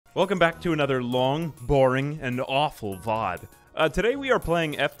Welcome back to another long, boring, and awful VOD. Today we are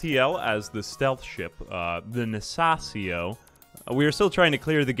playing FTL as the stealth ship, the Nasacio. We are still trying to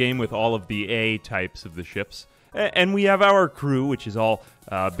clear the game with all of the A types of the ships. And we have our crew, which is all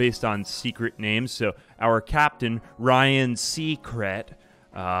based on secret names. So our captain, Ryan Secret.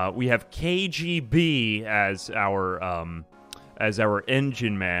 We have KGB as our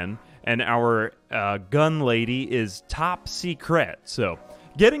engine man. And our gun lady is Top Secret. So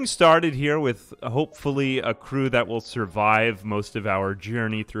getting started here with hopefully a crew that will survive most of our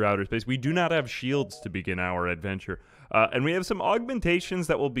journey through outer space. We do not have shields to begin our adventure. And we have some augmentations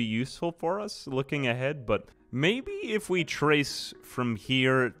that will be useful for us looking ahead. But maybe if we trace from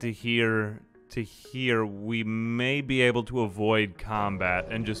here to here to here, we may be able to avoid combat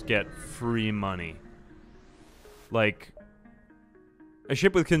and just get free money. Like, a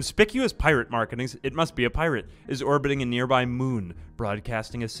ship with conspicuous pirate markings, it must be a pirate, is orbiting a nearby moon,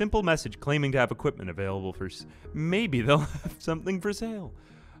 broadcasting a simple message claiming to have equipment available for maybe they'll have something for sale.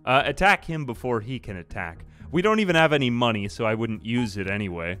 Attack him before he can attack. We don't even have any money, so I wouldn't use it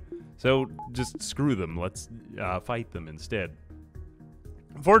anyway. So just screw them. Let's fight them instead.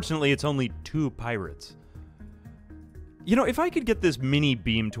 Fortunately, it's only 2 pirates. You know, if I could get this mini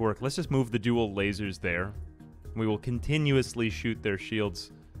beam to work, let's just move the dual lasers there. We will continuously shoot their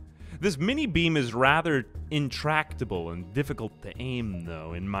shields. This mini beam is rather intractable and difficult to aim,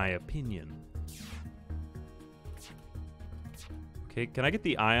 though, in my opinion. Okay, can I get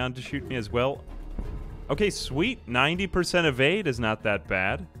the ion to shoot me as well? Okay, sweet. 90% evade is not that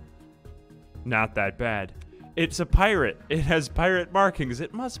bad. Not that bad. It's a pirate. It has pirate markings.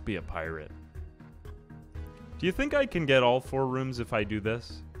 It must be a pirate. Do you think I can get all 4 rooms if I do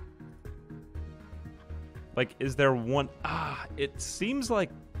this? Like, is there one? It seems like...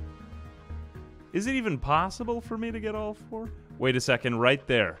 Is it even possible for me to get all 4? Wait a second, right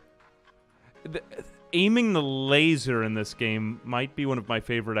there. Aiming the laser in this game might be one of my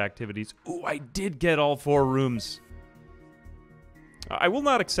favorite activities. Ooh, I did get all 4 rooms. I will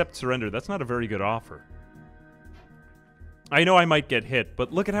not accept surrender. That's not a very good offer. I know I might get hit,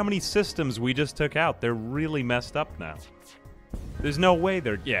 but look at how many systems we just took out. They're really messed up now. There's no way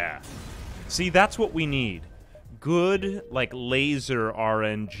they're... Yeah. See, that's what we need. Good, like, laser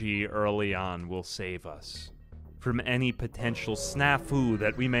RNG early on will save us from any potential snafu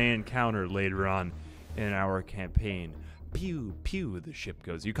that we may encounter later on in our campaign. Pew, pew, the ship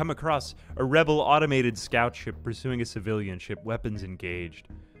goes. You come across a rebel automated scout ship pursuing a civilian ship, weapons engaged.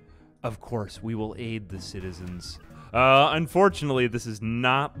 Of course, we will aid the citizens. Unfortunately, this is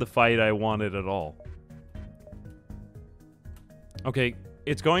not the fight I wanted at all. Okay,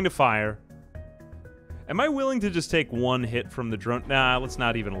 it's going to fire. Am I willing to just take 1 hit from the drone? Nah, let's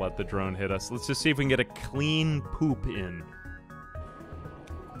not even let the drone hit us. Let's just see if we can get a clean poop in.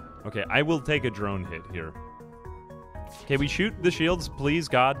 Okay, I will take a drone hit here. Okay, we shoot the shields. Please,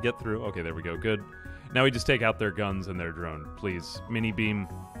 God, get through. Okay, there we go. Good. Now we just take out their guns and their drone. Please, mini beam.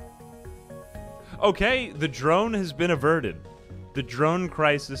 Okay, the drone has been averted. The drone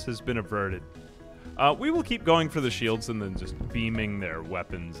crisis has been averted. We will keep going for the shields and then just beaming their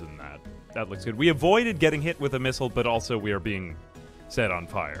weapons and that. That looks good. We avoided getting hit with a missile, but also we are being set on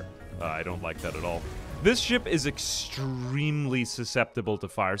fire. I don't like that at all. This ship is extremely susceptible to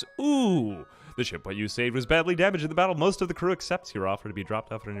fires. Ooh! The ship what you saved was badly damaged in the battle. Most of the crew accepts your offer to be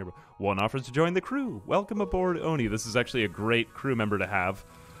dropped off at a nearby. One offers to join the crew. Welcome aboard, Oni. This is actually a great crew member to have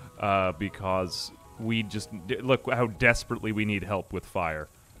because we just... Look how desperately we need help with fire.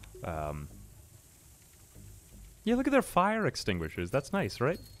 Yeah, look at their fire extinguishers. That's nice,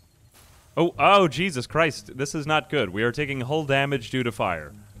 right? Oh, Jesus Christ. This is not good. We are taking hull damage due to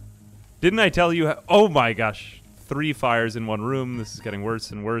fire. Didn't I tell you? Oh my gosh. 3 fires in 1 room. This is getting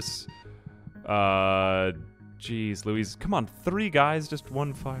worse and worse. Jeez Louise. Come on, 3 guys, just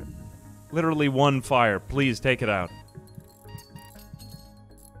 1 fire. Literally 1 fire. Please take it out.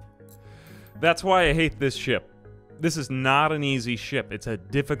 That's why I hate this ship. This is not an easy ship. It's a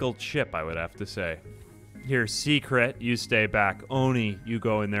difficult ship, I would have to say. Here, Secret, you stay back. Oni, you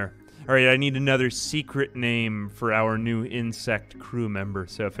go in there. All right, I need another secret name for our new insect crew member.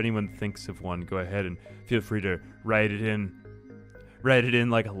 So if anyone thinks of one, go ahead and feel free to write it in. Write it in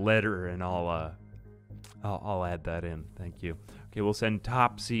like a letter, and I'll add that in. Thank you. Okay, we'll send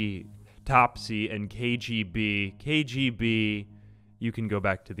Topsy, and KGB. KGB, you can go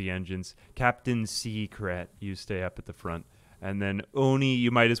back to the engines. Captain Secret, you stay up at the front. And then Oni,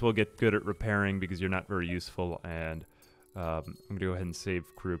 you might as well get good at repairing because you're not very useful. And I'm going to go ahead and save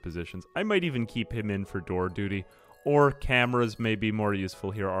crew positions. I might even keep him in for door duty. Or cameras may be more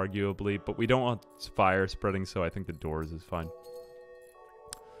useful here, arguably. But we don't want fire spreading, so I think the doors is fine.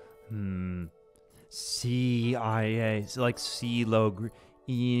 CIA. It's like CeeLo.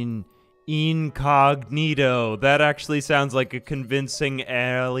 Incognito. That actually sounds like a convincing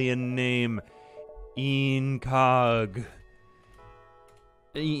alien name. Incognito.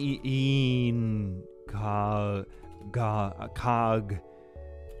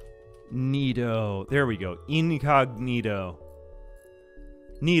 There we go. Incognito.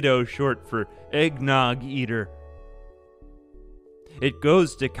 Nito short for eggnog eater. It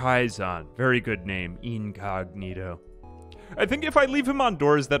goes to Kaizen. Very good name. Incognito. I think if I leave him on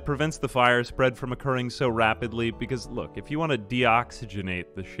doors, that prevents the fire spread from occurring so rapidly, because, look, if you want to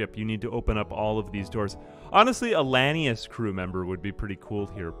deoxygenate the ship, you need to open up all of these doors. Honestly, a Lanius crew member would be pretty cool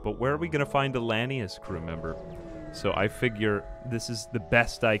here, but where are we going to find a Lanius crew member? So I figure this is the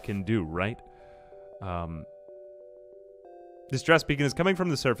best I can do, right? This stress beacon is coming from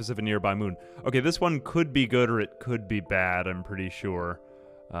the surface of a nearby moon. Okay, this one could be good or it could be bad, I'm pretty sure.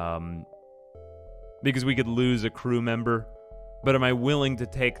 Because we could lose a crew member. But am I willing to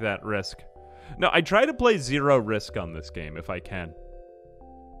take that risk? No, I try to play zero risk on this game if I can.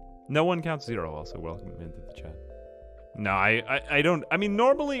 No one counts zero. Also, welcome into the chat. No, I don't. I mean,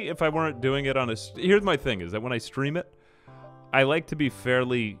 normally if I weren't doing it on a... Here's my thing, is that when I stream it, I like to be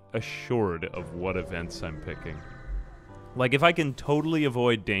fairly assured of what events I'm picking. Like, if I can totally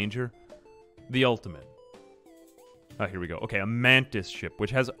avoid danger, the ultimate. Oh, here we go. Okay, a Mantis ship,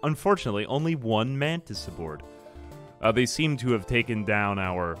 which has, unfortunately, only one Mantis aboard. They seem to have taken down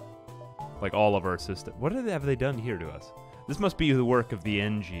our... like, all of our system. What have they done here to us? This must be the work of the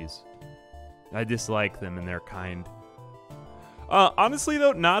NGs. I dislike them and their kind. Honestly,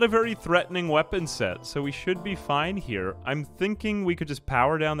 though, not a very threatening weapon set, so we should be fine here. I'm thinking we could just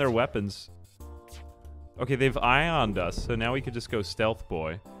power down their weapons. Okay, they've ioned us, so now we could just go Stealth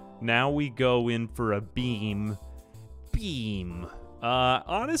Boy. Now we go in for a beam.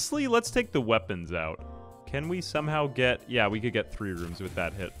 Honestly, let's take the weapons out. Can we somehow get... Yeah, we could get 3 rooms with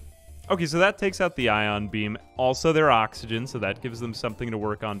that hit. Okay, so that takes out the ion beam. Also, their oxygen, so that gives them something to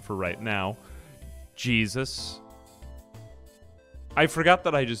work on for right now. Jesus. I forgot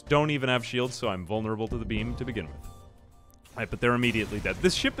that I just don't even have shields, so I'm vulnerable to the beam to begin with. Alright, but they're immediately dead.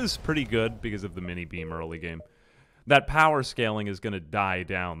 This ship is pretty good because of the mini-beam early game. That power scaling is going to die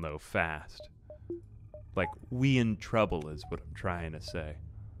down, though, fast. Like, we in trouble is what I'm trying to say.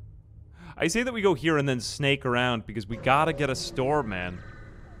 I say that we go here and then snake around because we gotta get a store, man.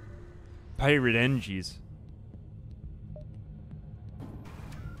 Pirate NGs.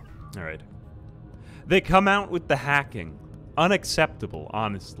 Alright. They come out with the hacking. Unacceptable,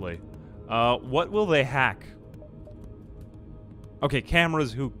 honestly. What will they hack? Okay,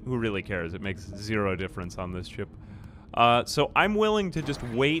 cameras, who really cares? It makes zero difference on this ship. So I'm willing to just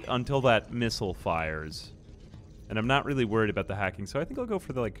wait until that missile fires. And I'm not really worried about the hacking, so I think I'll go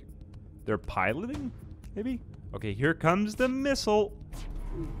for the, like... They're piloting, maybe? Okay, here comes the missile.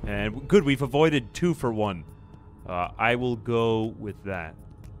 And good, we've avoided 2 for 1. I will go with that.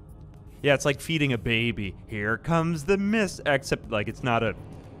 Yeah, it's like feeding a baby. Here comes the miss. Except, like, it's not a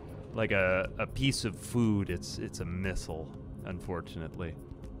piece of food. It's a missile, unfortunately.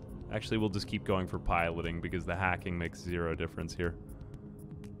 Actually, we'll just keep going for piloting because the hacking makes zero difference here.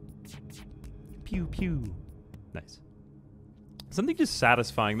 Pew pew. Nice. Something just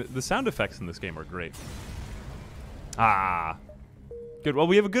satisfying. The sound effects in this game are great. Ah. Good. Well,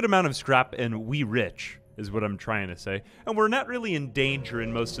 we have a good amount of scrap, and we rich, is what I'm trying to say. And we're not really in danger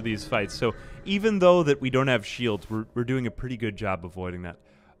in most of these fights, so even though that we don't have shields, we're doing a pretty good job avoiding that.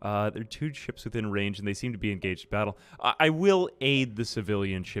 There are 2 ships within range, and they seem to be engaged in battle. I will aid the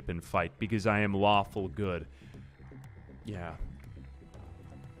civilian ship in fight, because I am lawful good. Yeah.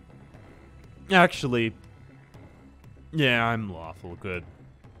 Actually... Yeah, I'm lawful good.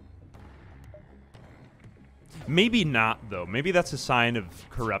 Maybe not, though. Maybe that's a sign of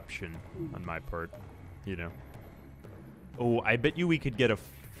corruption on my part, you know. Oh, I bet you we could get a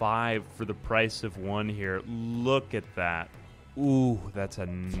 5 for the price of 1 here. Look at that. Ooh, that's a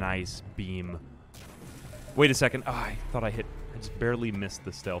nice beam. Wait a second. Oh, I thought I just barely missed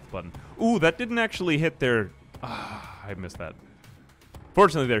the stealth button. Ooh, that didn't actually hit their... I missed that.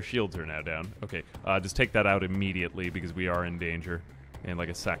 Fortunately, their shields are now down. Okay, just take that out immediately because we are in danger in like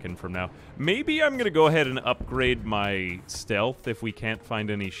a second from now. Maybe I'm going to go ahead and upgrade my stealth if we can't find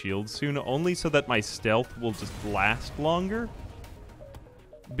any shields soon, only so that my stealth will just last longer.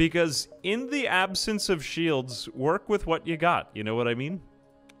 Because in the absence of shields, work with what you got. You know what I mean?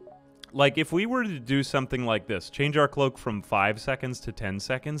 Like, if we were to do something like this, change our cloak from 5 seconds to 10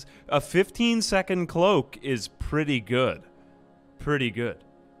 seconds, a 15-second cloak is pretty good. Pretty good.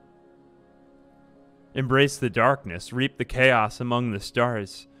 Embrace the darkness, reap the chaos among the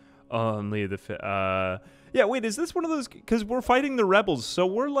stars. Only the yeah, wait, is this one of those? Because we're fighting the rebels, so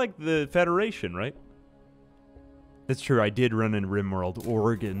we're like the Federation, right? That's true. I did run in RimWorld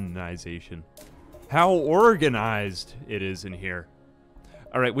organization. How organized it is in here.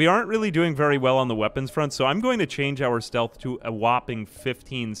 All right, we aren't really doing very well on the weapons front, so I'm going to change our stealth to a whopping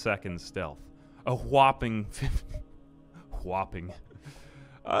 15 seconds stealth. A whopping... whopping.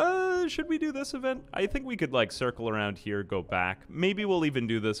 Should we do this event? I think we could, like, circle around here, go back. Maybe we'll even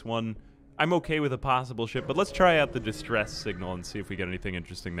do this one. I'm okay with a possible ship, but let's try out the distress signal and see if we get anything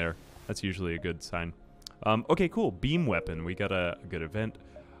interesting there. That's usually a good sign. Okay, cool. Beam weapon. We got a good event.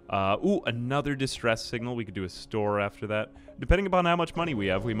 Ooh, another distress signal. We could do a store after that. Depending upon how much money we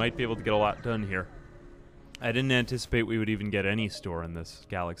have, we might be able to get a lot done here. I didn't anticipate we would even get any store in this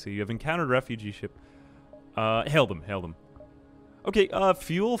galaxy. You have encountered refugee ship. Hail them, hail them. Okay,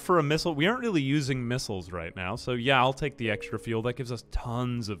 fuel for a missile. We aren't really using missiles right now, so yeah, I'll take the extra fuel. That gives us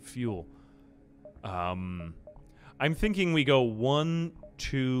tons of fuel. I'm thinking we go 1,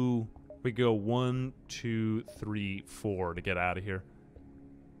 2... We go 1, 2, 3, 4 to get out of here.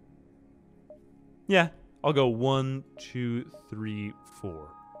 Yeah, I'll go 1, 2, 3, 4.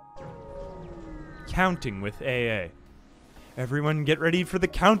 Counting with AA. Everyone get ready for the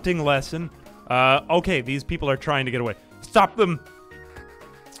counting lesson. Okay, these people are trying to get away. Stop them!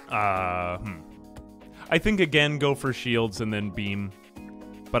 I think again go for shields and then beam.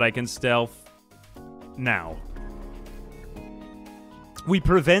 But I can stealth now. We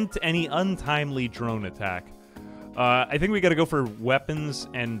prevent any untimely drone attack. I think we gotta go for weapons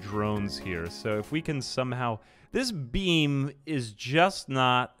and drones here. So if we can somehow... This beam is just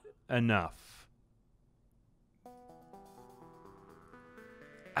not enough.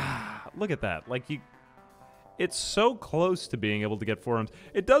 Look at that. Like, it's so close to being able to get forearms.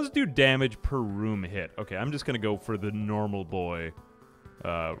 It does do damage per room hit. Okay, I'm just gonna go for the normal boy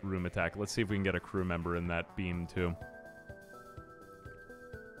room attack. Let's see if we can get a crew member in that beam, too.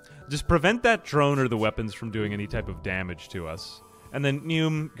 Just prevent that drone or the weapons from doing any type of damage to us. And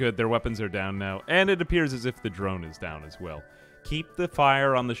then, good, their weapons are down now. And it appears as if the drone is down as well. Keep the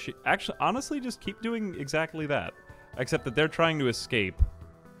fire on the Actually, honestly, just keep doing exactly that. Except that they're trying to escape.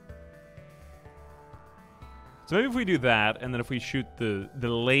 So maybe if we do that, and then if we shoot the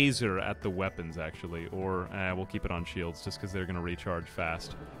laser at the weapons, actually. Or, we'll keep it on shields, just because they're going to recharge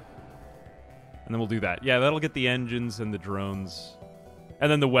fast. And then we'll do that. Yeah, that'll get the engines and the drones...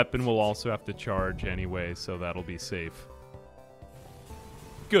 And then the weapon will also have to charge anyway, so that'll be safe.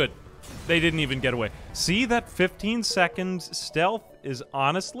 Good. They didn't even get away. See, that 15-second stealth is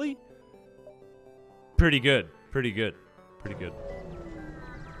honestly pretty good. Pretty good. Pretty good.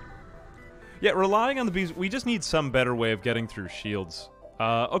 Yeah, relying on the bees, we just need some better way of getting through shields.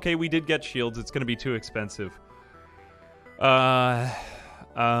 Okay, we did get shields. It's going to be too expensive.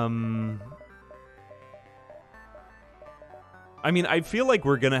 I mean, I feel like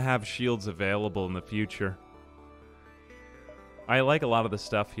we're going to have shields available in the future. I like a lot of the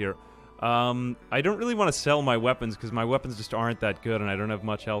stuff here. I don't really want to sell my weapons because my weapons just aren't that good and I don't have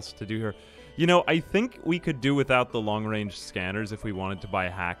much else to do here. You know, I think we could do without the long-range scanners if we wanted to buy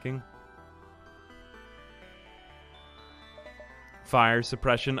hacking. Fire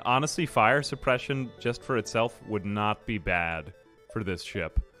suppression. Honestly, fire suppression just for itself would not be bad for this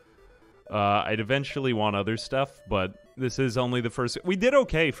ship. I'd eventually want other stuff, but this is only the first... We did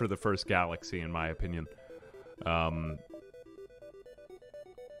okay for the first galaxy, in my opinion.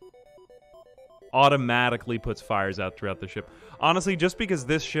 Automatically puts fires out throughout the ship. Honestly, just because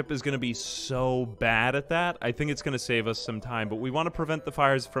this ship is going to be so bad at that, I think it's going to save us some time, but we want to prevent the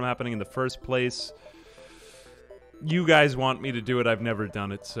fires from happening in the first place. You guys want me to do it, I've never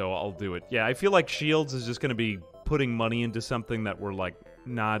done it, so I'll do it. Yeah, I feel like shields is just going to be putting money into something that we're, like,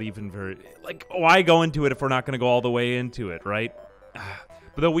 not even very... Like, why go into it if we're not going to go all the way into it, right?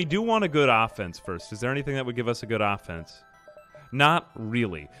 But though we do want a good offense first. Is there anything that would give us a good offense? Not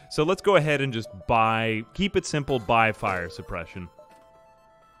really. So let's go ahead and just buy... Keep it simple, buy fire suppression.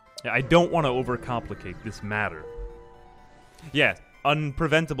 I don't want to overcomplicate this matter. Yeah,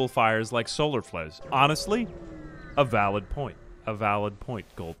 unpreventable fires like solar flares. Honestly, a valid point. A valid point,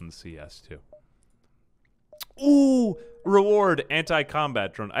 Golden CS2. Ooh! Reward,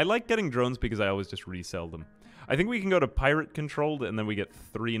 anti-combat drone. I like getting drones because I always just resell them. I think we can go to pirate-controlled, and then we get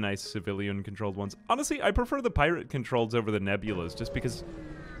 3 nice civilian-controlled ones. Honestly, I prefer the pirate-controlleds over the nebulas, just because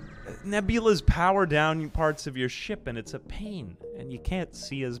nebulas power down parts of your ship, and it's a pain. And you can't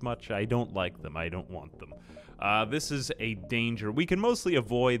see as much. I don't like them. I don't want them. This is a danger. We can mostly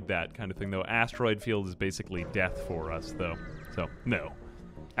avoid that kind of thing, though. Asteroid field is basically death for us, though. So, no.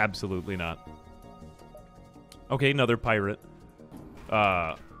 Absolutely not. Okay, another pirate.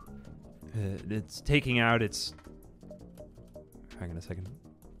 It's taking out its... Hang on a second.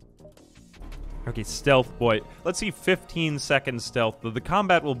 Okay, stealth boy. Let's see 15-second stealth. The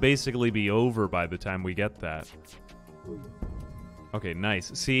combat will basically be over by the time we get that. Okay,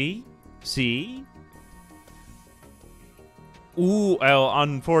 nice. See? See? Ooh, well,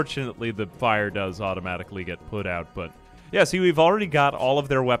 unfortunately, the fire does automatically get put out, but... Yeah, see, we've already got all of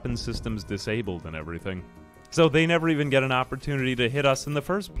their weapon systems disabled and everything. So they never even get an opportunity to hit us in the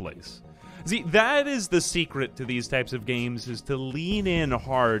first place. See, that is the secret to these types of games, is to lean in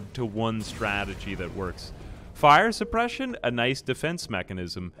hard to one strategy that works. Fire suppression, a nice defense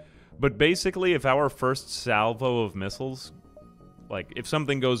mechanism. But basically, if our first salvo of missiles, like, if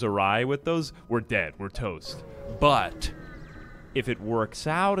something goes awry with those, we're dead, we're toast. But if it works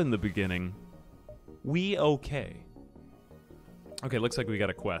out in the beginning, we okay. Okay, looks like we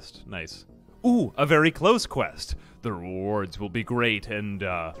got a quest. Nice. Ooh, a very close quest. The rewards will be great and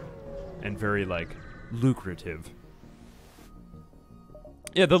very, like, lucrative.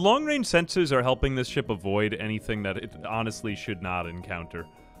 Yeah, the long-range sensors are helping this ship avoid anything that it honestly should not encounter.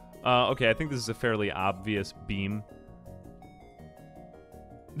 Okay, I think this is a fairly obvious beam.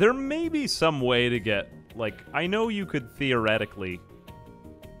 There may be some way to get, like, I know you could theoretically...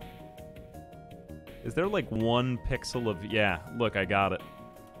 Is there, like, 1 pixel of... Yeah, look, I got it.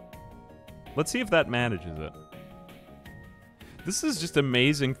 Let's see if that manages it. This is just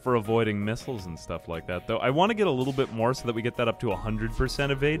amazing for avoiding missiles and stuff like that, though. I want to get a little bit more so that we get that up to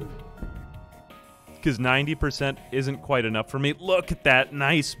 100% evade. Because 90% isn't quite enough for me. Look at that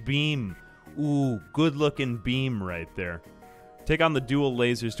nice beam. Ooh, good-looking beam right there. Take on the dual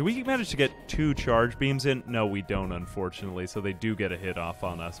lasers. Do we manage to get 2 charge beams in? No, we don't, unfortunately, so they do get a hit off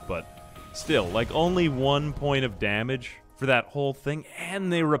on us, but... Still, like, only 1 point of damage for that whole thing,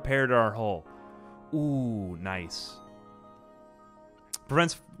 and they repaired our hull. Ooh, nice.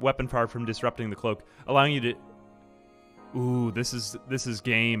 Prevents weapon fire from disrupting the cloak, allowing you to... Ooh, this is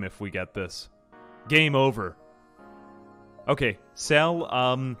game if we get this. Game over. Okay, sell,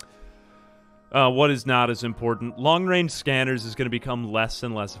 what is not as important? Long-range scanners is going to become less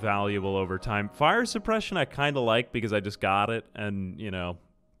and less valuable over time. Fire suppression I kind of like because I just got it, and, you know...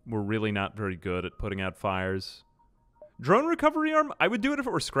 We're really not very good at putting out fires. Drone recovery arm? I would do it if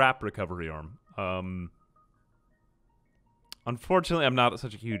it were scrap recovery arm. Unfortunately, I'm not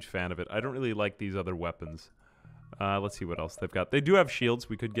such a huge fan of it. I don't really like these other weapons. Let's see what else they've got. They do have shields.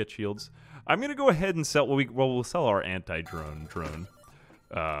 We could get shields. I'm going to go ahead and sell... we'll sell our anti-drone drone.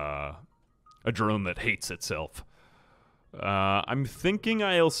 A drone that hates itself. I'm thinking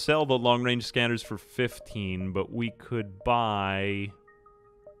I'll sell the long-range scanners for 15, but we could buy...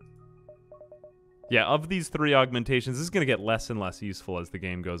 Yeah, of these 3 augmentations, this is going to get less and less useful as the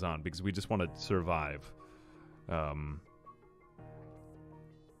game goes on, because we just want to survive. I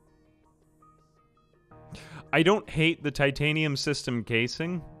don't hate the titanium system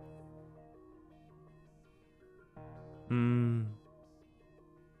casing.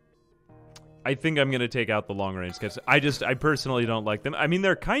 I think I'm going to take out the long-range scanners. I personally don't like them. I mean,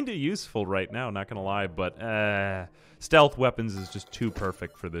 they're kind of useful right now, not going to lie, but stealth weapons is just too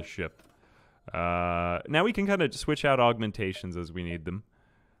perfect for this ship. Now we can kind of switch out augmentations as we need them.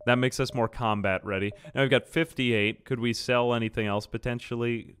 That makes us more combat ready. Now we've got 58. Could we sell anything else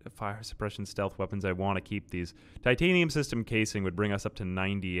potentially? Fire suppression stealth weapons. I want to keep these. Titanium system casing would bring us up to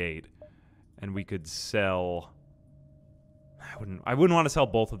 98. And we could sell... I wouldn't want to sell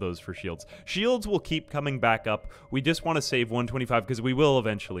both of those for shields. Shields will keep coming back up. We just want to save 125 because we will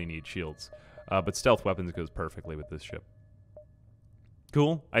eventually need shields. But stealth weapons goes perfectly with this ship.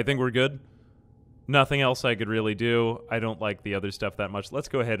 Cool. I think we're good. Nothing else I could really do. I don't like the other stuff that much. Let's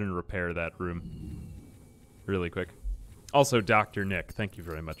go ahead and repair that room really quick. Also, Dr. Nick, thank you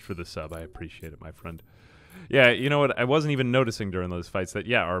very much for the sub. I appreciate it, my friend. Yeah, you know what? I wasn't even noticing during those fights that,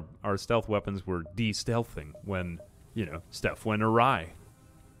 yeah, our stealth weapons were de-stealthing when, you know, stuff went awry.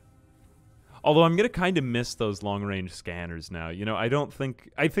 Although I'm going to kind of miss those long-range scanners now. You know, I think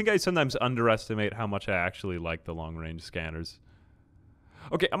I sometimes underestimate how much I actually like the long-range scanners.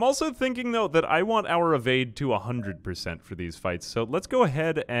 Okay, I'm also thinking, though, that I want our evade to 100% for these fights. So let's go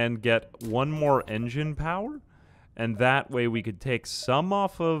ahead and get 1 more engine power. And that way we could take some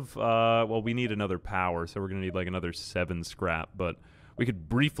off of... well, we need another power, so we're going to need, like, another 7 scrap. But we could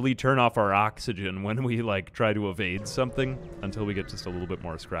briefly turn off our oxygen when we, like, try to evade something until we get just a little bit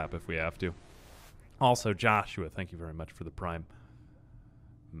more scrap if we have to. Also, Joshua, thank you very much for the prime.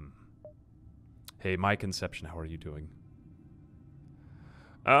 Hey, my conception, how are you doing?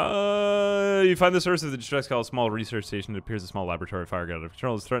 You find the source of the distress call a small research station. It appears a small laboratory fire got out of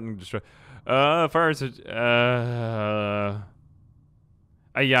control. Is threatening to destroy.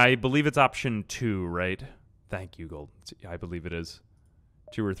 Yeah, I believe it's option 2, right? Thank you, Gold. I believe it is.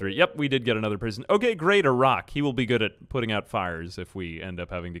 2 or 3. Yep, we did get another prison. Okay, great, a rock. He will be good at putting out fires if we end up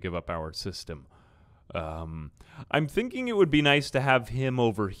having to give up our system. I'm thinking it would be nice to have him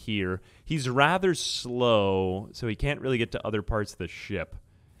over here. He's rather slow, so he can't really get to other parts of the ship.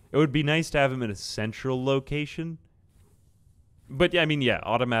 It would be nice to have him in a central location. But, yeah, I mean, yeah,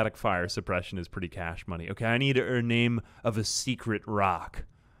 automatic fire suppression is pretty cash money. Okay, I need a name of a secret rock.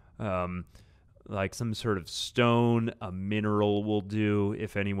 Like some sort of stone, a mineral will do.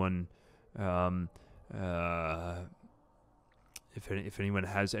 If anyone, if anyone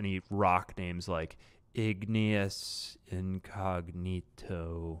has any rock names like igneous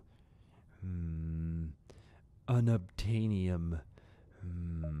incognito, unobtainium,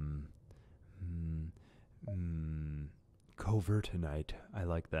 covertonite. I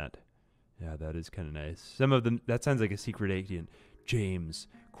like that. Yeah, that is kind of nice. Some of them, that sounds like a secret agent. James,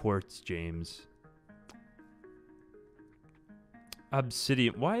 quartz James.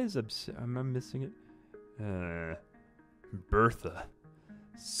 Obsidian. Why is am I missing it? Bertha.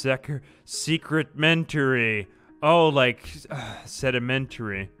 Secret mentory. Oh, like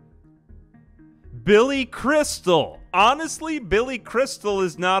sedimentary. Billy Crystal. Honestly, Billy Crystal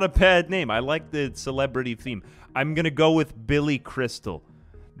is not a bad name. I like the celebrity theme. I'm going to go with Billy Crystal.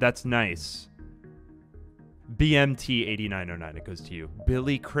 That's nice. BMT 8909, it goes to you.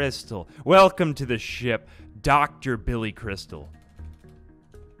 Billy Crystal. Welcome to the ship, Dr. Billy Crystal.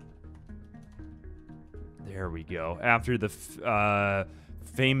 There we go. After the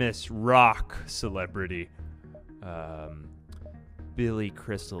famous rock celebrity, Billy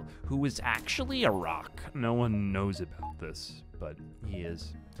Crystal, who was actually a rock. No one knows about this, but he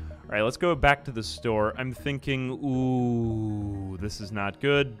is. All right, let's go back to the store. I'm thinking, ooh, this is not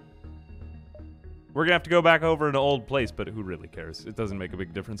good. We're going to have to go back over an old place, but who really cares? It doesn't make a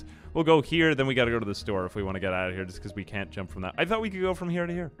big difference. We'll go here, then we got to go to the store if we want to get out of here, just because we can't jump from that. I thought we could go from here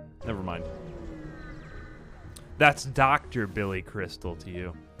to here. Never mind. That's Dr. Billy Crystal to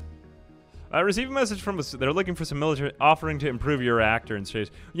you. Receive a message from us. They're looking for some military offering to improve your reactor and space.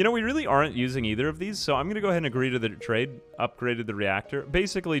 You know, we really aren't using either of these, so I'm going to go ahead and agree to the trade. Upgraded the reactor.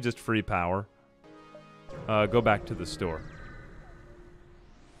 Basically just free power. Go back to the store.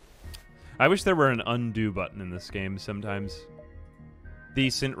 I wish there were an undo button in this game sometimes.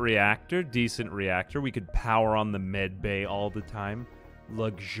 Decent reactor, decent reactor. We could power on the med bay all the time.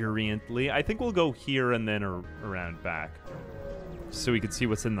 Luxuriantly. I think we'll go here and then around back. So we can see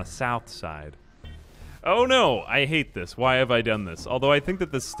what's in the south side. Oh no, I hate this. Why have I done this? Although I think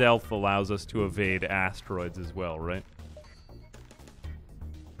that the stealth allows us to evade asteroids as well, right?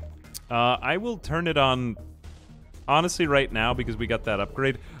 I will turn it on, honestly, right now because we got that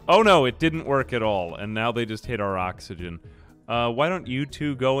upgrade. Oh no, it didn't work at all, and now they just hit our oxygen. Why don't you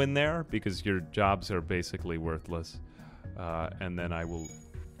two go in there? Because your jobs are basically worthless. And then I will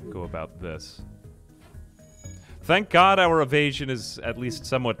go about this. Thank God our evasion is at least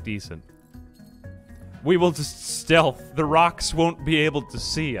somewhat decent. We will just stealth. The rocks won't be able to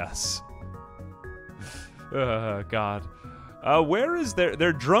see us. God. Where is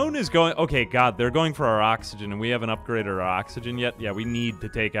their drone is going? Okay, God, they're going for our oxygen, and we haven't upgraded our oxygen yet. Yeah, we need to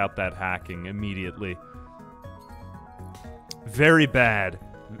take out that hacking immediately. Very bad.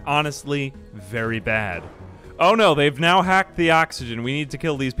 Honestly, very bad. Oh no, they've now hacked the oxygen. We need to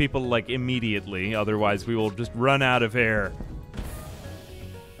kill these people, like, immediately. Otherwise, we will just run out of air.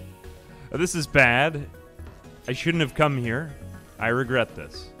 This is bad. I shouldn't have come here. I regret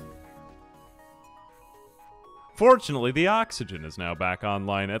this. Fortunately, the oxygen is now back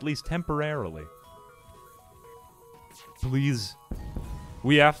online, at least temporarily. Please.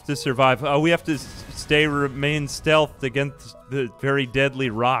 We have to survive. We have to remain stealthed against the very deadly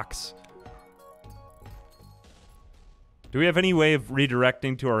rocks. Do we have any way of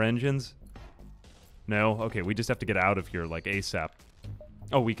redirecting to our engines? No? Okay, we just have to get out of here, like, ASAP.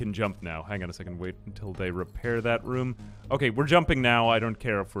 Oh, we can jump now. Hang on a second. Wait until they repair that room. Okay, we're jumping now. I don't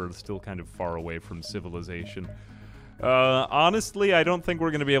care if we're still kind of far away from civilization. Honestly, I don't think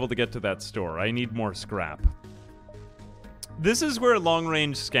we're going to be able to get to that store. I need more scrap. This is where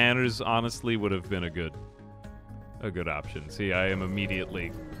long-range scanners, honestly, would have been a good option. See, I am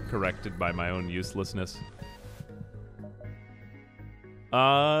immediately corrected by my own uselessness.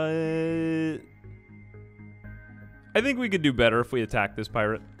 I think we could do better if we attack this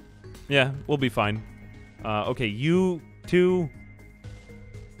pirate. Yeah, we'll be fine. Okay, you two.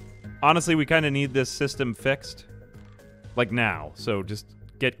 Honestly, we kind of need this system fixed. Like now. So just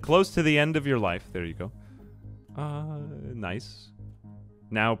get close to the end of your life. There you go. Nice.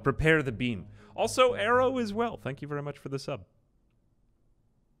 Now prepare the beam. Also, Arrow as well. Thank you very much for the sub.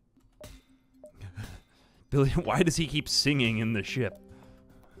 Billy, why does he keep singing in the ship?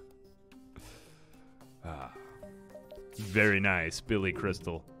 Very nice, Billy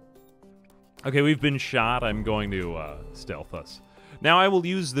Crystal. Okay, we've been shot. I'm going to stealth us. Now I will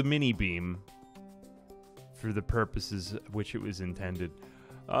use the mini beam for the purposes which it was intended.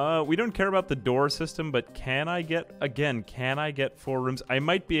 We don't care about the door system, but can I get 4 rooms? I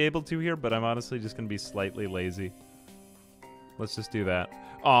might be able to here, but I'm honestly just going to be slightly lazy. Let's just do that.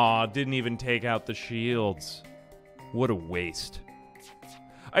 Aw, didn't even take out the shields. What a waste.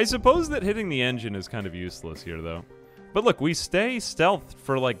 I suppose that hitting the engine is kind of useless here, though. But look, we stay stealthed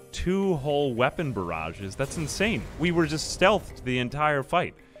for like 2 whole weapon barrages. That's insane. We were just stealthed the entire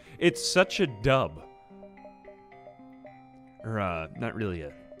fight. It's such a dub. Or, not really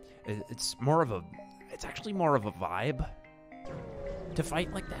a... It's more of a... It's actually more of a vibe to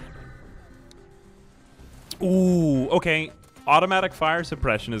fight like that. Ooh, okay. Automatic fire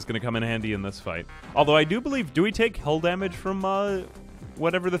suppression is going to come in handy in this fight. Although I do believe... Do we take hull damage from,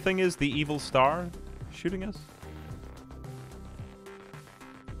 whatever the thing is? The evil star shooting us?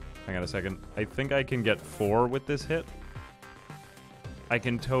 Hang on a second. I think I can get 4 with this hit. I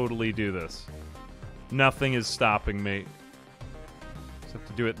can totally do this. Nothing is stopping me. Just have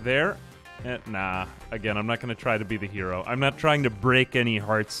to do it there. Nah. Again, I'm not going to try to be the hero. I'm not trying to break any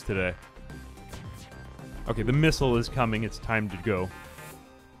hearts today. Okay, the missile is coming. It's time to go.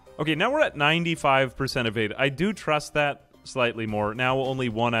 Okay, now we're at 95% evade. I do trust that slightly more. Now only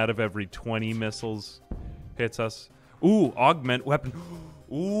 1 out of every 20 missiles hits us. Ooh, augment weapon.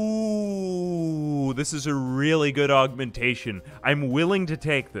 Ooh, this is a really good augmentation. I'm willing to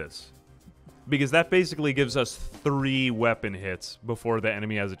take this. Because that basically gives us 3 weapon hits before the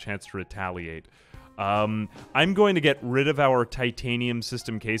enemy has a chance to retaliate. I'm going to get rid of our titanium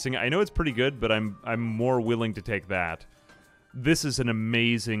system casing. I know it's pretty good, but I'm more willing to take that. This is an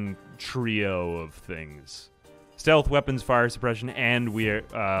amazing trio of things. Stealth, weapons, fire suppression, and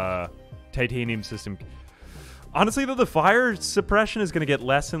titanium system. Honestly, though, the fire suppression is going to get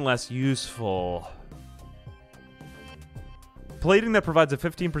less and less useful. Plating that provides a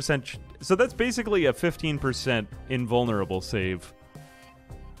 15%... So that's basically a 15% invulnerable save.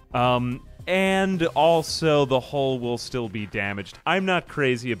 And also the hull will still be damaged. I'm not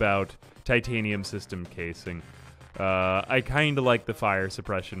crazy about titanium system casing. I kind of like the fire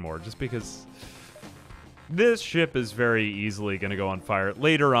suppression more, just because this ship is very easily going to go on fire.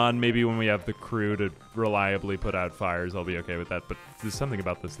 Later on, maybe when we have the crew to reliably put out fires, I'll be okay with that. But there's something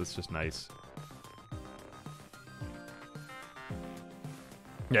about this that's just nice.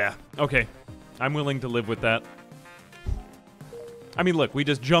 Yeah, okay. I'm willing to live with that. I mean, look, we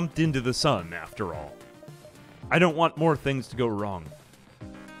just jumped into the sun, after all. I don't want more things to go wrong.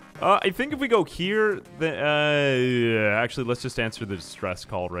 I think if we go here... actually, let's just answer the distress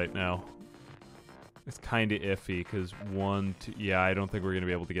call right now. It's kind of iffy, because 1, 2... Yeah, I don't think we're going to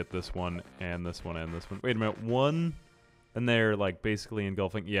be able to get this one, and this one, and this one. Wait a minute, 1... And they're, like, basically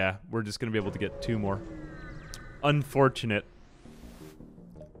engulfing... Yeah, we're just going to be able to get 2 more. Unfortunate.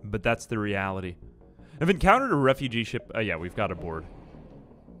 But that's the reality. I've encountered a refugee ship... yeah, we've got aboard.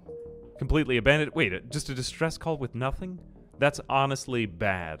 Completely abandoned... Wait, just a distress call with nothing? That's honestly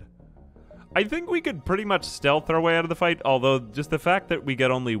bad. I think we could pretty much stealth our way out of the fight, although just the fact that we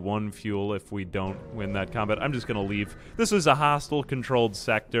get only 1 fuel if we don't win that combat, I'm just going to leave. This was a hostile-controlled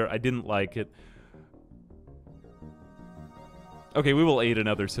sector. I didn't like it. Okay, we will aid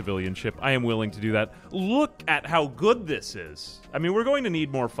another civilian ship. I am willing to do that. Look at how good this is. I mean, we're going to need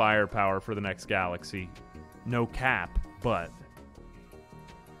more firepower for the next galaxy. No cap, but...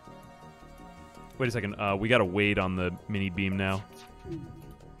 Wait a second. We got to wait on the mini beam now.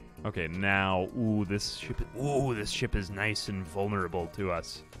 Okay, now... Ooh, this ship is nice and vulnerable to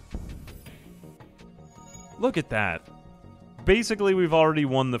us. Look at that. Basically, we've already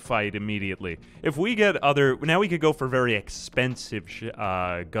won the fight immediately. If we get other... Now we could go for very expensive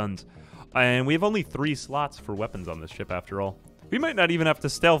guns. And we have only 3 slots for weapons on this ship, after all. We might not even have to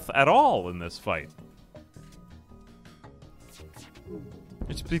stealth at all in this fight.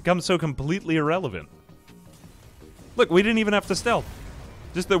 It's become so completely irrelevant. Look, we didn't even have to stealth.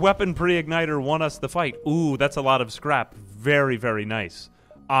 Just the weapon pre-igniter won us the fight. Ooh, that's a lot of scrap. Very, very nice.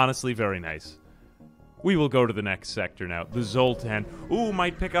 Honestly, very nice. We will go to the next sector now. The Zoltan. Ooh,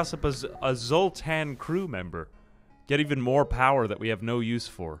 might pick us up as a Zoltan crew member. Get even more power that we have no use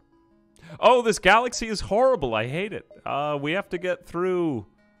for. Oh, this galaxy is horrible. I hate it. We have to get through...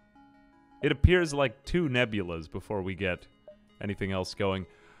 It appears like 2 nebulas before we get anything else going.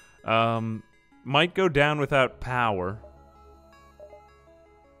 Might go down without power.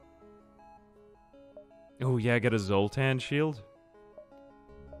 Oh, yeah, get a Zoltan shield.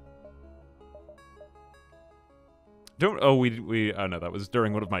 Oh no, that was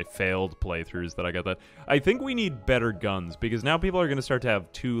during one of my failed playthroughs that I got that. I think we need better guns, because now people are going to start to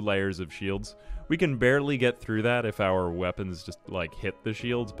have 2 layers of shields. We can barely get through that if our weapons just, like, hit the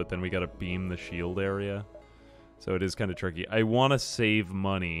shields, but then we gotta beam the shield area. So it is kind of tricky. I want to save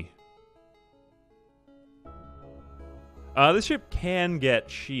money. This ship can get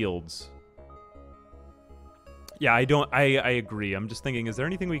shields. Yeah, I agree. I'm just thinking, is there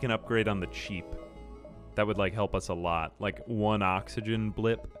anything we can upgrade on the cheap that would, like, help us a lot? Like, 1 oxygen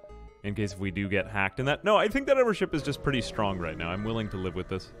blip in case if we do get hacked in that? No, I think that our ship is just pretty strong right now. I'm willing to live with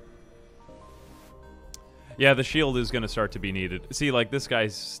this. Yeah, the shield is going to start to be needed. See, like, this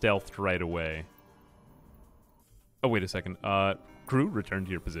guy's stealthed right away. Oh, wait a second. Crew, return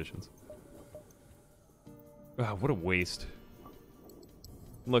to your positions. What a waste.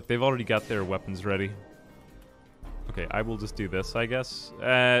 Look, they've already got their weapons ready. Okay, I will just do this, I guess.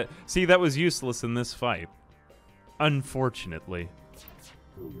 See, that was useless in this fight. Unfortunately.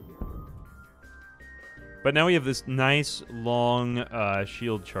 But now we have this nice, long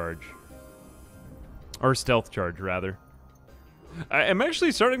shield charge. Or stealth charge, rather. I'm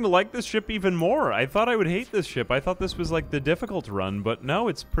actually starting to like this ship even more. I thought I would hate this ship. I thought this was like the difficult run, but no,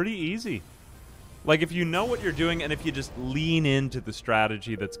 it's pretty easy. Like, if you know what you're doing and if you just lean into the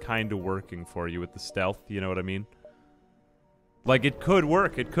strategy that's kind of working for you with the stealth, you know what I mean? Like, it could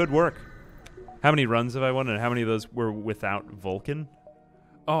work. It could work. How many runs have I won, and how many of those were without Vulcan?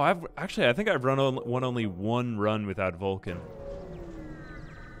 Oh, I think I've won only 1 run without Vulcan.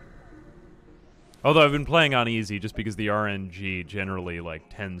 Although I've been playing on easy just because the RNG generally, like,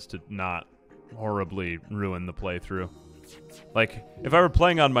 tends to not horribly ruin the playthrough. Like, if I were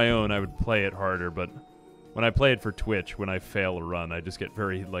playing on my own, I would play it harder, but when I play it for Twitch, when I fail a run, I just get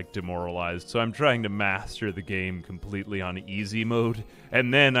very, like, demoralized. So I'm trying to master the game completely on easy mode,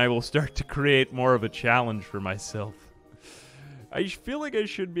 and then I will start to create more of a challenge for myself. I feel like I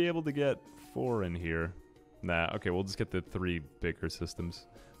should be able to get 4 in here. Nah, okay, we'll just get the 3 bigger systems.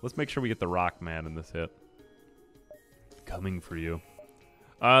 Let's make sure we get the Rock Man in this hit. Coming for you.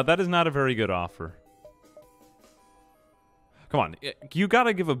 That is not a very good offer. Come on, you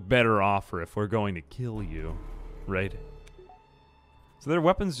gotta give a better offer if we're going to kill you, right? So their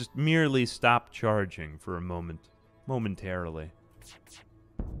weapons just merely stop charging for a moment. Momentarily.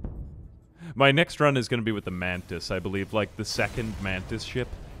 My next run is going to be with the Mantis, I believe, like the 2nd Mantis ship.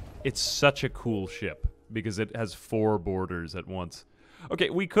 It's such a cool ship because it has 4 borders at once. Okay,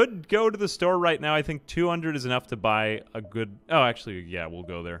 we could go to the store right now. I think 200 is enough to buy a good... Oh, actually, yeah, we'll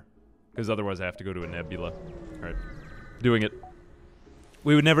go there. Because otherwise I have to go to a nebula. All right, doing it.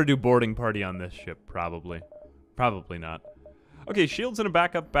 We would never do boarding party on this ship, probably. Probably not. Okay, shields and a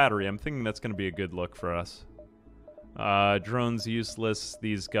backup battery. I'm thinking that's going to be a good look for us. Drones useless.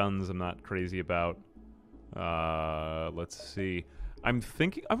 These guns I'm not crazy about. Let's see. I'm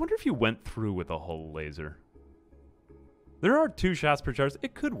thinking... I wonder if you went through with a hull laser. There are 2 shots per charge.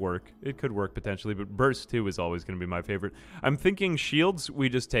 It could work. It could work potentially, but burst 2 is always going to be my favorite. I'm thinking shields, we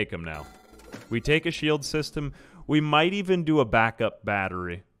just take them now. We take a shield system. We might even do a backup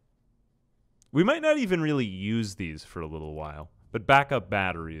battery. We might not even really use these for a little while, but backup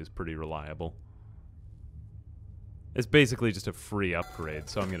battery is pretty reliable. It's basically just a free upgrade,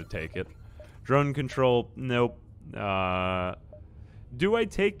 so I'm going to take it. Drone control, nope. Do I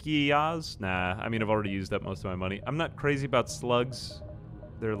take Yaz? Nah, I mean, I've already used up most of my money. I'm not crazy about slugs.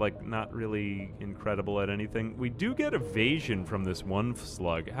 They're, like, not really incredible at anything. We do get evasion from this 1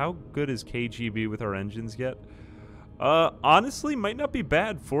 slug. How good is KGB with our engines yet? Honestly, might not be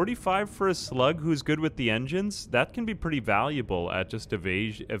bad. 45 for a slug who's good with the engines? That can be pretty valuable at just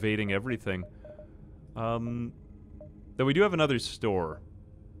evading everything. Though we do have another store.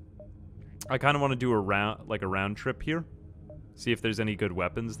 I kind of want to do a round trip here. See if there's any good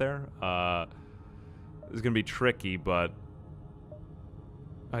weapons there. It's going to be tricky, but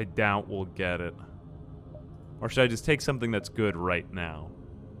I doubt we'll get it. Or should I just take something that's good right now?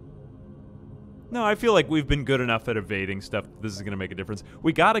 No, I feel like we've been good enough at evading stuff. This is going to make a difference.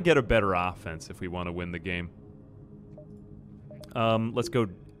 We got to get a better offense if we want to win the game. Let's go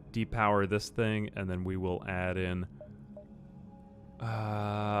depower this thing, and then we will add in...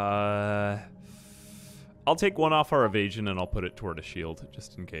 I'll take 1 off our evasion, and I'll put it toward a shield,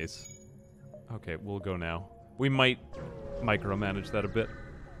 just in case. Okay, we'll go now. We might micromanage that a bit.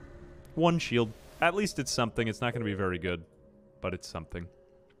 1 shield. At least it's something. It's not going to be very good, but it's something.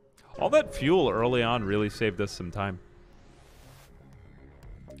 All that fuel early on really saved us some time.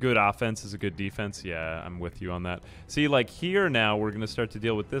 Good offense is a good defense. Yeah, I'm with you on that. See, like here now, we're going to start to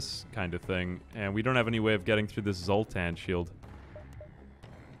deal with this kind of thing, and we don't have any way of getting through this Zoltan shield.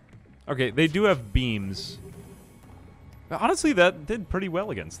 Okay, they do have beams. Honestly, that did pretty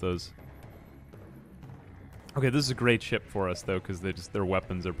well against those. Okay, this is a great ship for us, though, because their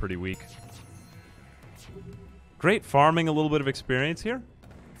weapons are pretty weak. Great farming, a little bit of experience here.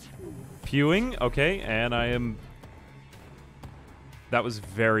 Pewing, okay, and I am... That was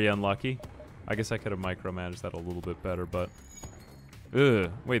very unlucky. I guess I could have micromanaged that a little bit better, but... Ugh,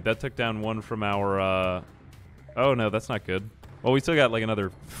 wait, that took down one from our, Oh, no, that's not good. Well, we still got, like,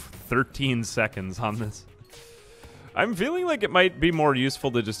 another 13 seconds on this. I'm feeling like it might be more useful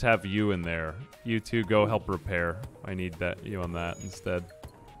to just have you in there. You two go help repair. I need you on that instead.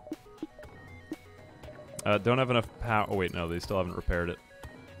 Don't have enough power. Oh, wait, no, they still haven't repaired it.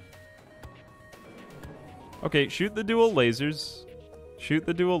 Okay, shoot the dual lasers. Shoot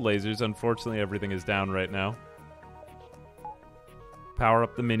the dual lasers. Unfortunately, everything is down right now. Power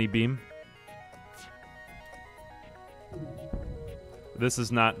up the mini beam. This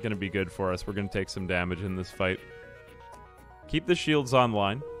is not going to be good for us. We're going to take some damage in this fight. Keep the shields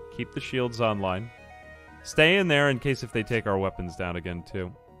online. Keep the shields online. Stay in there in case if they take our weapons down again,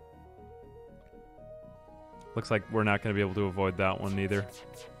 too. Looks like we're not going to be able to avoid that one, either.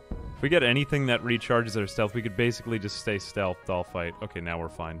 If we get anything that recharges our stealth, we could basically just stay stealthed all fight. Okay, now we're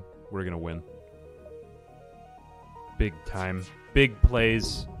fine. We're going to win. Big time. Big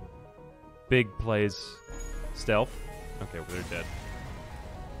plays. Big plays. Stealth. Okay, well, they're dead.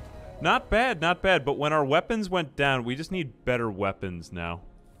 Not bad, not bad, but when our weapons went down, we just need better weapons now.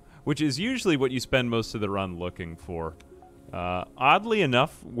 Which is usually what you spend most of the run looking for. Oddly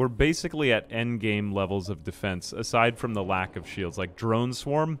enough, we're basically at endgame levels of defense, aside from the lack of shields. Like, Drone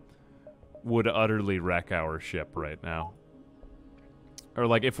Swarm would utterly wreck our ship right now. Or,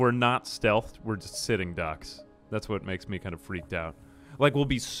 like, if we're not stealthed, we're just sitting ducks. That's what makes me kind of freaked out. Like, we'll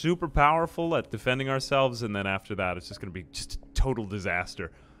be super powerful at defending ourselves, and then after that, it's just going to be just a total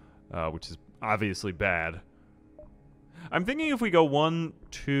disaster. Which is obviously bad. I'm thinking if we go 1,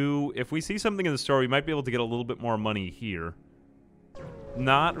 2, if we see something in the store, we might be able to get a little bit more money here.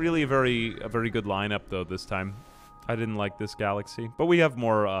 Not really a very good lineup, though, this time. I didn't like this galaxy. But we have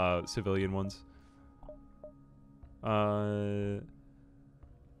more civilian ones.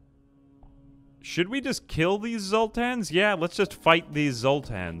 Should we just kill these Zoltans? Yeah, let's just fight these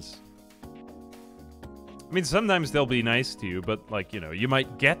Zoltans. I mean, sometimes they'll be nice to you, but, like, you know, you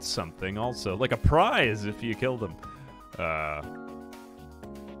might get something also. Like a prize if you kill them.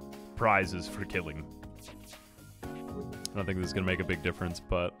 Prizes for killing. I don't think this is going to make a big difference,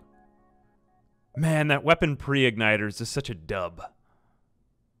 but... Man, that weapon pre-igniters is such a dub.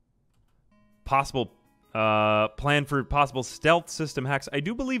 Possible... plan for possible stealth system hacks. I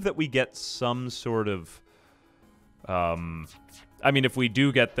do believe that we get some sort of... I mean, if we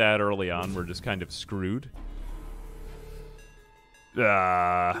do get that early on, we're just kind of screwed.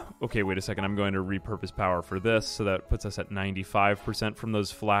 Okay, wait a second. I'm going to repurpose power for this, so that puts us at 95% from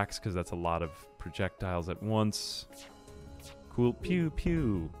those flaks, because that's a lot of projectiles at once. Cool. Pew,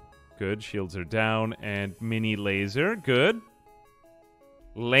 pew. Good. Shields are down. And mini laser. Good.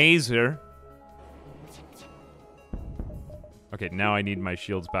 Laser. Okay, now I need my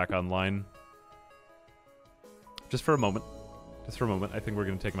shields back online. Just for a moment. Just for a moment. I think we're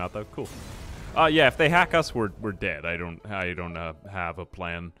going to take them out, though. Cool. Yeah, if they hack us, we're dead. I don't have a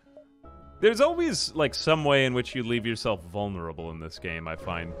plan. There's always, like, some way in which you leave yourself vulnerable in this game, I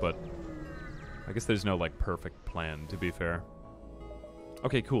find, but I guess there's no, like, perfect plan, to be fair.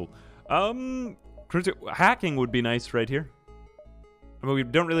 Okay, cool. Hacking would be nice right here. I mean, we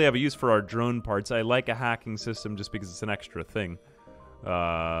don't really have a use for our drone parts. I like a hacking system just because it's an extra thing.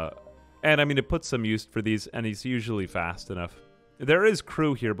 And, I mean, it puts some use for these, and it's usually fast enough. There is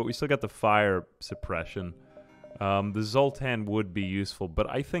crew here, but we still got the fire suppression. The Zoltan would be useful, but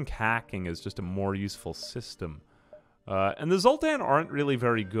I think hacking is just a more useful system. And the Zoltan aren't really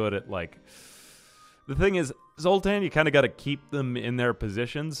very good at, like... The thing is, Zoltan, you kind of got to keep them in their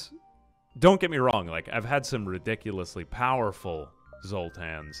positions. Don't get me wrong, like, I've had some ridiculously powerful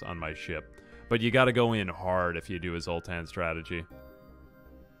Zoltans on my ship, but you got to go in hard if you do a Zoltan strategy.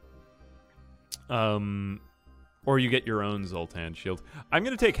 Or you get your own Zoltan shield. I'm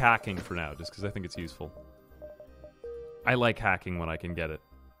going to take hacking for now, just because I think it's useful. I like hacking when I can get it.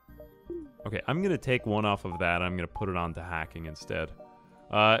 Okay, I'm going to take one off of that. I'm going to put it onto hacking instead.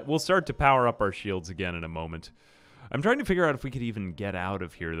 We'll start to power up our shields again in a moment. I'm trying to figure out if we could even get out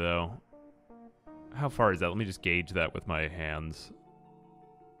of here, though. How far is that? Let me just gauge that with my hands.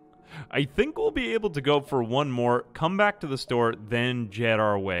 I think we'll be able to go for one more, come back to the store, then jet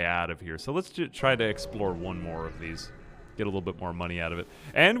our way out of here. So let's try to explore one more of these. Get a little bit more money out of it.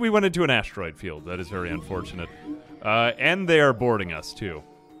 And we went into an asteroid field. That is very unfortunate. And they are boarding us, too.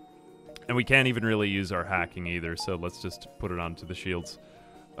 And we can't even really use our hacking either, so let's just put it onto the shields.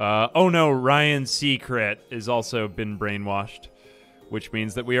 Oh no, Ryan's secret has also been brainwashed, which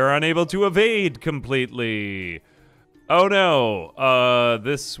means that we are unable to evade completely. Oh no,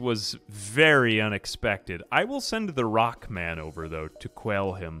 this was very unexpected. I will send the Rock Man over, though, to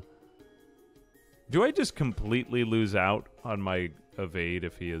quell him. Do I just completely lose out on my evade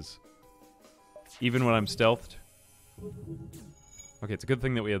if he is... even when I'm stealthed? Okay, it's a good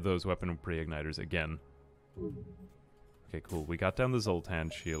thing that we had those weapon pre-igniters again. Okay, cool. We got down the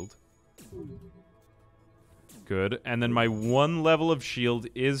Zoltan shield. Good. And then my one level of shield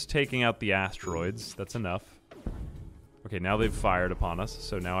is taking out the asteroids. That's enough. Okay, now they've fired upon us,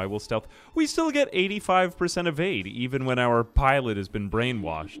 so now I will stealth. We still get 85% evade, even when our pilot has been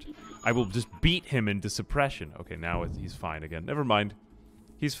brainwashed. I will just beat him into suppression. Okay, now he's fine again. Never mind.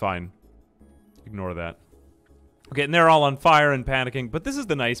 He's fine. Ignore that. Okay, and they're all on fire and panicking, but this is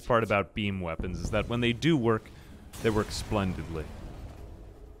the nice part about beam weapons, is that when they do work, they work splendidly.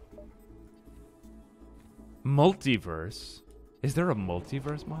 Multiverse? Is there a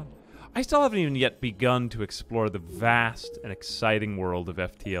multiverse mod? I still haven't even yet begun to explore the vast and exciting world of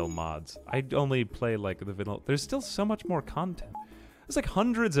FTL mods. I only play like the vanilla. There's still so much more content. There's like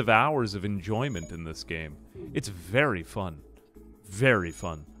hundreds of hours of enjoyment in this game. It's very fun. Very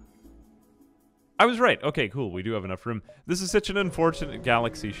fun. I was right. Okay, cool. We do have enough room. This is such an unfortunate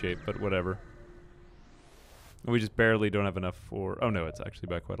galaxy shape, but whatever. We just barely don't have enough for... oh no, it's actually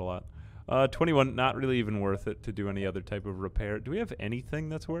by quite a lot. 21, not really even worth it to do any other type of repair. Do we have anything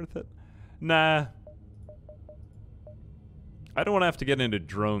that's worth it? Nah. I don't want to have to get into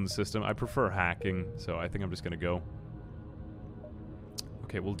drone system. I prefer hacking, so I think I'm just going to go.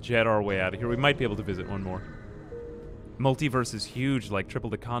 Okay, we'll jet our way out of here. We might be able to visit one more. Multiverse is huge, like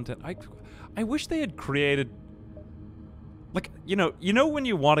triple the content. I wish they had created... like, you know when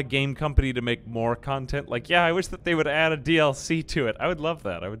you want a game company to make more content? Like, yeah, I wish that they would add a DLC to it. I would love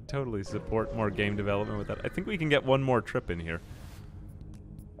that. I would totally support more game development with that. I think we can get one more trip in here.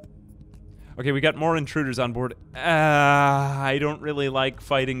 Okay, we got more intruders on board. I don't really like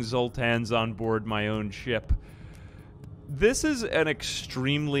fighting Zoltans on board my own ship. This is an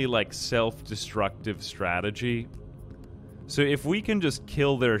extremely, like, self-destructive strategy. So if we can just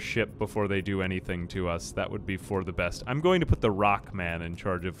kill their ship before they do anything to us, that would be for the best. I'm going to put the Rock Man in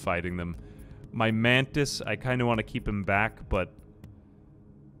charge of fighting them. My Mantis, I kind of want to keep him back, but...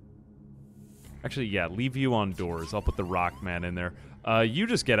 actually, yeah, leave you on doors. I'll put the Rock Man in there. You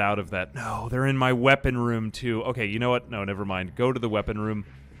just get out of that. No, they're in my weapon room, too. Okay, you know what? No, never mind. Go to the weapon room.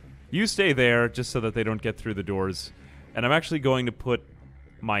 You stay there, just so that they don't get through the doors. And I'm actually going to put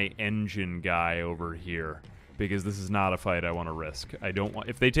my engine guy over here. Because this is not a fight I want to risk. I don't want...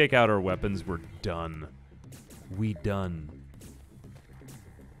 if they take out our weapons, we're done. We done.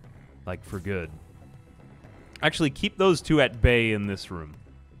 Like, for good. Actually, keep those two at bay in this room.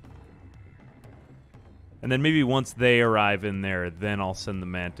 And then maybe once they arrive in there, then I'll send the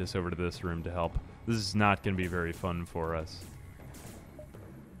Mantis over to this room to help. This is not going to be very fun for us.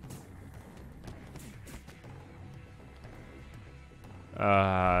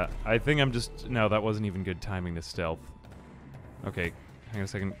 I think I'm just... no, that wasn't even good timing to stealth. Okay, hang on a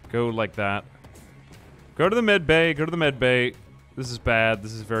second. Go like that. Go to the med bay. Go to the med bay. This is bad.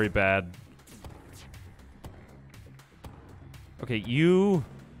 This is very bad. Okay, you...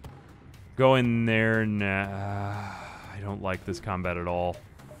 go in there. Nah, I don't like this combat at all.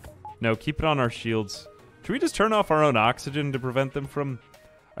 No, keep it on our shields. Should we just turn off our own oxygen to prevent them from...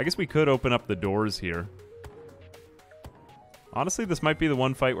 I guess we could open up the doors here. Honestly, this might be the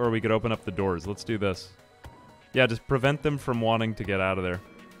one fight where we could open up the doors. Let's do this. Yeah, just prevent them from wanting to get out of there.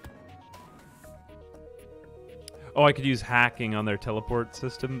 Oh, I could use hacking on their teleport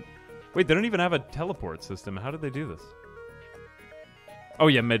system. Wait, they don't even have a teleport system. How did they do this? Oh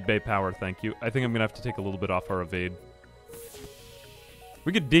yeah, medbay power, thank you. I think I'm gonna have to take a little bit off our evade.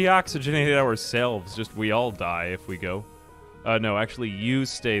 We could deoxygenate ourselves, just we all die if we go. No, actually, you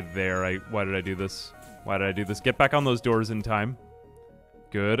stay there. Why did I do this? Why did I do this? Get back on those doors in time.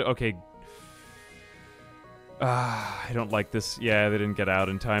 Good. Okay. I don't like this. Yeah, they didn't get out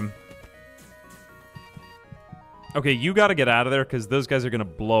in time. Okay, you gotta get out of there, because those guys are gonna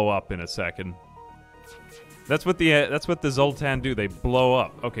blow up in a second. That's what the Zoltan do. They blow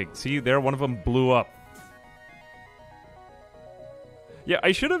up. Okay, see there? One of them blew up. Yeah,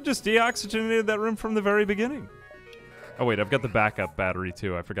 I should have just deoxygenated that room from the very beginning. Oh, wait, I've got the backup battery,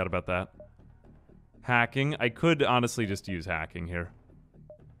 too. I forgot about that. Hacking. I could honestly just use hacking here.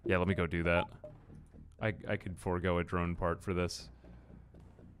 Yeah, let me go do that. I could forego a drone part for this.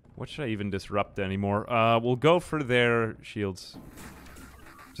 What should I even disrupt anymore? We'll go for their shields.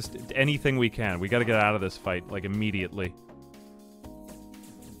 Just anything we can. We gotta get out of this fight, like, immediately.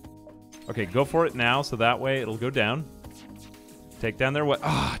 Okay, go for it now, so that way it'll go down. Take down their what?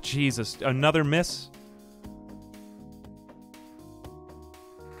 Ah, Jesus. Another miss.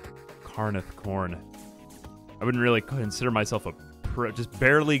 Carneth Corn. I wouldn't really consider myself a pro, just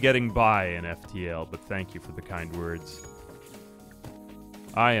barely getting by in FTL, but thank you for the kind words.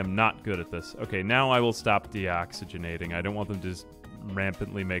 I am not good at this. Okay, now I will stop deoxygenating. I don't want them to just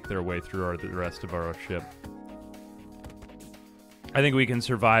rampantly make their way through the rest of our ship. I think we can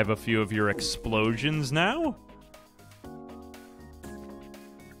survive a few of your explosions now.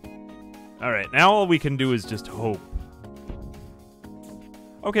 Alright, now all we can do is just hope.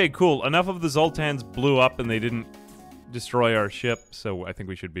 Okay, cool. Enough of the Zoltans blew up and they didn't destroy our ship, so I think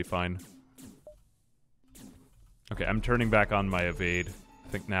we should be fine. Okay, I'm turning back on my evade. I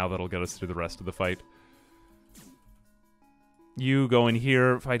think now that'll get us through the rest of the fight. You go in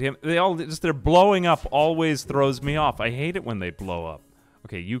here, fight him. They're blowing up always throws me off. I hate it when they blow up.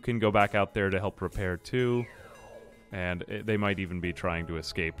 Okay, you can go back out there to help repair too. And they might even be trying to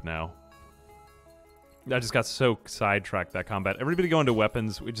escape now. I just got so sidetracked that combat. Everybody go into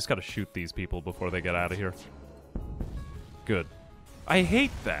weapons. We just gotta shoot these people before they get out of here. Good. I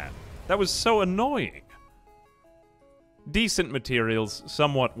hate that. That was so annoying. Decent materials,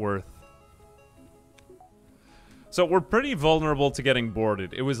 somewhat worth. So we're pretty vulnerable to getting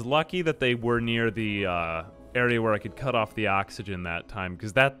boarded. It was lucky that they were near the area where I could cut off the oxygen that time,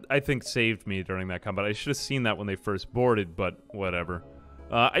 because that, I think, saved me during that combat. I should have seen that when they first boarded, but whatever.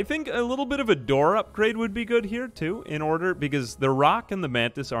 I think a little bit of a door upgrade would be good here, too, in order, because the Rock and the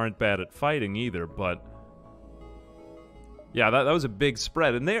Mantis aren't bad at fighting either, but... Yeah, that was a big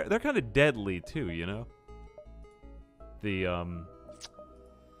spread, and they're kind of deadly, too, you know? The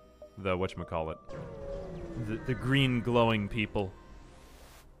whatchamacallit. The green glowing people.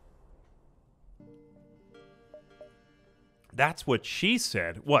 That's what she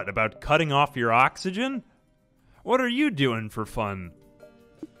said. What, about cutting off your oxygen? What are you doing for fun?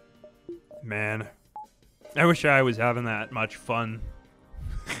 Man, I wish I was having that much fun.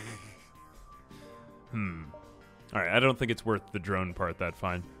 Alright, I don't think it's worth the drone part that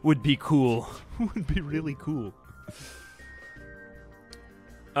fine. Would be cool. Would be really cool.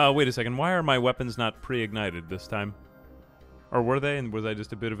 Wait a second. Why are my weapons not pre-ignited this time? Or were they? And was I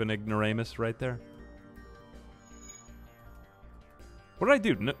just a bit of an ignoramus right there? What did I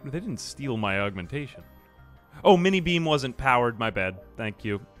do? No, they didn't steal my augmentation. Oh, mini beam wasn't powered. My bad. Thank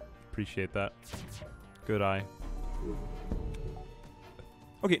you. Appreciate that. Good eye.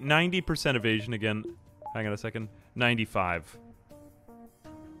 Okay, 90% evasion again. Hang on a second. 95.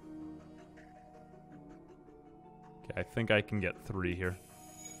 Okay, I think I can get 3 here.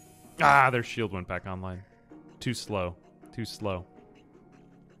 Ah, their shield went back online. Too slow. Too slow.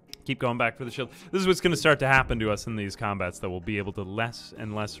 Keep going back for the shield. This is what's going to start to happen to us in these combats, that we'll be able to less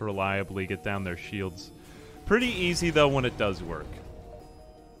and less reliably get down their shields. Pretty easy, though, when it does work.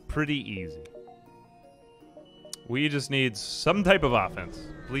 Pretty easy. We just need some type of offense.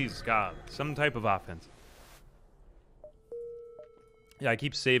 Please, God. Some type of offense. Yeah, I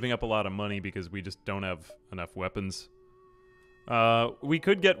keep saving up a lot of money because we just don't have enough weapons. We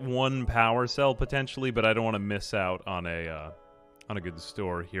could get 1 power cell potentially, but I don't want to miss out on a good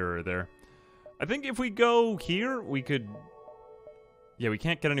store here or there. I think if we go here, we could... Yeah, we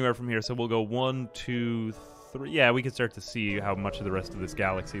can't get anywhere from here, so we'll go 1, 2, 3. Yeah, we can start to see how much of the rest of this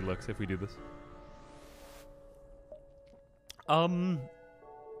galaxy looks if we do this.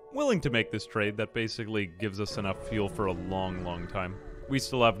 Willing to make this trade. That basically gives us enough fuel for a long, long time. We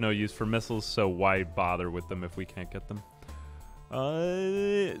still have no use for missiles, so why bother with them if we can't get them?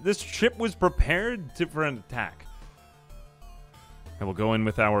 This ship was prepared for an attack. And we'll go in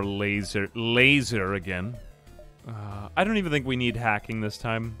with our laser again. I don't even think we need hacking this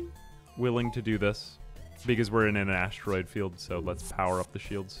time. Willing to do this. Because we're in an asteroid field, so let's power up the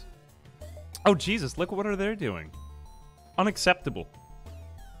shields. Oh, Jesus, look, what are they doing? Unacceptable.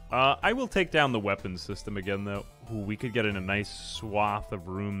 I will take down the weapons system again, though. Ooh, we could get in a nice swath of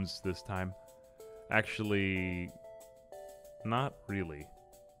rooms this time. Actually, not really.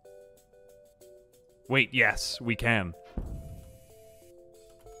 Wait, yes, we can.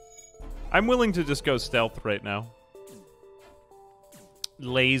 I'm willing to just go stealth right now.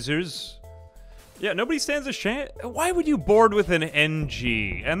 Lasers. Yeah, nobody stands a chance. Why would you board with an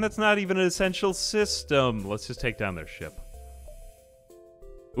NG? And that's not even an essential system. Let's just take down their ship.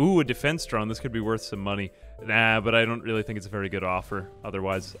 Ooh, a defense drone. This could be worth some money. Nah, but I don't really think it's a very good offer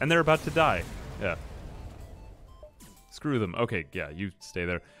otherwise. And they're about to die. Yeah. Screw them. Okay, yeah, you stay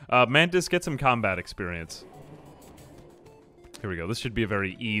there. Mantis, get some combat experience. Here we go. This should be a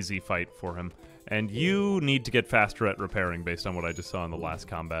very easy fight for him. And you need to get faster at repairing based on what I just saw in the last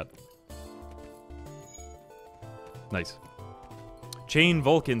combat. Nice. Chain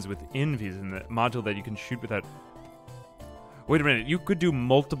Vulcans with Envies in the module that you can shoot without... Wait a minute, you could do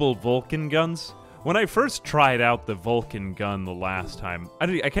multiple Vulcan guns? When I first tried out the Vulcan gun the last time,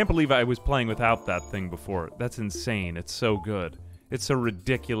 I can't believe I was playing without that thing before. That's insane. It's so good. It's so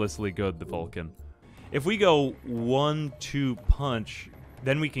ridiculously good, the Vulcan. If we go 1-2 punch,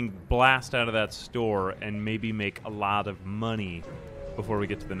 then we can blast out of that store and maybe make a lot of money before we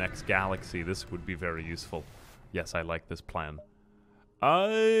get to the next galaxy. This would be very useful. Yes, I like this plan.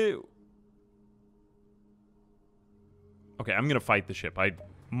 Okay, I'm gonna fight the ship.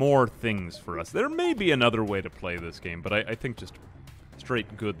 More things for us. There may be another way to play this game, but I think just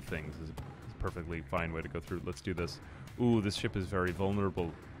straight good things is a perfectly fine way to go through. Let's do this. Ooh, this ship is very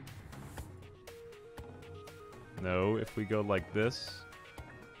vulnerable. No, if we go like this.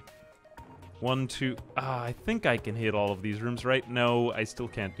 1, 2... I think I can hit all of these rooms, right? No, I still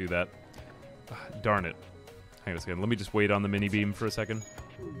can't do that. Darn it. Hang on a second. Let me just wait on the mini-beam for a second.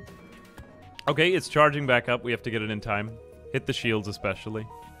 Okay, it's charging back up. We have to get it in time. Hit the shields especially.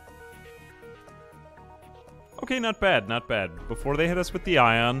 Okay, not bad, not bad. Before they hit us with the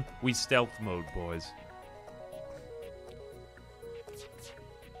ion, we stealth mode, boys.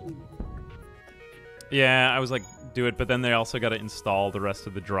 Yeah, I was like, do it, but then they also got to install the rest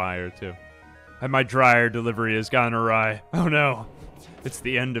of the dryer, too. And my dryer delivery has gone awry. Oh no, it's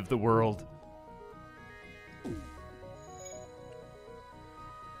the end of the world.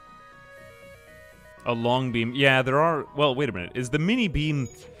 A long beam. Yeah, there are... Well, wait a minute. Is the mini beam...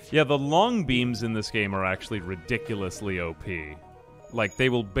 Yeah, the long beams in this game are actually ridiculously OP. Like, they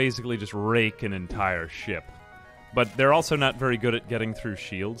will basically just rake an entire ship. But they're also not very good at getting through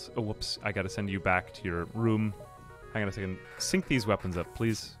shields. Oh, whoops. I gotta send you back to your room. Hang on a second. Sync these weapons up,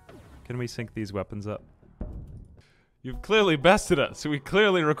 please. Can we sync these weapons up? You've clearly bested us. We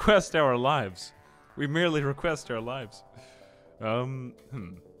clearly request our lives. We merely request our lives.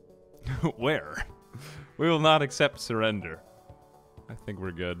 Where? We will not accept surrender. I think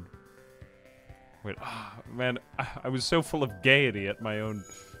we're good. Wait, man, I was so full of gaiety at my own...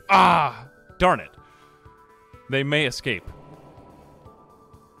 Darn it. They may escape.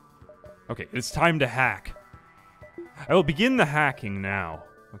 Okay, it's time to hack. I will begin the hacking now.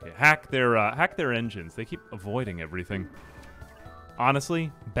 Okay, hack their engines. They keep avoiding everything.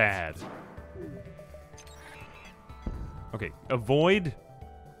 Honestly, bad. Okay, avoid...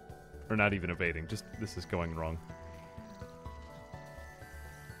 Or not even evading, just this is going wrong.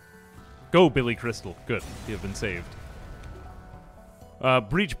 Go, Billy Crystal. Good, you have been saved.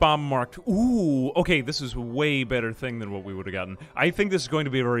 Breach bomb marked. Ooh, okay, this is a way better thing than what we would have gotten. I think this is going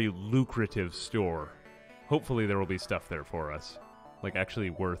to be a very lucrative store. Hopefully there will be stuff there for us. Like, actually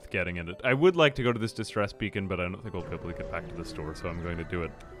worth getting in it. I would like to go to this distress beacon, but I don't think we'll be able to get back to the store, so I'm going to do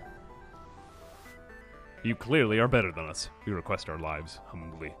it. You clearly are better than us. We request our lives,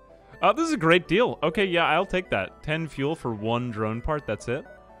 humbly. This is a great deal. Okay, yeah, I'll take that. 10 fuel for 1 drone part, that's it.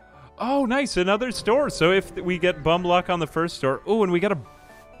 Oh, nice, another store. So if we get bum luck on the first store... Oh, and we got a...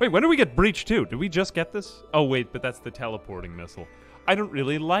 Wait, when did we get Breach 2? Did we just get this? Oh, wait, but that's the teleporting missile. I don't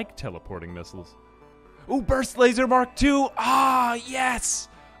really like teleporting missiles. Ooh, Burst Laser Mark II! Ah, yes!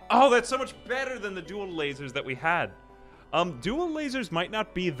 Oh, that's so much better than the dual lasers that we had. Dual lasers might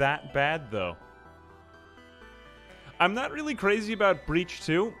not be that bad, though. I'm not really crazy about Breach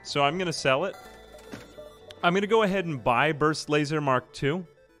 2, so I'm going to sell it. I'm going to go ahead and buy Burst Laser Mark II.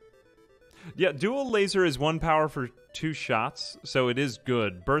 Yeah, dual laser is 1 power for 2 shots, so it is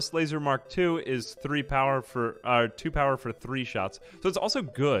good. Burst Laser Mark II is 2 power for 3 shots, so it's also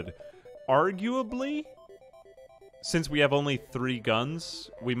good. Arguably, since we have only 3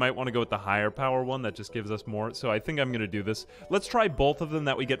 guns, we might want to go with the higher power one that just gives us more. So I think I'm going to do this. Let's try both of them.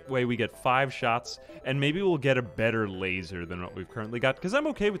 That way we get 5 shots, and maybe we'll get a better laser than what we've currently got, because I'm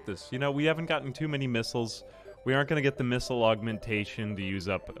okay with this. You know, we haven't gotten too many missiles. We aren't going to get the missile augmentation to use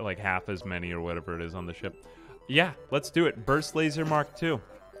up like half as many or whatever it is on the ship. Yeah, let's do it. Burst Laser Mark II.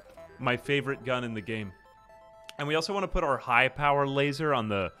 My favorite gun in the game. And we also want to put our high power laser on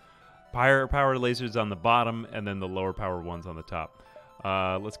the... Higher power lasers on the bottom, and then the lower power ones on the top.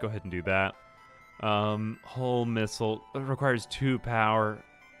 Let's go ahead and do that. Hull missile. It requires 2 power.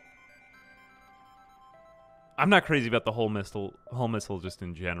 I'm not crazy about the hull missile just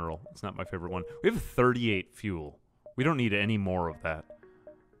in general. It's not my favorite one. We have 38 fuel. We don't need any more of that.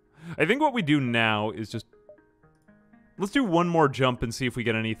 I think what we do now is just... Let's do one more jump and see if we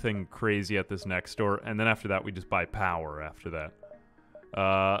get anything crazy at this next store, and then after that we just buy power after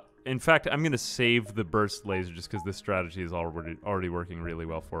that. In fact, I'm going to save the burst laser just because this strategy is already working really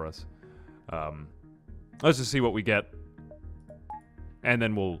well for us. Let's just see what we get. And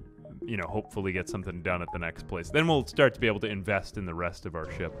then we'll, you know, hopefully get something done at the next place. Then we'll start to be able to invest in the rest of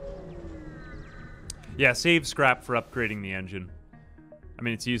our ship. Yeah, save scrap for upgrading the engine. I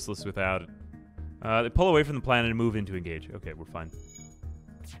mean, it's useless without it. They pull away from the planet and move into engage. Okay, we're fine.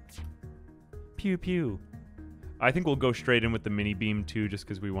 Pew pew. I think we'll go straight in with the mini beam too, just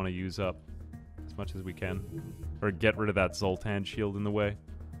because we want to use up as much as we can. Or get rid of that Zoltan shield in the way.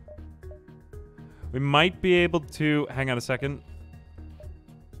 We might be able to... Hang on a second.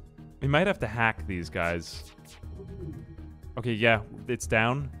 We might have to hack these guys. Okay, yeah, it's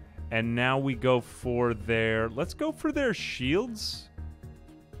down. And now we go for their... Let's go for their shields.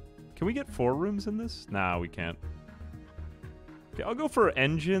 Can we get 4 rooms in this? Nah, we can't. Okay, I'll go for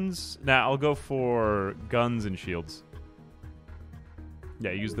engines. Nah, I'll go for guns and shields.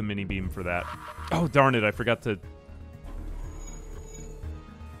 Yeah, use the mini beam for that. Oh, darn it, I forgot to...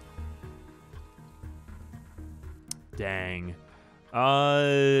 Dang.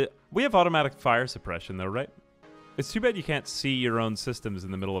 We have automatic fire suppression, though, right? It's too bad you can't see your own systems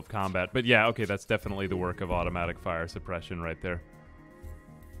in the middle of combat. But yeah, okay, that's definitely the work of automatic fire suppression right there.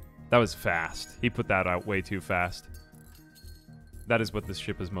 That was fast. He put that out way too fast. That is what this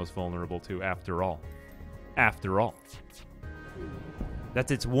ship is most vulnerable to, after all. After all.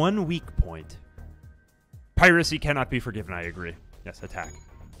 That's its one weak point. Piracy cannot be forgiven, I agree. Yes, attack.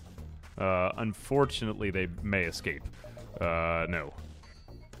 Unfortunately, they may escape. No.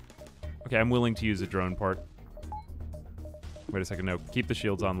 Okay, I'm willing to use a drone part. Wait a second, no. Keep the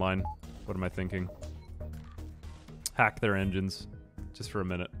shields online. What am I thinking? Hack their engines. Just for a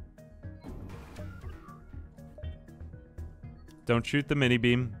minute. Don't shoot the mini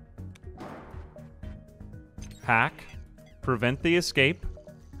beam. Hack. Prevent the escape.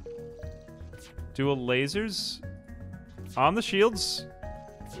 Dual lasers. On the shields.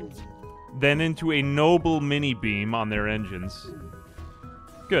 Then into a noble mini beam on their engines.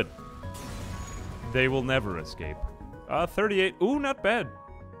 Good. They will never escape. 38. Ooh, not bad.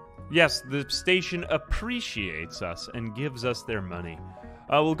 Yes, the station appreciates us and gives us their money.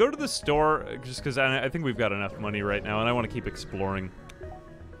 We'll go to the store, just because I think we've got enough money right now, and I want to keep exploring.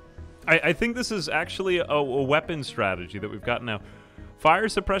 I think this is actually a weapon strategy that we've got now. Fire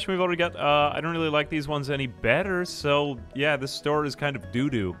suppression we've already got. I don't really like these ones any better, so yeah, this store is kind of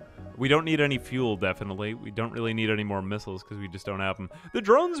doo-doo. We don't need any fuel, definitely. We don't really need any more missiles because we just don't have them. The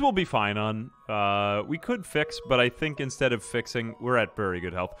drones will be fine on. We could fix, but I think instead of fixing, we're at very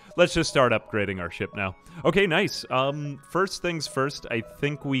good health. Let's just start upgrading our ship now. Okay, nice. First things first, I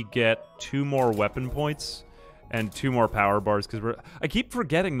think we get 2 more weapon points and 2 more power bars because I keep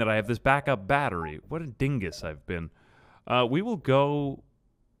forgetting that I have this backup battery. What a dingus I've been. We will go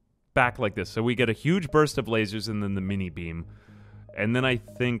back like this. So we get a huge burst of lasers and then the mini beam. And then I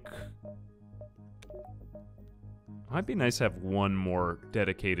think it might be nice to have 1 more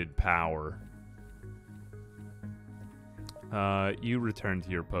dedicated power. You return to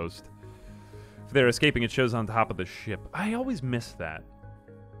your post. If they're escaping, it shows on top of the ship. I always miss that.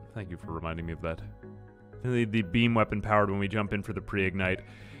 Thank you for reminding me of that. The beam weapon powered when we jump in for the pre-ignite.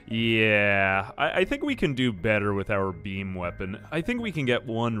 Yeah, I think we can do better with our beam weapon. I think we can get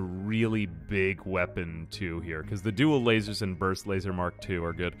 1 really big weapon too here, because the dual lasers and burst laser Mark II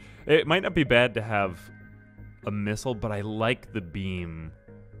are good. It might not be bad to have a missile, but I like the beam.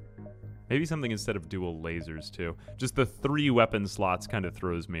 Maybe something instead of dual lasers too. Just the 3 weapon slots kind of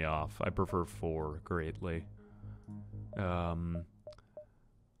throws me off. I prefer 4 greatly.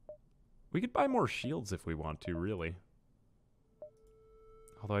 We could buy more shields if we want to, really.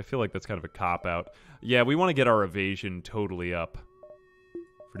 Although I feel like that's kind of a cop-out. Yeah, we want to get our evasion totally up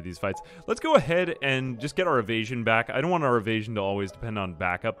for these fights. Let's go ahead and just get our evasion back. I don't want our evasion to always depend on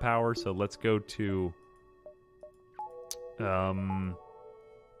backup power, so let's go to... we'll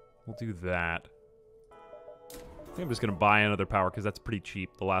do that. I think I'm just going to buy another power because that's pretty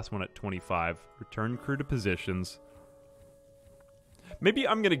cheap. The last one at 25. Return crew to positions. Maybe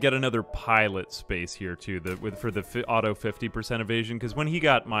I'm going to get another pilot space here, too, for the auto 50% evasion, because when he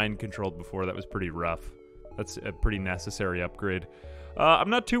got mind-controlled before, that was pretty rough. That's a pretty necessary upgrade. I'm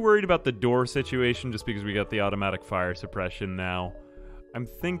not too worried about the door situation, just because we got the automatic fire suppression now. I'm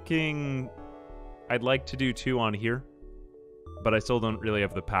thinking I'd like to do 2 on here, but I still don't really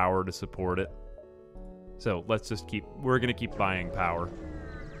have the power to support it. So let's just we're going to keep buying power.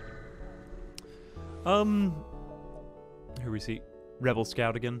 Here we see... Rebel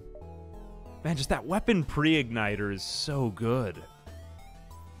Scout again. Man, just that weapon pre-igniter is so good.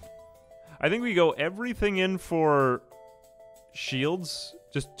 I think we go everything in for shields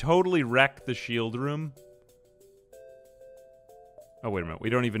Just totally wreck the shield room. Oh, wait a minute. I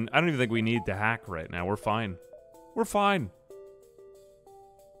don't even think we need to hack right now. We're fine. We're fine.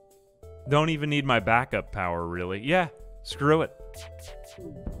 Don't even need my backup power, really. Yeah, screw it.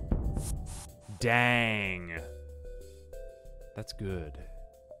 Dang. That's good.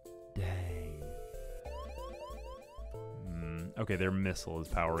 Dang. Okay, their missile is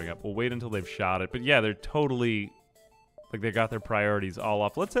powering up. We'll wait until they've shot it. But yeah, they're totally... Like, they got their priorities all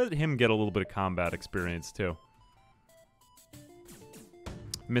off. Let's let him get a little bit of combat experience, too.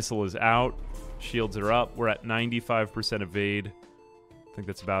 Missile is out. Shields are up. We're at 95% evade. I think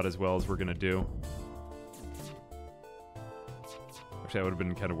that's about as well as we're going to do. Actually, I would have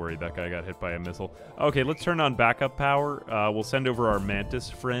been kind of worried that guy got hit by a missile. Okay, let's turn on backup power. We'll send over our Mantis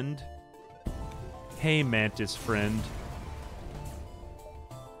friend. Hey, Mantis friend.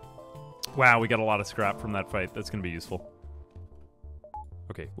 Wow, we got a lot of scrap from that fight. That's going to be useful.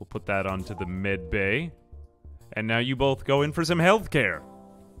 Okay, we'll put that onto the med bay. And now you both go in for some healthcare.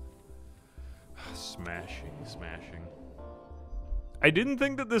 Smashing, smashing. I didn't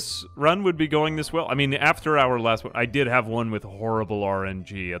think that this run would be going this well. I mean, after our last one, I did have one with horrible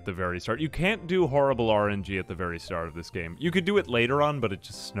RNG at the very start. You can't do horrible RNG at the very start of this game. You could do it later on, but it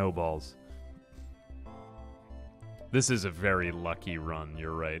just snowballs. This is a very lucky run,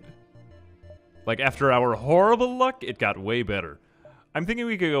 you're right. Like, after our horrible luck, it got way better. I'm thinking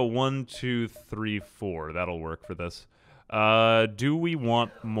we could go 1, 2, 3, 4. That'll work for this. Do we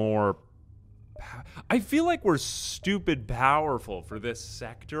want more... I feel like we're stupid powerful for this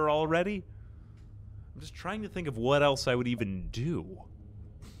sector already. I'm just trying to think of what else I would even do.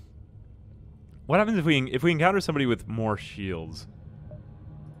 What happens if we encounter somebody with more shields?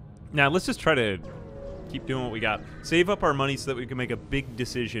 Now, let's just try to keep doing what we got. Save up our money so that we can make a big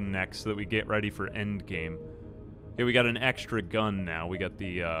decision next so that we get ready for endgame. Okay, we got an extra gun now. We got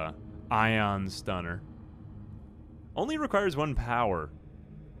the ion stunner. Only requires 1 power.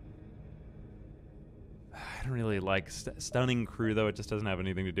 I don't really like stunning crew, though. It just doesn't have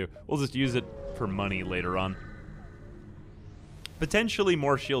anything to do. We'll just use it for money later on. Potentially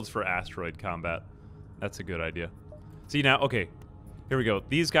more shields for asteroid combat. That's a good idea. See, now, okay. Here we go.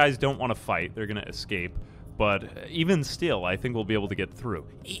 These guys don't want to fight. They're going to escape. But even still, I think we'll be able to get through.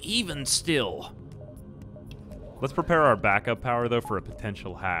 Even still. Let's prepare our backup power, though, for a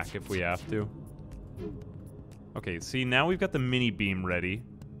potential hack if we have to. Okay, see, now we've got the mini beam ready.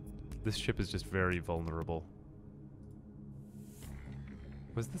 This ship is just very vulnerable.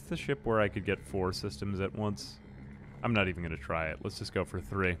 Was this the ship where I could get 4 systems at once? I'm not even going to try it. Let's just go for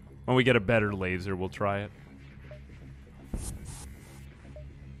 3. When we get a better laser, we'll try it.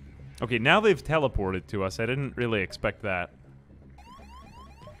 Okay, now they've teleported to us. I didn't really expect that.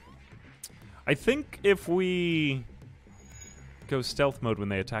 I think if we go stealth mode when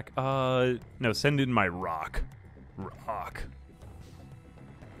they attack... no, send in my rock. Rock.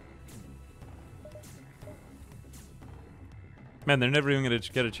 Man, they're never even going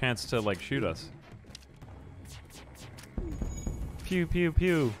to get a chance to, like, shoot us. Pew, pew,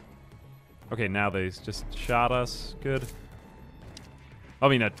 pew. Okay, now they just shot us. Good. I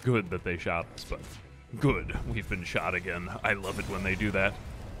mean, not good that they shot us, but good. We've been shot again. I love it when they do that.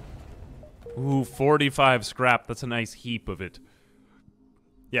 Ooh, 45 scrap. That's a nice heap of it.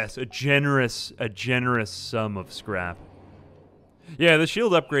 Yes, a generous sum of scrap. Yeah, the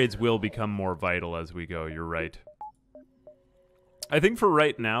shield upgrades will become more vital as we go. You're right. I think for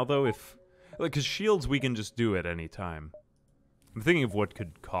right now, though, if... Like, because shields we can just do at any time. I'm thinking of what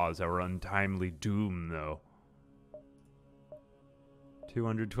could cause our untimely doom, though.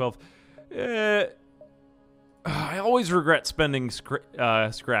 212. I always regret spending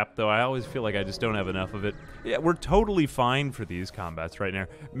scrap, though. I always feel like I just don't have enough of it. Yeah, we're totally fine for these combats right now.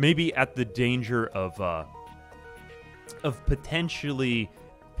 Maybe at the danger of potentially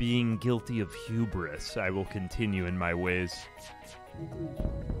being guilty of hubris, I will continue in my ways.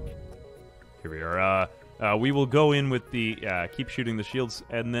 Here we are. We will go in with the keep shooting the shields,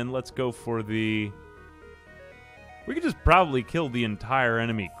 and then let's go for the... We could just probably kill the entire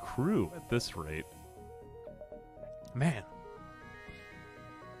enemy crew at this rate. Man.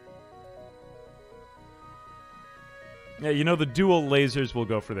 Yeah, you know, the dual lasers will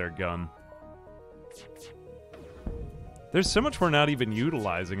go for their gun. There's so much we're not even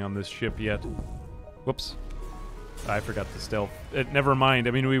utilizing on this ship yet. Whoops. I forgot to stealth. Never mind.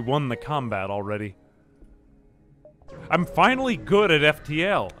 I mean, we won the combat already. I'm finally good at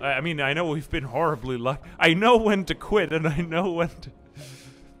FTL. I mean, I know we've been horribly lucky. I know when to quit, and I know when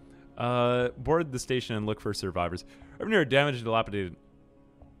to... board the station and look for survivors. Over near damaged and dilapidated...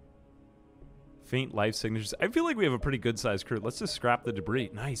 Faint life signatures. I feel like we have a pretty good-sized crew. Let's just scrap the debris.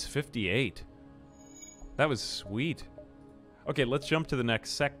 Nice, 58. That was sweet. Okay, let's jump to the next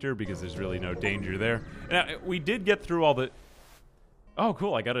sector because there's really no danger there. Now, we did get through all the... Oh,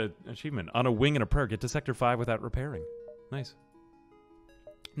 cool. I got an achievement. On a wing and a prayer. Get to Sector 5 without repairing. Nice.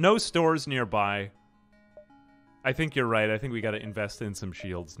 No stores nearby. I think you're right. I think we got to invest in some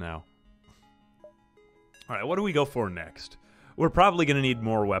shields now. All right, what do we go for next? We're probably going to need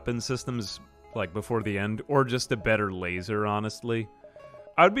more weapon systems, like, before the end, or just a better laser, honestly.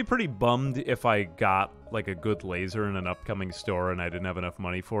 I would be pretty bummed if I got, like, a good laser in an upcoming store and I didn't have enough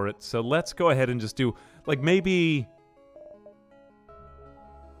money for it. So let's go ahead and just do, like, maybe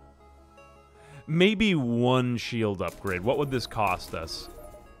one shield upgrade. What would this cost us?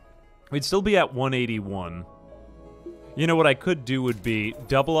 We'd still be at 181. You know, what I could do would be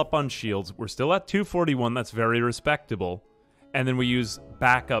double up on shields. We're still at 241. That's very respectable. And then we use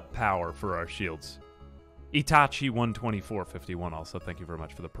backup power for our shields. Itachi 124.51 also. Thank you very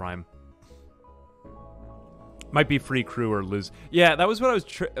much for the prime. Might be free crew or lose. Yeah, that was what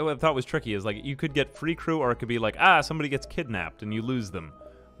I thought was tricky. Is like you could get free crew, or it could be like, somebody gets kidnapped and you lose them,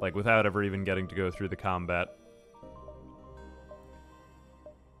 like without ever even getting to go through the combat.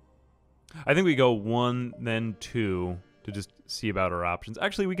 I think we go 1, then 2 to just see about our options.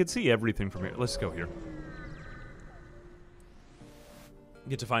 Actually, we could see everything from here. Let's go here.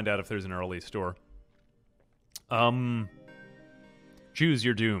 Get to find out if there's an early store. Choose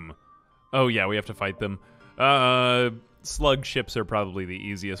your doom. Oh yeah, we have to fight them. Slug ships are probably the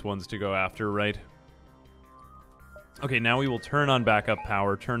easiest ones to go after, right? Okay, now we will turn on backup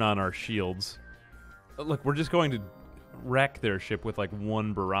power, turn on our shields. Look, we're just going to wreck their ship with like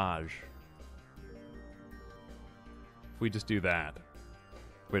one barrage. If we just do that.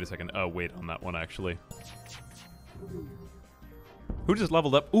 Wait a second. Oh, wait on that one, actually. Who just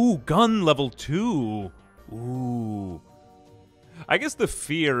leveled up? Ooh, gun level 2. Ooh. I guess the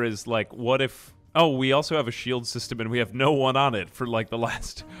fear is like, what if... Oh, we also have a shield system and we have no one on it for like the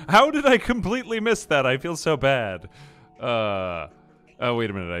last... How did I completely miss that? I feel so bad. Oh,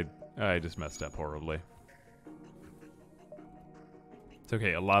 wait a minute. I just messed up horribly. It's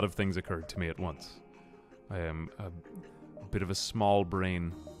okay. A lot of things occurred to me at once. I am a bit of a small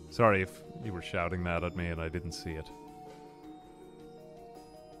brain. Sorry if you were shouting that at me and I didn't see it.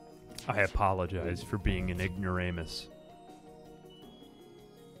 I apologize for being an ignoramus.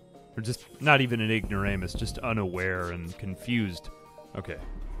 Or just, not even an ignoramus, just unaware and confused. Okay,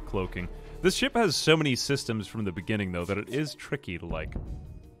 cloaking. This ship has so many systems from the beginning, though, that it is tricky to, like,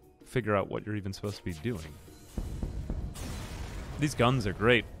 figure out what you're even supposed to be doing. These guns are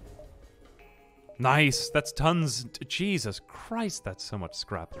great. Nice, that's tons. Jesus Christ, that's so much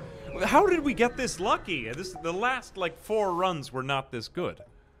scrap. How did we get this lucky? The last, like, 4 runs were not this good.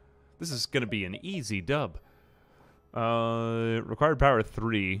 This is gonna be an easy dub. Required power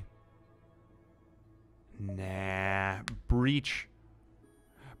 3. Nah, breach.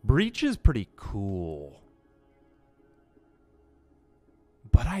 Breach is pretty cool.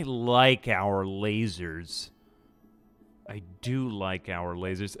 But I like our lasers. I do like our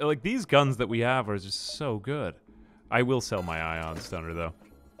lasers. Like, these guns that we have are just so good. I will sell my ion stunner, though.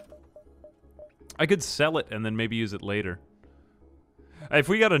 I could sell it and then maybe use it later. If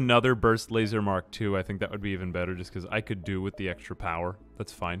we got another burst laser Mark II, I think that would be even better, just because I could do with the extra power.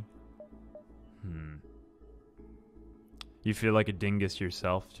 That's fine. You feel like a dingus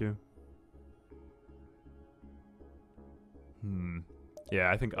yourself, too? Yeah,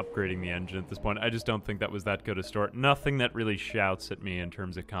 I think upgrading the engine at this point, I just don't think that was that good a start. Nothing that really shouts at me in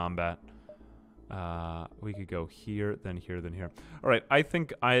terms of combat. We could go here, then here, then here. All right, I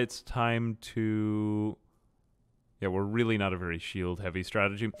think it's time to... Yeah, we're really not a very shield-heavy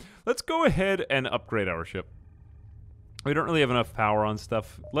strategy. Let's go ahead and upgrade our ship. We don't really have enough power on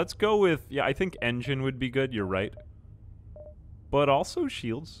stuff. Let's go with... Yeah, I think engine would be good. You're right. But also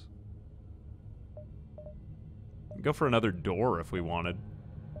shields. Go for another door if we wanted.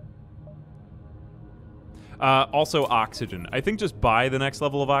 Also oxygen. I think just buy the next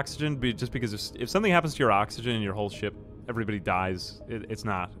level of oxygen, just because if something happens to your oxygen in your whole ship, everybody dies. It's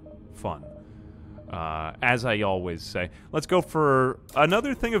not fun. As I always say. Let's go for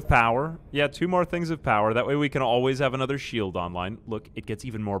another thing of power. Yeah, 2 more things of power. That way we can always have another shield online. Look, it gets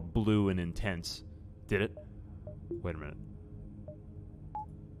even more blue and intense. Did it? Wait a minute.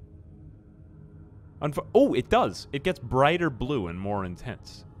 Oh, it does. It gets brighter blue and more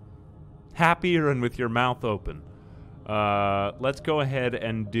intense. Happier and with your mouth open. Let's go ahead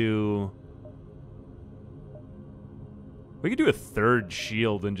and do... We could do a 3rd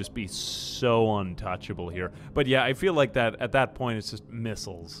shield and just be so untouchable here. But yeah, I feel like that at that point it's just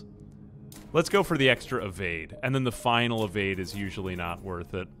missiles. Let's go for the extra evade. And then the final evade is usually not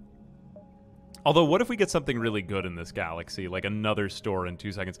worth it. Although, what if we get something really good in this galaxy? Like another store in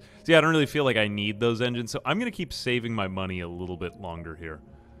 2 seconds. See, I don't really feel like I need those engines, so I'm going to keep saving my money a little bit longer here.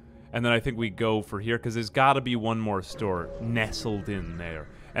 And then I think we go for here, because there's got to be one more store nestled in there.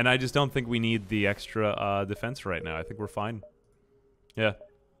 And I just don't think we need the extra defense right now. I think we're fine. Yeah.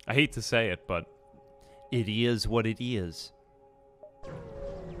 I hate to say it, but it is what it is.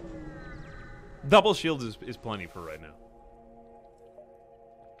 Double shields is plenty for right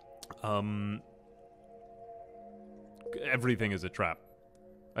now. Everything is a trap.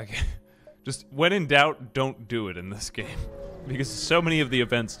 Okay. Just, when in doubt, don't do it in this game. Because so many of the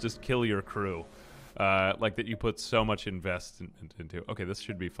events just kill your crew. Like that you put so much invest into. Okay, this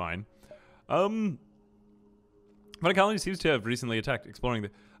should be fine. My colony seems to have recently attacked, exploring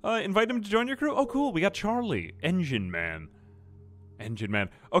the... invite him to join your crew? Oh, cool, we got Charlie. Engine Man. Engine Man.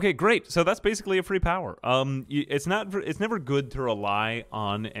 Okay, great. So that's basically a free power. It's never good to rely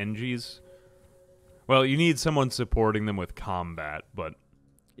on Engies. Well, you need someone supporting them with combat, but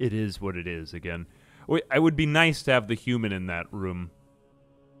it is what it is again. It would be nice to have the human in that room.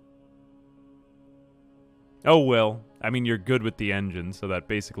 Oh, well. I mean, you're good with the engine, so that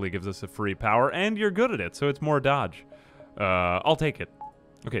basically gives us a free power, and you're good at it, so it's more dodge. I'll take it.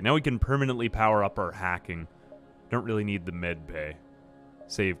 Okay, now we can permanently power up our hacking. Don't really need the med bay.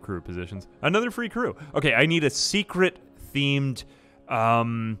 Save crew positions. Another free crew. Okay, I need a secret-themed,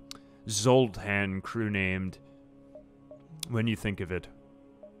 Zoltan crew named, when you think of it.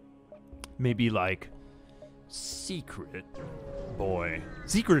 Maybe like Secret Boy.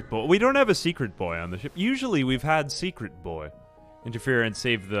 Secret Boy. We don't have a Secret Boy on the ship. Usually we've had Secret Boy. Interfere and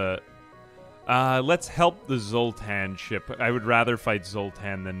save the... let's help the Zoltan ship. I would rather fight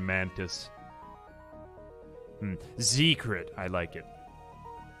Zoltan than Mantis. Secret. I like it.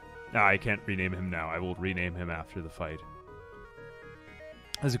 I can't rename him now. I will rename him after the fight.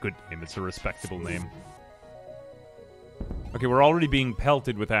 That's a good name. It's a respectable name. Okay, we're already being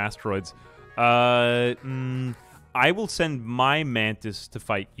pelted with asteroids. I will send my Mantis to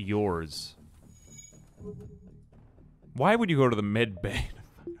fight yours. Why would you go to the med bay?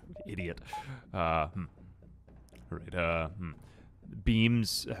 Idiot. Right,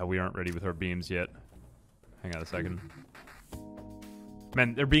 beams. We aren't ready with our beams yet. Hang on a second.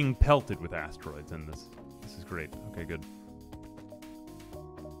 Man, they're being pelted with asteroids in this. This is great. Okay, good.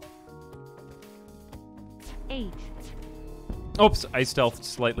 H. Oops, I stealthed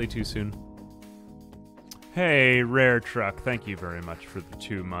slightly too soon. Hey, Rare Truck, thank you very much for the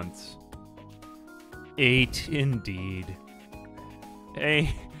 2 months. 8, indeed.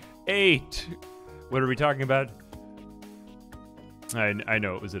 Hey, 8. What are we talking about? I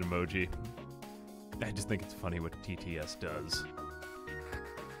know it was an emoji. I just think it's funny what TTS does.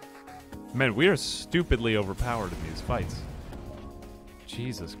 Man, we are stupidly overpowered in these fights.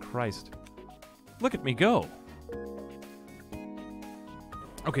 Jesus Christ. Look at me go.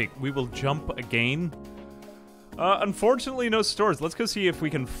 Okay, we will jump again. Unfortunately, no stores. Let's go see if we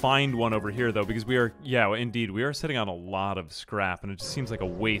can find one over here, though, because we are, yeah, indeed, we are sitting on a lot of scrap, and it just seems like a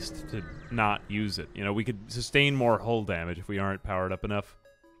waste to not use it. You know, we could sustain more hull damage if we aren't powered up enough.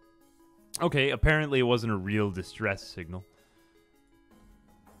 Okay, apparently it wasn't a real distress signal.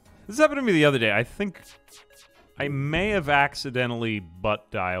 This happened to me the other day. I think I may have accidentally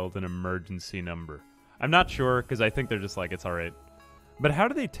butt-dialed an emergency number. I'm not sure, because I think they're just like, it's alright. But how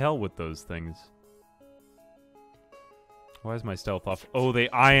do they tell with those things? Why is my stealth off? Oh, they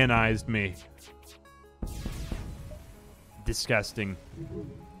ionized me. Disgusting.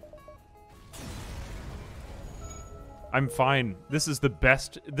 I'm fine. This is the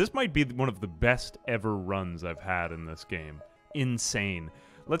best. This might be one of the best ever runs I've had in this game. Insane.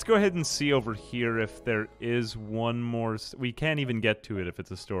 Let's go ahead and see over here if there is one more. We can't even get to it if it's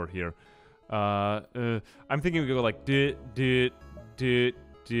a store here. I'm thinking we go like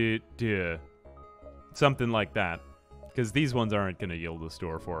something like that. Because these ones aren't going to yield a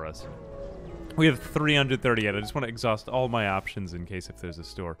store for us. We have 338. I just want to exhaust all my options in case if there's a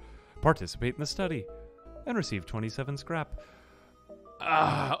store. Participate in the study. And receive 27 scrap.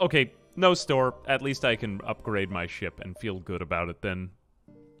 Okay, no store. At least I can upgrade my ship and feel good about it then.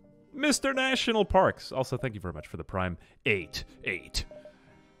 Mr. National Parks. Also, thank you very much for the Prime. 8.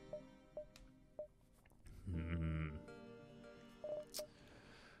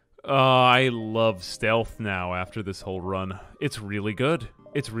 I love stealth now after this whole run. It's really good.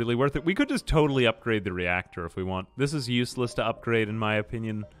 It's really worth it. We could just totally upgrade the reactor if we want. This is useless to upgrade, in my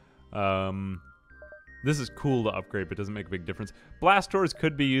opinion. This is cool to upgrade, but doesn't make a big difference. Blast doors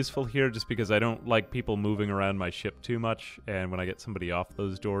could be useful here just because I don't like people moving around my ship too much, and when I get somebody off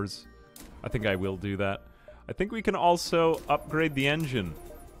those doors, I think I will do that. I think we can also upgrade the engine.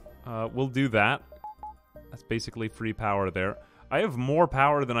 We'll do that. That's basically free power there. I have more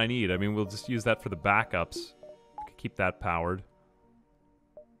power than I need. I mean, we'll just use that for the backups. I could keep that powered.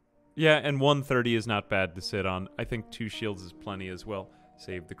 Yeah, and 130 is not bad to sit on. I think 2 shields is plenty as well.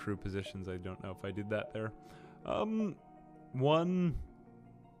 Save the crew positions. I don't know if I did that there. 1,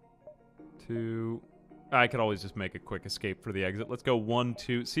 2... I could always just make a quick escape for the exit. Let's go 1,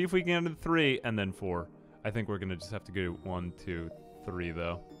 2. See if we can get into 3, and then 4. I think we're going to just have to go 1, 2, 3,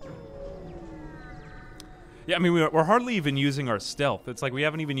 though. Yeah, I mean, we're hardly even using our stealth. It's like we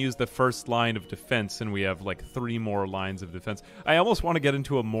haven't even used the first line of defense, and we have, like, 3 more lines of defense. I almost want to get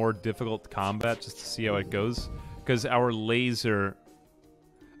into a more difficult combat just to see how it goes, because our laser...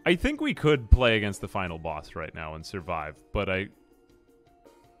 I think we could play against the final boss right now and survive, but I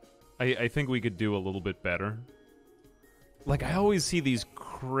think we could do a little bit better. Like, I always see these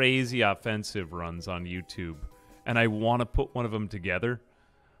crazy offensive runs on YouTube, and I want to put one of them together.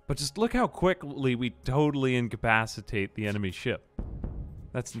 But just look how quickly we totally incapacitate the enemy ship.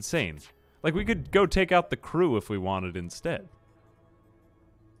 That's insane. Like, we could go take out the crew if we wanted instead.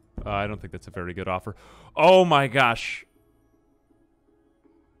 I don't think that's a very good offer. Oh my gosh.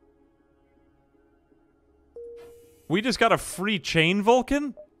 We just got a free chain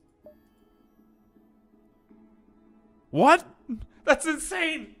Vulcan? What? That's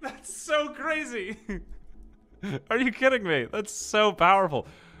insane! That's so crazy! Are you kidding me? That's so powerful.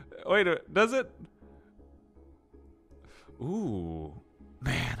 Wait, does it? Ooh.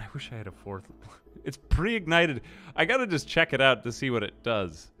 Man, I wish I had a 4th. It's pre-ignited. I gotta just check it out to see what it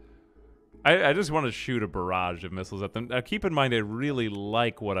does. I just want to shoot a barrage of missiles at them. Now, keep in mind, I really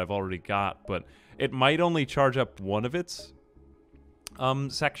like what I've already got, but it might only charge up one of its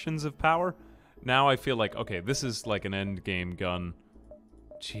sections of power. Now I feel like, okay, this is like an endgame gun.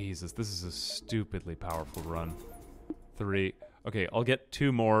 Jesus, this is a stupidly powerful run. 3. Okay, I'll get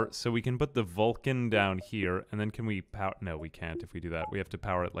 2 more, so we can put the Vulcan down here, and then can we power... No, we can't if we do that. We have to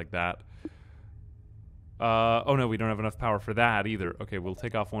power it like that. Oh no, we don't have enough power for that either. Okay, we'll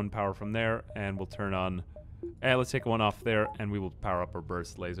take off 1 power from there, and we'll turn on... let's take 1 off there, and we will power up our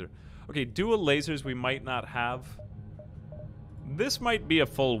burst laser. Okay, dual lasers we might not have. This might be a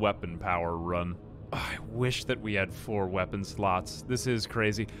full weapon power run. Oh, I wish that we had 4 weapon slots. This is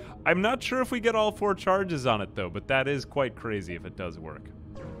crazy. I'm not sure if we get all 4 charges on it, though, but that is quite crazy if it does work.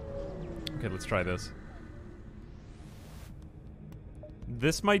 Okay, let's try this.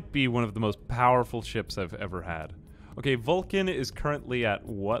 This might be one of the most powerful ships I've ever had. Okay, Vulcan is currently at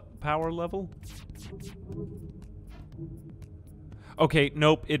what power level? Okay,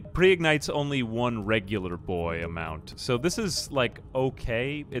 nope, it pre-ignites only 1 regular boy amount. So this is, like,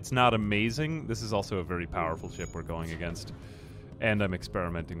 okay. It's not amazing. This is also a very powerful ship we're going against. And I'm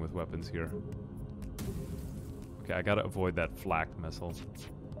experimenting with weapons here. Okay, I gotta avoid that flak missile.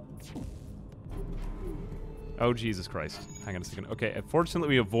 Oh, Jesus Christ. Hang on a second. Okay, unfortunately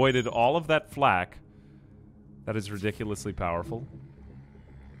we avoided all of that flak. That is ridiculously powerful.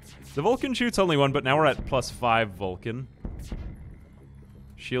 The Vulcan shoots only 1, but now we're at +5 Vulcan.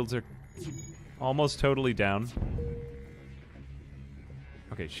 Shields are almost totally down.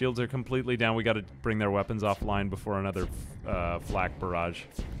 Okay, shields are completely down. We gotta bring their weapons offline before another flak barrage.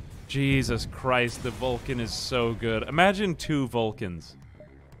 Jesus Christ, the Vulcan is so good. Imagine 2 Vulcans.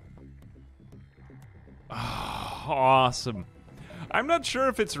 Oh, awesome. I'm not sure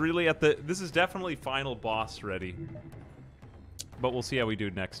if it's really at the... This is definitely final boss ready. But we'll see how we do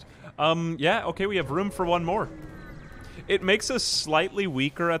next. Yeah, okay, we have room for 1 more. It makes us slightly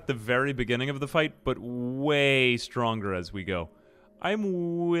weaker at the very beginning of the fight, but way stronger as we go.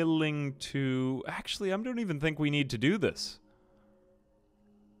 I'm willing to... Actually, I don't even think we need to do this.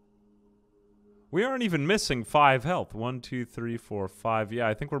 We aren't even missing 5 health. 1, 2, 3, 4, 5. Yeah,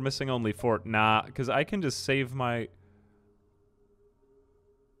 I think we're missing only 4. Nah, because I can just save my...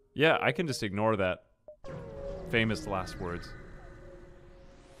 Yeah, I can just ignore that. Famous last words.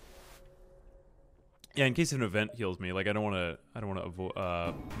 Yeah, in case an event heals me, like I don't want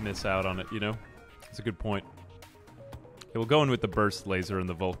to miss out on it, you know? It's a good point. Okay, we'll go in with the burst laser and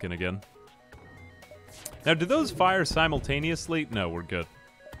the Vulcan again. Now, do those fire simultaneously? No, we're good.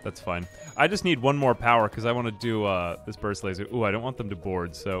 That's fine. I just need 1 more power because I want to do this burst laser. Ooh, I don't want them to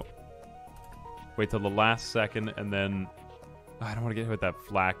board, so wait till the last second, and then I don't want to get hit with that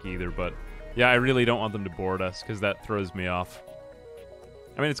flak either, but yeah, I really don't want them to board us because that throws me off.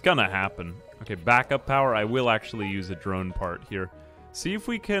 I mean, it's gonna happen. Okay, backup power. I will actually use a drone part here. See if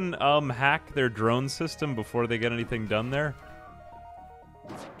we can hack their drone system before they get anything done there.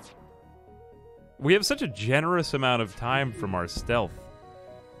 We have such a generous amount of time from our stealth.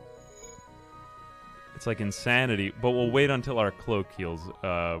 It's like insanity, but we'll wait until our cloak heals,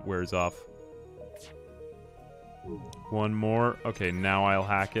 wears off. One more. Okay, now I'll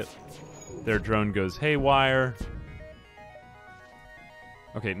hack it. Their drone goes haywire.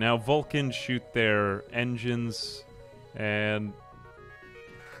 Okay, now Vulcans shoot their engines, and...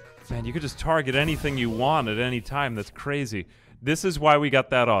 Man, you could just target anything you want at any time. That's crazy. This is why we got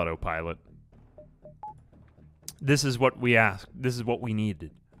that autopilot. This is what we asked. This is what we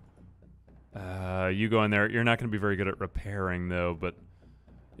needed. You go in there. You're not going to be very good at repairing, though, but...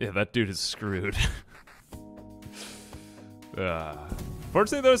 Yeah, that dude is screwed.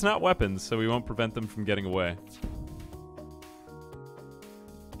 Fortunately, those not weapons, so we won't prevent them from getting away.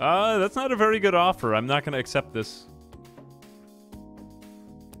 That's not a very good offer. I'm not going to accept this.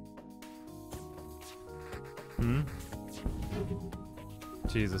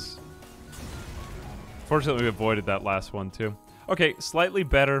 Jesus. Fortunately, we avoided that last one, too. Okay, slightly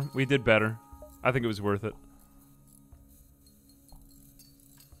better. We did better. I think it was worth it.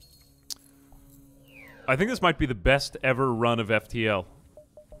 I think this might be the best ever run of FTL.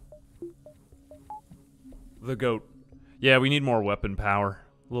 The GOAT. Yeah, we need more weapon power.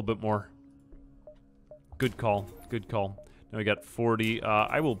 A little bit more. Good call. Good call. Now we got 40.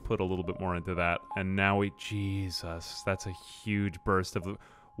 I will put a little bit more into that. And now we... Jesus. That's a huge burst of...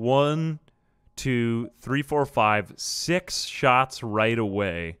 1, 2, 3, 4, 5, 6 shots right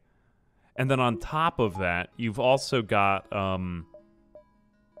away. And then on top of that, you've also got... Oh,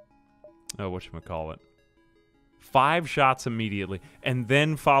 whatchamacallit. 5 shots immediately, and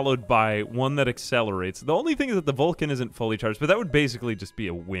then followed by one that accelerates. The only thing is that the Vulcan isn't fully charged, but that would basically just be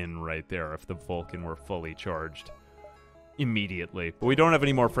a win right there if the Vulcan were fully charged immediately. But we don't have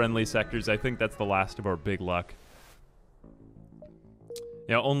any more friendly sectors. I think that's the last of our big luck.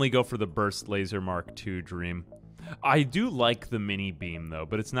 Yeah, only go for the Burst Laser Mark II Dream. I do like the mini beam, though,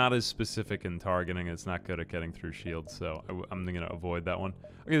 but it's not as specific in targeting. It's not good at getting through shields, so I'm going to avoid that one.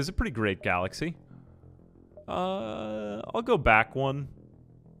 Okay, this is a pretty great galaxy. I'll go back one.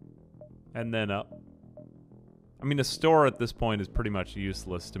 And then up. I mean, a store at this point is pretty much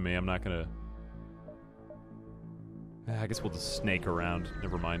useless to me. I'm not going to... I guess we'll just snake around.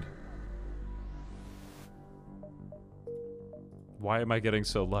 Never mind. Why am I getting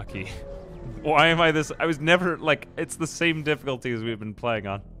so lucky? Why am I this... I was never... Like, it's the same difficulty as we've been playing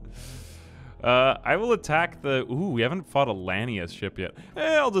on. I will attack the... Ooh, we haven't fought a Lanius ship yet.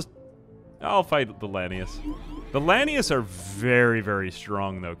 I'll fight the Lanius. The Lanius are very, very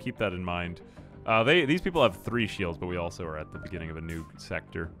strong, though. Keep that in mind. These people have 3 shields, but we also are at the beginning of a new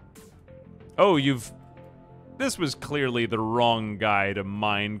sector. Oh, This was clearly the wrong guy to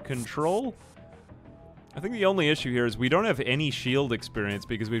mind control. I think the only issue here is we don't have any shield experience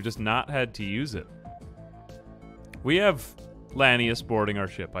because we've just not had to use it. We have Lanius boarding our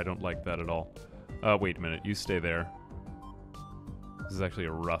ship. I don't like that at all. Wait a minute. You stay there. This is actually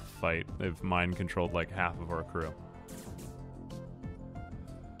a rough fight. They've mind-controlled like half of our crew.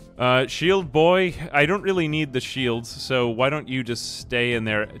 Shield boy, I don't really need the shields, so why don't you just stay in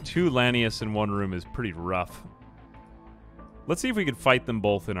there? 2 Lanius in 1 room is pretty rough. Let's see if we could fight them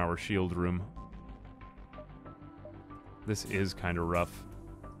both in our shield room. This is kind of rough.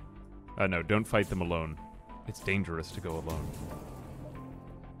 No, don't fight them alone. It's dangerous to go alone.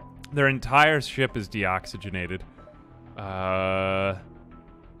 Their entire ship is deoxygenated. I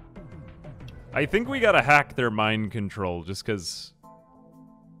think we gotta hack their mind control just because...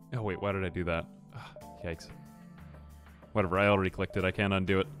 Oh, wait, why did I do that? Ugh, yikes. Whatever, I already clicked it. I can't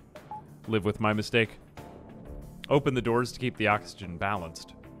undo it. Live with my mistake. Open the doors to keep the oxygen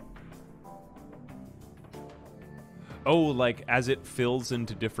balanced. Oh, like as it fills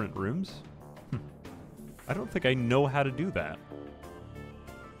into different rooms? I don't think I know how to do that.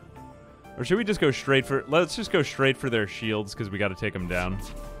 Or should we just go straight for... Let's just go straight for their shields, because we got to take them down.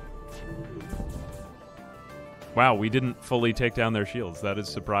 Wow, we didn't fully take down their shields. That is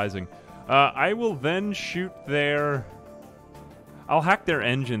surprising. I will then shoot their... I'll hack their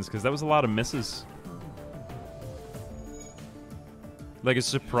engines, because that was a lot of misses. Like a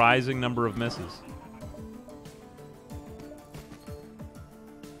surprising number of misses.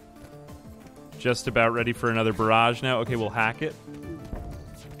 Just about ready for another barrage now. Okay, we'll hack it.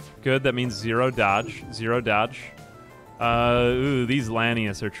 Good, that means 0 dodge. 0 dodge. Ooh, these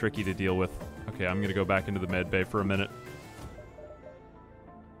Lanius are tricky to deal with. Okay, I'm gonna go back into the med bay for a minute.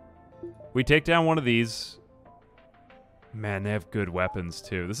 We take down one of these. Man, they have good weapons,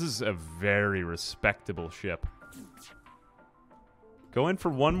 too. This is a very respectable ship. Go in for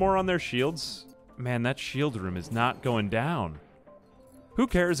one more on their shields. Man, that shield room is not going down. Who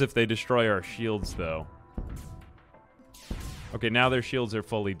cares if they destroy our shields, though? Okay, now their shields are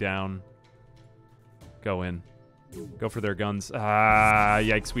fully down. Go in. Go for their guns. Ah,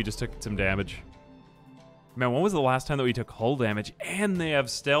 yikes, we just took some damage. Man, when was the last time that we took hull damage? And they have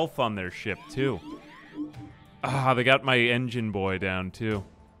stealth on their ship, too. Ah, they got my engine boy down, too.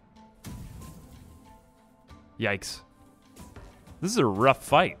 Yikes. This is a rough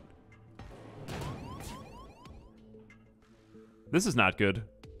fight. This is not good.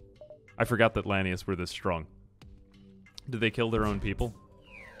 I forgot that Lanius were this strong. Did they kill their own people?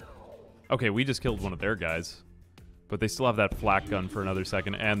 Okay, we just killed one of their guys. But they still have that flak gun for another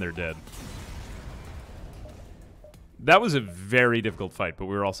second, and they're dead. That was a very difficult fight, but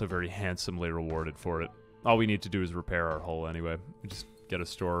we were also very handsomely rewarded for it. All we need to do is repair our hull anyway. Just get a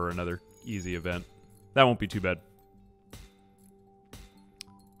store or another easy event. That won't be too bad.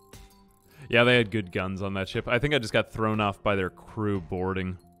 Yeah, they had good guns on that ship. I think I just got thrown off by their crew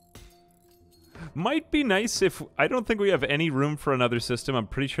boarding. Might be nice if... I don't think we have any room for another system. I'm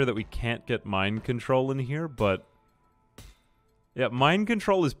pretty sure that we can't get mind control in here, but... yeah, mind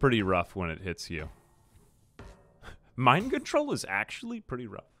control is pretty rough when it hits you. Mind control is actually pretty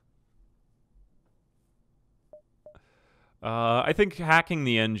rough. I think hacking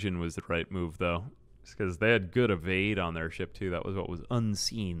the engine was the right move, though. Because they had good evade on their ship, too. That was what was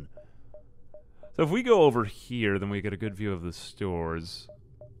unseen. So if we go over here, then we get a good view of the stores.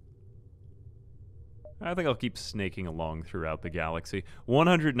 I think I'll keep snaking along throughout the galaxy.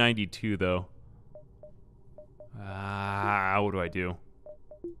 192, though. What do I do?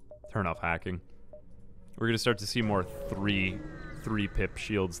 Turn off hacking. We're going to start to see more three-pip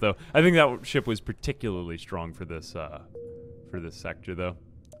shields, though. I think that ship was particularly strong for this sector, though.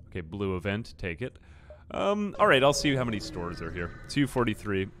 Okay, blue event, take it. All right, I'll see how many stores are here.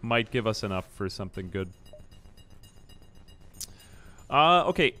 243 might give us enough for something good.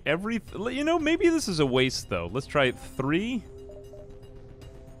 Okay, you know, maybe this is a waste, though. Let's try 3.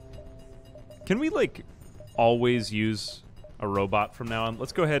 Can we, like, always use a robot from now on?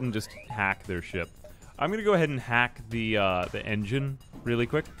 Let's go ahead and just hack their ship. I'm going to go ahead and hack the engine really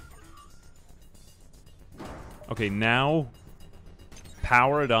quick. Okay, now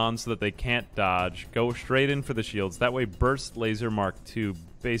power it on so that they can't dodge. Go straight in for the shields. That way Burst Laser Mark II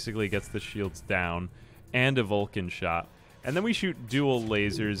basically gets the shields down and a Vulcan shot. And then we shoot dual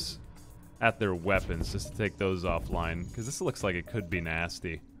lasers at their weapons just to take those offline, because this looks like it could be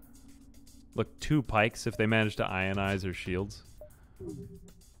nasty. Look, 2 pikes if they manage to ionize their shields.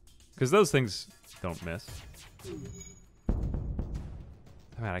 Because those things don't miss.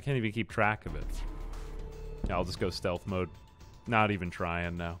 Man, I can't even keep track of it. Yeah, I'll just go stealth mode. Not even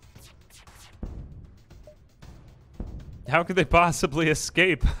trying now. How could they possibly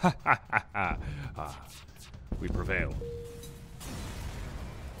escape? We prevail.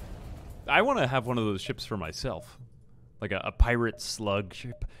 I want to have one of those ships for myself. Like a pirate slug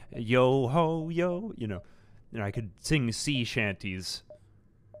ship. Yo ho yo, you know, I could sing sea shanties.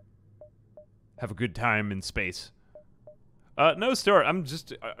 Have a good time in space. No store. I'm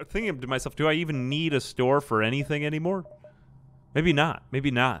just thinking to myself, do I even need a store for anything anymore? Maybe not.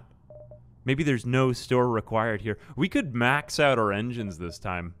 Maybe not. Maybe there's no store required here. We could max out our engines this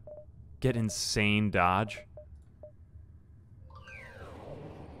time. Get insane dodge.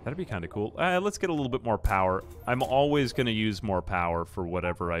 That'd be kind of cool. Let's get a little bit more power. I'm always going to use more power for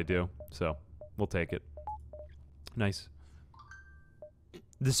whatever I do. So, we'll take it. Nice.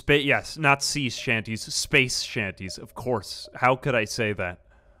 The space, yes, not sea shanties, space shanties, of course. How could I say that?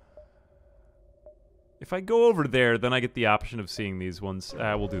 If I go over there, then I get the option of seeing these ones.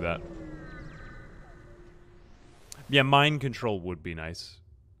 We'll do that. Yeah, mind control would be nice.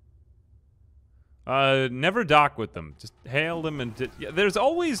 Never dock with them. Just hail them and... yeah, there's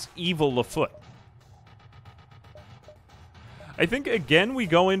always evil afoot. I think, again, we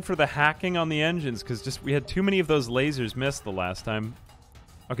go in for the hacking on the engines, because just we had too many of those lasers missed the last time.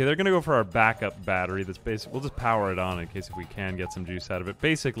 Okay, they're going to go for our backup battery. That's basic. We'll just power it on in case if we can get some juice out of it.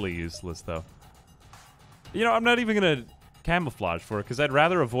 Basically useless, though. You know, I'm not even going to camouflage for it, because I'd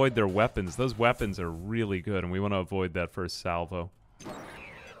rather avoid their weapons. Those weapons are really good, and we want to avoid that first salvo.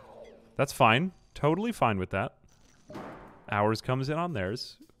 That's fine. Totally fine with that. Ours comes in on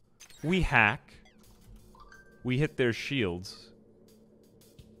theirs. We hack. We hit their shields.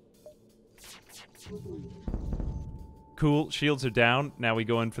 Cool. Shields are down. Now we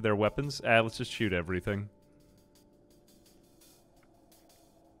go in for their weapons. Let's just shoot everything.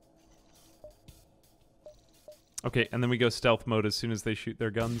 Okay, and then we go stealth mode as soon as they shoot their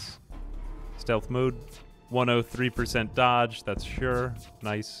guns. Stealth mode. 103% dodge. That's sure.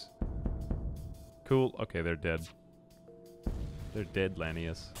 Nice. Cool. Okay, they're dead. They're dead,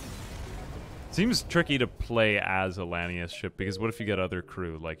 Lanius. Seems tricky to play as a Lanius ship, because what if you get other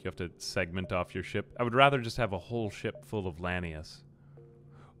crew? Like, you have to segment off your ship. I would rather just have a whole ship full of Lanius.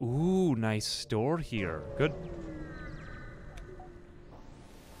 Ooh, nice store here. Good.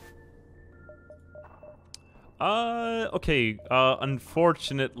 Okay.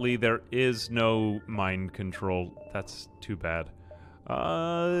 Unfortunately, there is no mind control. That's too bad.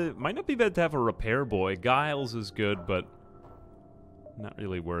 Might not be bad to have a repair boy. Giles is good, but not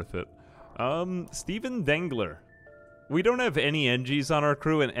really worth it. Steven Dengler. We don't have any NGs on our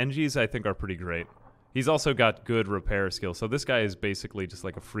crew, and NGs I think are pretty great. He's also got good repair skills, so this guy is basically just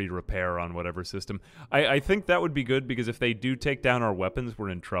like a free repair on whatever system. I think that would be good, because if they do take down our weapons, we're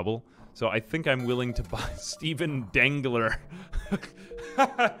in trouble. So I think I'm willing to buy Steven Dengler.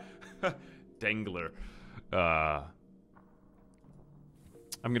 Dengler.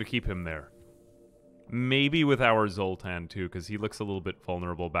 I'm gonna keep him there. Maybe with our Zoltan, too, because he looks a little bit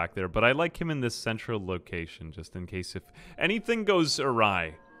vulnerable back there. But I like him in this central location, just in case if anything goes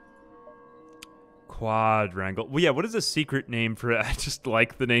awry. Quadrangle. Well, yeah, what is a secret name for it? I just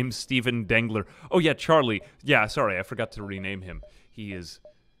like the name Steven Dengler. Oh, yeah, Charlie. Yeah, sorry, I forgot to rename him. He is...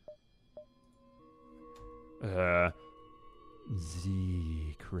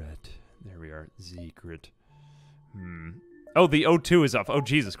 Secret. There we are. Secret. Oh, the O2 is off. Oh,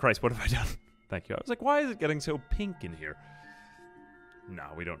 Jesus Christ, what have I done? Thank you. I was like, why is it getting so pink in here? No,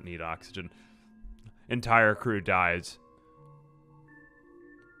 we don't need oxygen. Entire crew dies.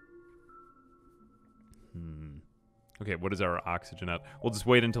 Okay, what is our oxygen at? We'll just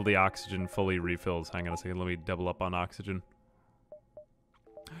wait until the oxygen fully refills. Hang on a second, let me double up on oxygen.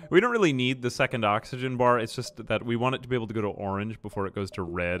 We don't really need the second oxygen bar. It's just that we want it to be able to go to orange before it goes to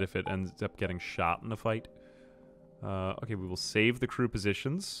red if it ends up getting shot in a fight. Okay, we will save the crew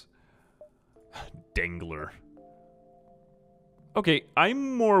positions. Dengler. Okay,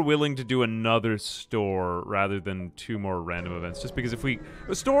 I'm more willing to do another store rather than 2 more random events, just because if we...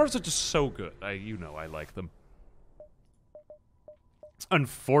 Stores are just so good. You know I like them.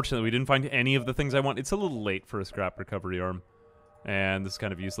 Unfortunately, we didn't find any of the things I want. It's a little late for a scrap recovery arm, and this is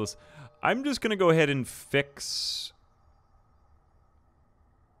kind of useless. I'm just going to go ahead and fix...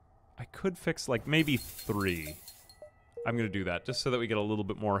 I could fix, like, maybe 3. I'm going to do that, just so that we get a little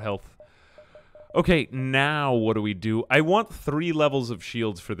bit more health. Okay, now what do we do? I want 3 levels of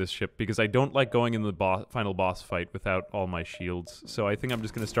shields for this ship, because I don't like going in the final boss fight without all my shields. So I think I'm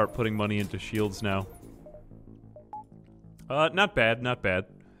just going to start putting money into shields now. Not bad, not bad.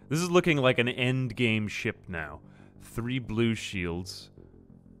 This is looking like an endgame ship now. 3 blue shields.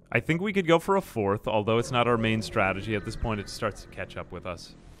 I think we could go for a 4th, although it's not our main strategy. At this point, it starts to catch up with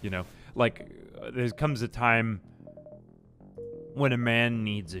us, you know? Like, there comes a time when a man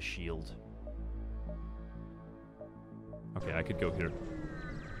needs a shield. Okay, I could go here.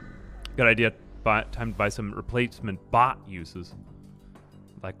 Good idea. Time to buy some replacement bot uses.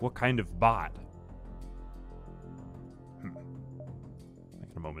 Like, what kind of bot? In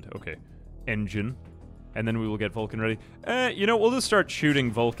a moment. Okay. Engine. And then we will get Vulcan ready. You know, we'll just start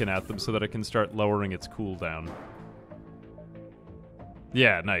shooting Vulcan at them so that it can start lowering its cooldown.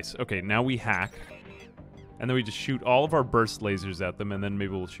 Yeah, nice. Okay, now we hack. And then we just shoot all of our burst lasers at them, and then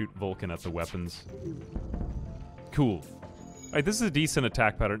maybe we'll shoot Vulcan at the weapons. Cool. Alright, this is a decent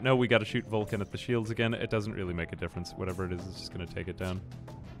attack pattern. No, we gotta shoot Vulcan at the shields again. It doesn't really make a difference. Whatever it is, it's just gonna take it down.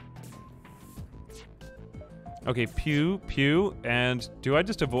 Okay, pew, pew, and do I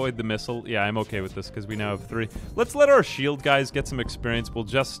just avoid the missile? Yeah, I'm okay with this, because we now have 3. Let's let our shield guys get some experience. We'll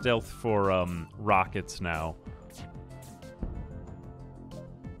just stealth for, rockets now.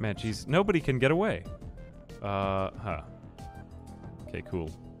 Man, jeez, nobody can get away. Okay,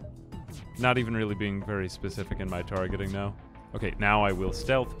 cool. Not even really being very specific in my targeting now. Okay, now I will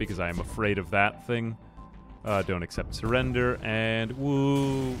stealth because I am afraid of that thing. Don't accept surrender, and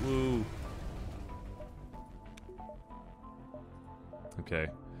woo, woo. Okay.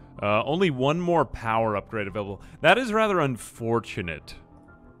 Only 1 more power upgrade available. That is rather unfortunate.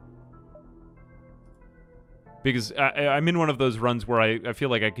 Because I'm in one of those runs where I feel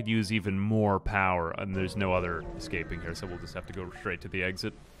like I could use even more power, and there's no other escaping here, so we'll just have to go straight to the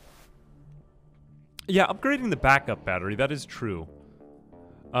exit. Yeah, upgrading the backup battery, that is true.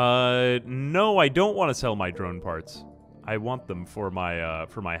 No, I don't want to sell my drone parts. I want them for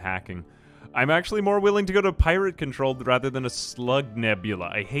my hacking. I'm actually more willing to go to pirate controlled rather than a slug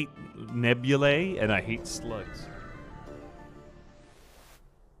nebula. I hate nebulae, and I hate slugs.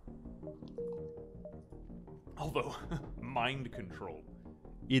 Although, mind control.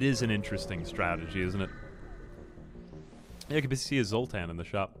 It is an interesting strategy, isn't it? Yeah, I could see a Zoltan in the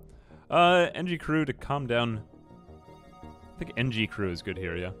shop. NG crew to calm down. I think NG crew is good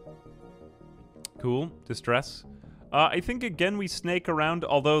here, yeah. Cool. Distress. I think, again, we snake around,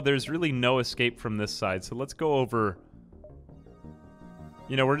 although there's really no escape from this side. So let's go over...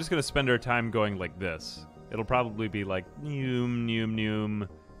 You know, we're just going to spend our time going like this. It'll probably be like, noom, noom, noom,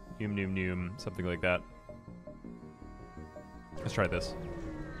 noom, noom, noom, something like that. Let's try this.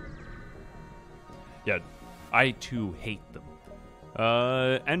 Yeah, I too hate them.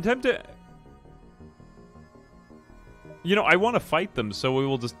 And attempt to... You know, I want to fight them, so we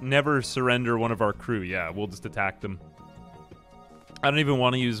will just never surrender one of our crew. Yeah, we'll just attack them. I don't even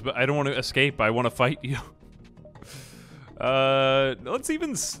want to use... I don't want to escape. I want to fight you. Let's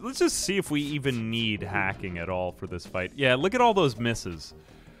just see if we even need hacking at all for this fight. Yeah, look at all those misses.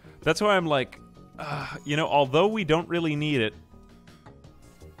 That's why I'm like... you know, although we don't really need it,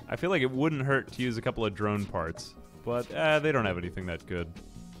 I feel like it wouldn't hurt to use a couple of drone parts. But, they don't have anything that good.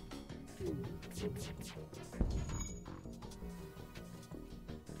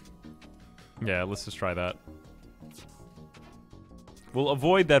 Yeah, let's just try that. We'll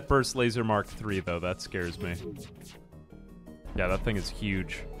avoid that Burst Laser Mark III, though. That scares me. Yeah, that thing is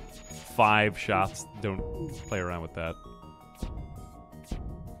huge. 5 shots. Don't play around with that.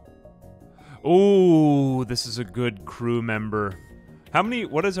 Ooh, this is a good crew member. How many...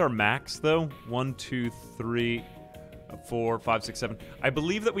 What is our max, though? 1, 2, 3, 4, 5, 6, 7. I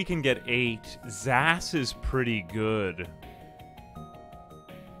believe that we can get 8. Zas is pretty good.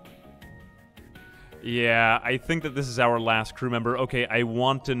 Yeah, I think that this is our last crew member. Okay, I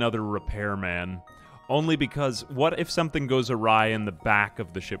want another repairman. Only because, what if something goes awry in the back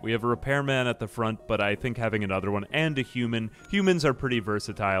of the ship? We have a repairman at the front, but I think having another one, and a human. Humans are pretty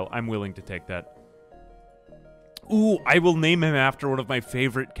versatile. I'm willing to take that. Ooh, I will name him after one of my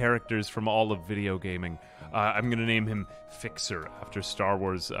favorite characters from all of video gaming. I'm going to name him Fixer, after Star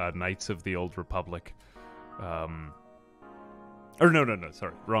Wars Knights of the Old Republic. No,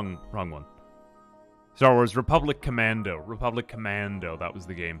 sorry. Wrong one. Star Wars Republic Commando. Republic Commando, that was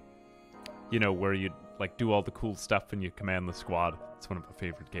the game. You know, where you like do all the cool stuff and you command the squad. It's one of my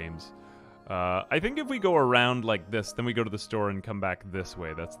favorite games. I think if we go around like this, then we go to the store and come back this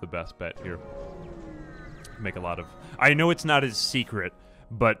way. That's the best bet here. Make a lot of... I know it's not as secret,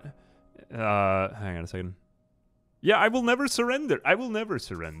 but... hang on a second. Yeah, I will never surrender. I will never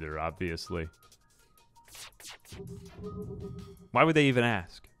surrender, obviously. Why would they even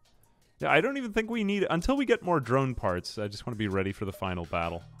ask? Yeah, I don't even think we need... Until we get more drone parts, I just want to be ready for the final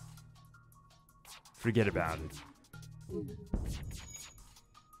battle. Forget about it.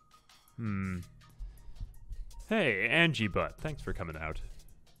 Hey, Angie Butt. Thanks for coming out.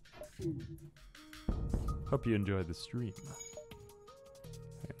 Hope you enjoy the stream.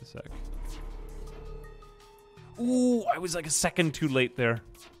 Hang on a sec. Ooh, I was like a second too late there.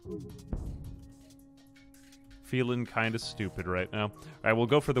 Feeling kind of stupid right now. All right, we'll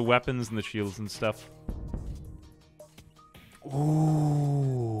go for the weapons and the shields and stuff.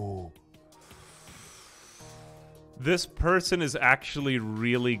 Ooh. This person is actually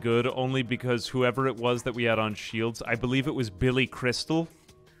really good, only because whoever it was that we had on shields, I believe it was Billy Crystal.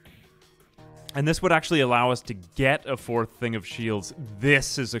 And this would actually allow us to get a 4th thing of shields.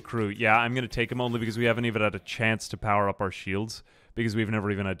 This is a crew. Yeah, I'm going to take him only because we haven't even had a chance to power up our shields, because we've never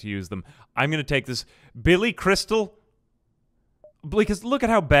even had to use them. I'm going to take this Billy Crystal, because look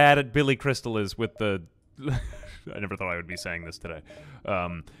at how bad Billy Crystal is with the... I never thought I would be saying this today.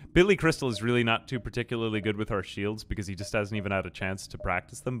 Billy Crystal is really not too particularly good with our shields because he just hasn't even had a chance to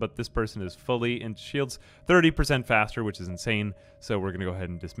practice them, but this person is fully into shields, 30% faster, which is insane, so we're going to go ahead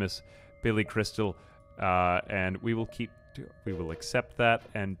and dismiss Billy Crystal, and we will accept that.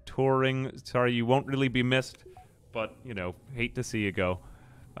 And touring, sorry, you won't really be missed, but, you know, hate to see you go.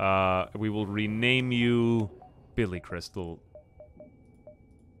 We will rename you Billy Crystal.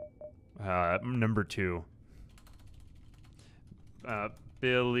 Number 2.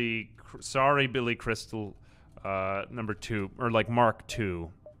 Sorry, Billy Crystal, number 2, or like Mark 2.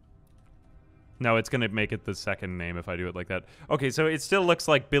 No, it's going to make it the second name if I do it like that. Okay, so it still looks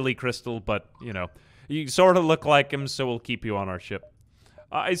like Billy Crystal, but, you know, you sort of look like him, so we'll keep you on our ship.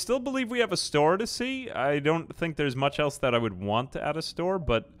 I still believe we have a store to see. I don't think there's much else that I would want at a store,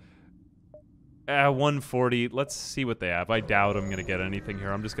 but 140, let's see what they have. I doubt I'm going to get anything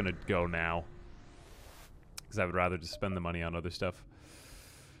here. I'm just going to go now, because I would rather just spend the money on other stuff.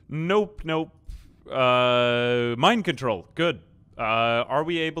 Nope. Mind control, good. Are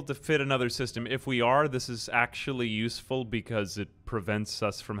we able to fit another system? If we are, this is actually useful because it prevents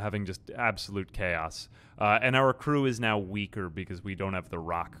us from having just absolute chaos. And our crew is now weaker because we don't have the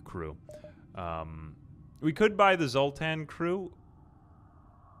rock crew. We could buy the Zoltan crew.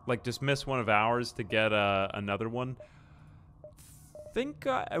 Like, just miss one of ours to get another one. think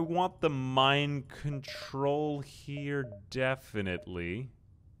I want the mind control here, definitely.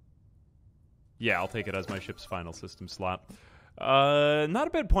 Yeah, I'll take it as my ship's final system slot. Not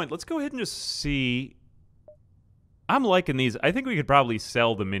a bad point. Let's go ahead and just see. I'm liking these. I think we could probably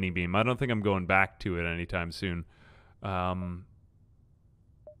sell the mini beam. I don't think I'm going back to it anytime soon. Yeah,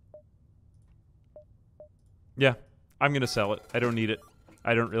 I'm going to sell it. I don't need it.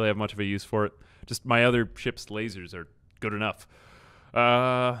 I don't really have much of a use for it. Just my other ship's lasers are good enough.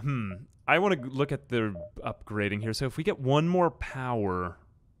 I want to look at the upgrading here. So if we get one more power,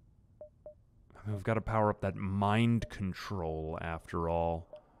 we've got to power up that mind control after all.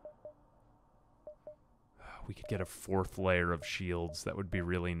 We could get a 4th layer of shields. That would be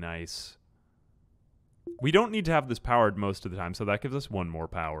really nice. We don't need to have this powered most of the time, so that gives us one more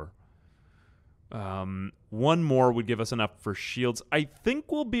power. One more would give us enough for shields. I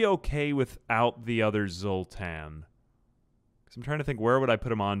think we'll be okay without the other Zoltan. Because I'm trying to think, where would I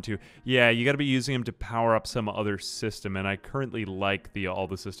put him onto? Yeah, you got to be using him to power up some other system, and I currently like all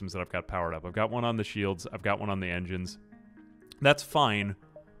the systems that I've got powered up. I've got one on the shields. I've got one on the engines. That's fine.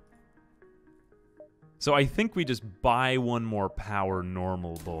 So I think we just buy one more power,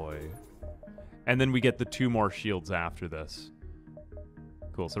 normal boy. And then we get the 2 more shields after this.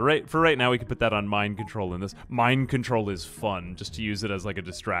 Cool. So for right now, we can put that on mind control in this. Mind control is fun, just to use it as like a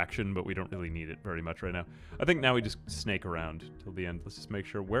distraction, but we don't really need it very much right now. I think now we just snake around till the end. Let's just make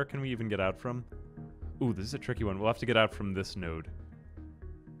sure. Where can we even get out from? Ooh, this is a tricky one. We'll have to get out from this node.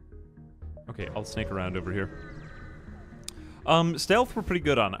 Okay, I'll snake around over here. Stealth we're pretty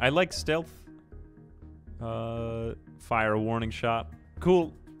good on. I like stealth. Fire a warning shot.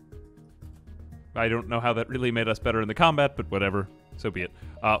 Cool. I don't know how that really made us better in the combat, but whatever. So be it.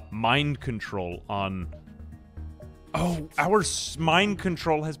 Mind control on... Oh, our mind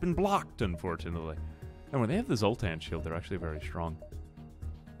control has been blocked, unfortunately. And when they have the Zoltan shield, they're actually very strong.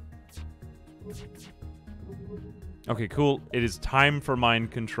 Okay, cool. It is time for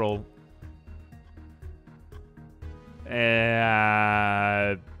mind control.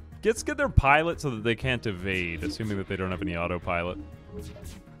 Let's get their pilot so that they can't evade, assuming that they don't have any autopilot.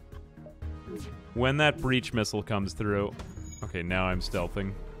 When that breach missile comes through... Okay, now I'm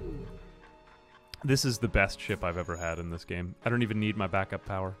stealthing. This is the best ship I've ever had in this game. I don't even need my backup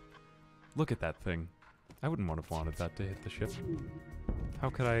power. Look at that thing. I wouldn't want to have wanted that to hit the ship.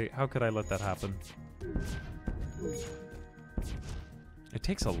 How could I let that happen? It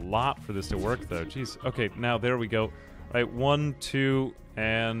takes a lot for this to work, though. Jeez. Okay, now there we go. All right, 1, 2,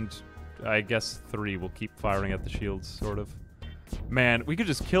 and I guess 3. We'll keep firing at the shields, sort of. Man, we could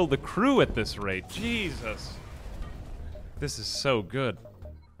just kill the crew at this rate. Jesus. This is so good.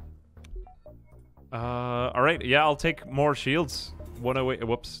 Alright, yeah, I'll take more shields. 108,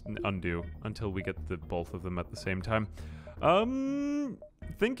 whoops, undo. Until we get both of them at the same time.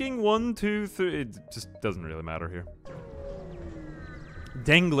 Thinking 1, 2, 3, it just doesn't really matter here.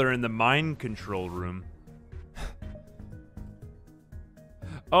 Dangler in the mind control room.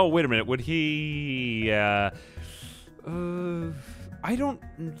 Oh, wait a minute, would he, I don't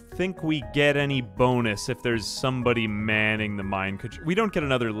think we get any bonus if there's somebody manning the mind control. We don't get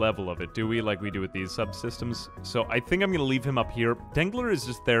another level of it, do we, like we do with these subsystems? So I think I'm going to leave him up here. Dangler is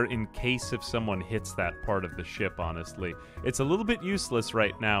just there in case if someone hits that part of the ship, honestly. It's a little bit useless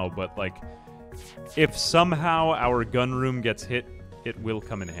right now, but, like, if somehow our gun room gets hit, it will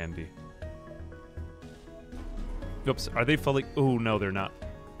come in handy. Oops, are they fully... Oh, no, they're not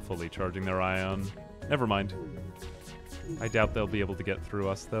fully charging their ion. Never mind. I doubt they'll be able to get through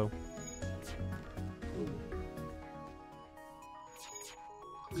us, though.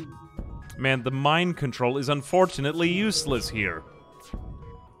 Man, the mind control is unfortunately useless here.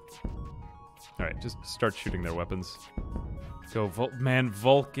 Alright, just start shooting their weapons. Go, man,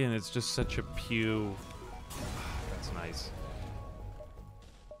 Vulcan is just such a pew. That's nice.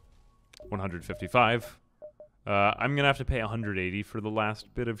 155. I'm gonna have to pay 180 for the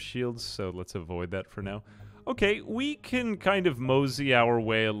last bit of shields, so let's avoid that for now. Okay, we can kind of mosey our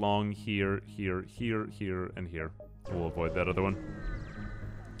way along here, here, here, here, and here. We'll avoid that other one.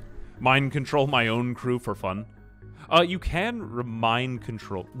 Mind control my own crew for fun. You can remind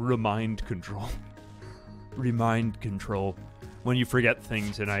control. Remind control. When you forget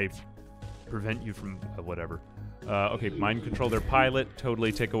things and I prevent you from whatever. Okay, mind control their pilot.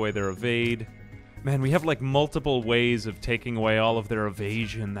 Totally take away their evade. Man, we have like multiple ways of taking away all of their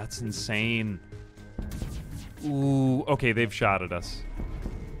evasion. That's insane. Ooh, okay, they've shot at us.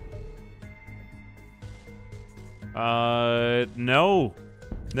 No.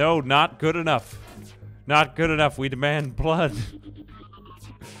 No, not good enough. Not good enough. We demand blood.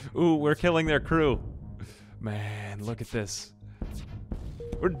 Ooh, we're killing their crew. Man, look at this.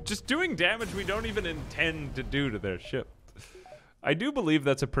 We're just doing damage we don't even intend to do to their ship. I do believe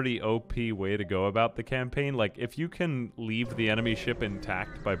that's a pretty OP way to go about the campaign. Like, if you can leave the enemy ship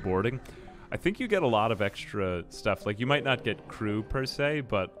intact by boarding, I think you get a lot of extra stuff. Like, you might not get crew per se,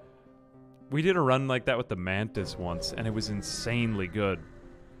 but we did a run like that with the Mantis once, and it was insanely good.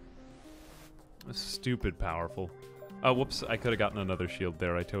 It was stupid powerful. Oh, whoops, I could have gotten another shield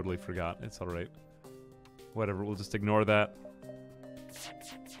there. I totally forgot. It's alright. Whatever, we'll just ignore that.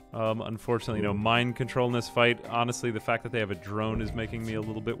 Unfortunately, no mind control in this fight. Honestly, the fact that they have a drone is making me a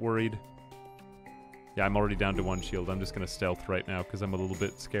little bit worried. Yeah, I'm already down to 1 shield. I'm just gonna stealth right now because I'm a little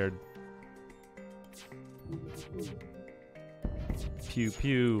bit scared. Pew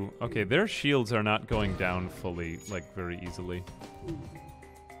pew. Okay, their shields are not going down fully, like, very easily.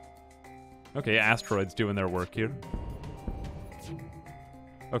 Okay, asteroids doing their work here.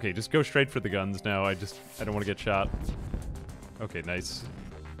 Okay, just go straight for the guns now. I don't want to get shot. Okay, nice.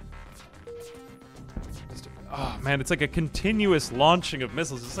 Oh, man, it's like a continuous launching of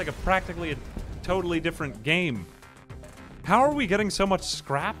missiles. It's like practically a totally different game. How are we getting so much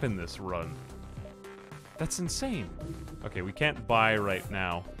scrap in this run? That's insane. Okay, we can't buy right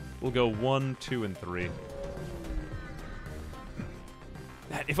now. We'll go 1, 2, and 3.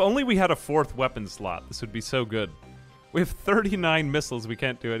 If only we had a 4th weapon slot, this would be so good. We have 39 missiles we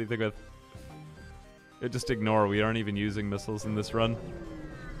can't do anything with. Just ignore, we aren't even using missiles in this run.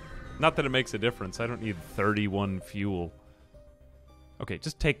 Not that it makes a difference, I don't need 31 fuel. Okay,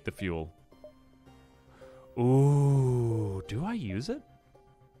 just take the fuel. Ooh, do I use it?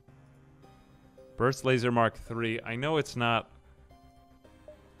 Burst Laser Mark III, I know it's not...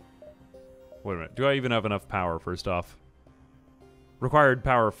 Wait a minute, do I even have enough power, first off? Required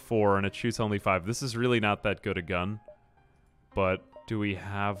power 4, and it shoots only 5. This is really not that good a gun. But do we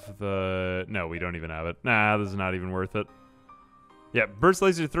have the... No, we don't even have it. Nah, this is not even worth it. Yeah, Burst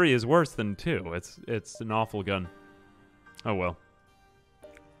Laser 3 is worse than 2. It's an awful gun. Oh well.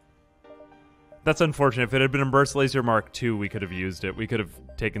 That's unfortunate. If it had been a Burst Laser Mark II, we could have used it. We could have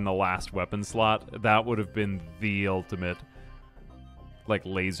taken the last weapon slot. That would have been the ultimate, like,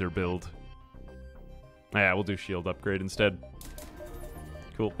 laser build. Yeah, we'll do shield upgrade instead.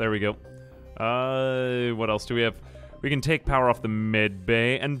 Cool, there we go. What else do we have? We can take power off the med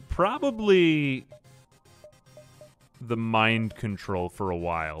bay and probably the mind control for a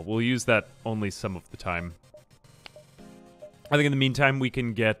while. We'll use that only some of the time. I think in the meantime we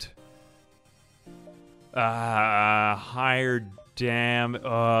can get higher dam.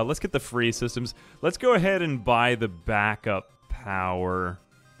 Let's get the free systems. Let's go ahead and buy the backup power.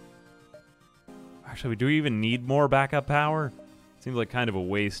 Actually, do we even need more backup power? Seems like kind of a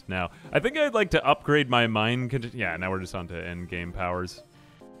waste now. I think I'd like to upgrade my mind. Yeah, now we're just on to end game powers.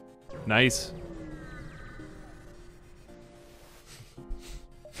 Nice.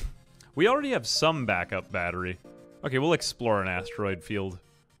 We already have some backup battery. Okay, we'll explore an asteroid field.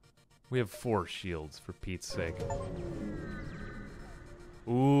 We have 4 shields, for Pete's sake.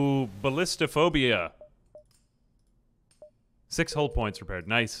 Ooh, ballistophobia. 6 hull points repaired.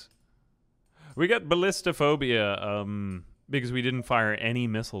 Nice. We got ballistophobia, because we didn't fire any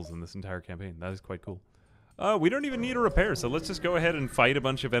missiles in this entire campaign. That is quite cool. We don't even need a repair, so let's just go ahead and fight a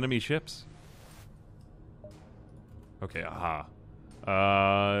bunch of enemy ships. Okay, aha.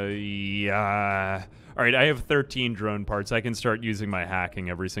 Yeah. Alright, I have 13 drone parts. I can start using my hacking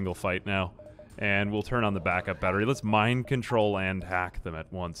every single fight now. And we'll turn on the backup battery. Let's mind control and hack them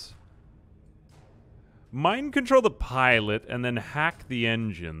at once. Mind control the pilot, and then hack the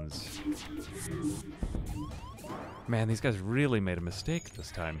engines. Man, these guys really made a mistake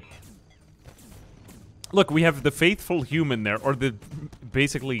this time. Look, we have the faithful human there, or the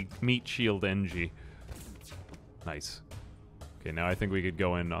basically meat shield NG. Nice. Okay, now I think we could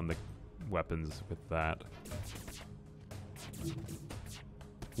go in on the weapons with that.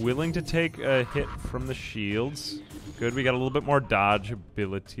 Willing to take a hit from the shields. Good, we got a little bit more dodge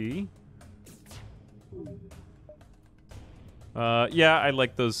ability. Yeah, I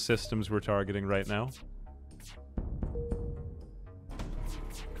like those systems we're targeting right now.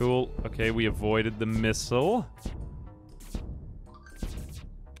 Cool. Okay, we avoided the missile.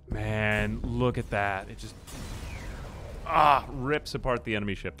 Man, look at that. It just... rips apart the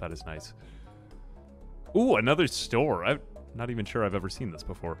enemy ship. That is nice. Ooh, another store. I'm not even sure I've ever seen this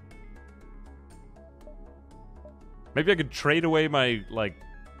before. Maybe I could trade away my, like,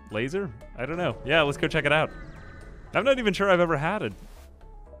 laser? I don't know. Yeah, let's go check it out. I'm not even sure I've ever had a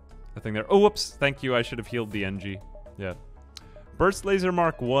thing there. Oh, whoops. Thank you. I should have healed the NG. Yeah. Burst Laser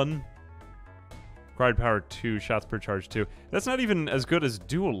Mark 1. Required power 2. Shots per charge 2. That's not even as good as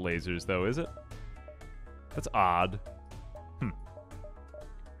dual lasers, though, is it? That's odd.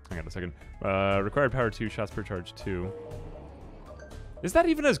 Hang on a second. Required power 2, shots per charge 2. Is that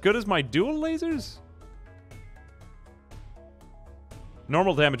even as good as my dual lasers?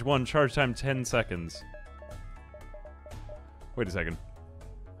 Normal damage 1, charge time 10 seconds. Wait a second.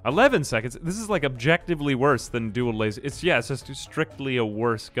 11 seconds? This is like objectively worse than dual laser. It's just strictly a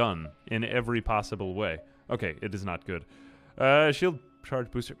worse gun in every possible way. Okay, it is not good. Shield charge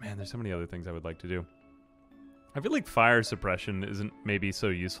booster. Man, there's so many other things I would like to do. I feel like fire suppression isn't maybe so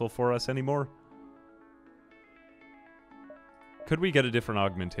useful for us anymore. Could we get a different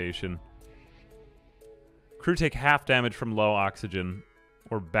augmentation? Crew take half damage from low oxygen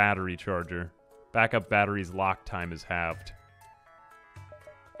or battery charger. Backup battery's lock time is halved.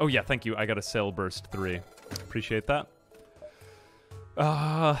 Oh yeah, thank you. I got a cell burst 3. Appreciate that.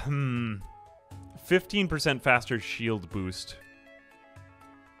 15% faster shield boost.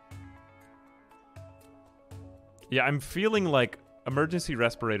 Yeah, I'm feeling like emergency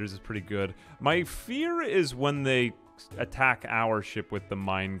respirators is pretty good. My fear is when they attack our ship with the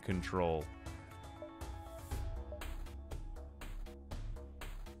mind control.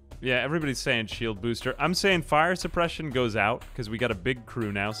 Yeah, everybody's saying shield booster. I'm saying fire suppression goes out because we got a big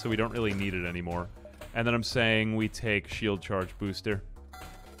crew now, so we don't really need it anymore. And then I'm saying we take shield charge booster.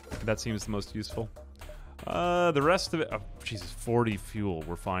 That seems the most useful. The rest of it... Oh, Jesus, 40 fuel.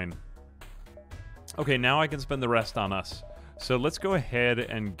 We're fine. Okay, now I can spend the rest on us. So let's go ahead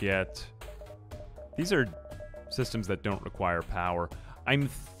and get... These are systems that don't require power. I'm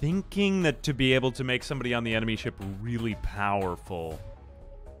thinking that to be able to make somebody on the enemy ship really powerful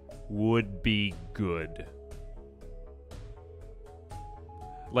would be good.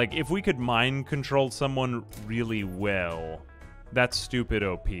 Like, if we could mind control someone really well, that's stupid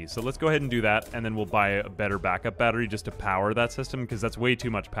OP. So let's go ahead and do that, and then we'll buy a better backup battery just to power that system, because that's way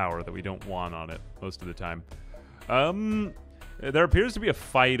too much power that we don't want on it most of the time. There appears to be a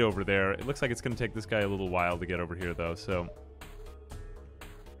fight over there. It looks like it's going to take this guy a little while to get over here, though, so...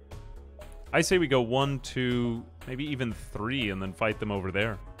 I say we go 1, 2, maybe even 3, and then fight them over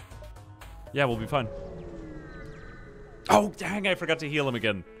there. Yeah, we'll be fine. Oh, dang, I forgot to heal him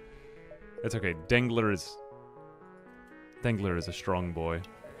again. It's okay. Dengler is a strong boy.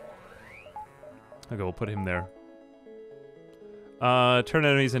 Okay, we'll put him there. Turn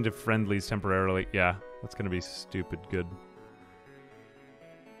enemies into friendlies temporarily. Yeah, that's gonna be stupid good.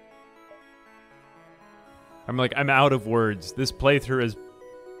 I'm out of words. This playthrough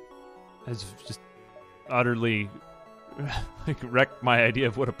has just utterly like wrecked my idea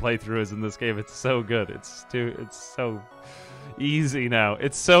of what a playthrough is in this game. It's so good. It's so easy now.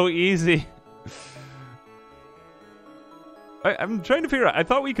 It's so easy. I'm trying to figure out. I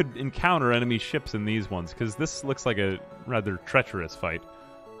thought we could encounter enemy ships in these ones, because this looks like a rather treacherous fight.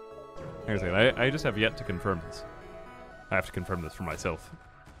 Hang on a second. I just have yet to confirm this. I have to confirm this for myself.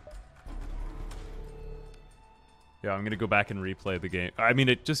 Yeah, I'm going to go back and replay the game. I mean,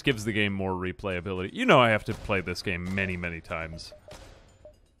 it just gives the game more replayability. You know I have to play this game many, many times.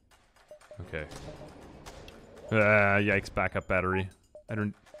 Okay. Yikes, backup battery. I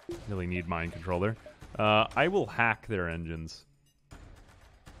don't really need mind control there. I will hack their engines.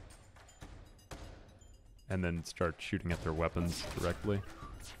 And then start shooting at their weapons directly.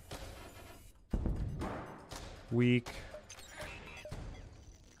 Weak.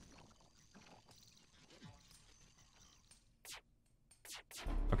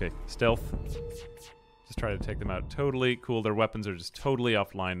 Okay, stealth. Just try to take them out. Totally cool. Their weapons are just totally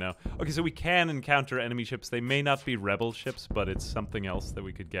offline now. Okay, so we can encounter enemy ships. They may not be rebel ships, but it's something else that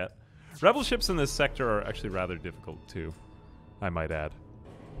we could get. Rebel ships in this sector are actually rather difficult, too. I might add.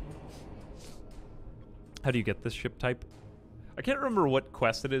 How do you get this ship type? I can't remember what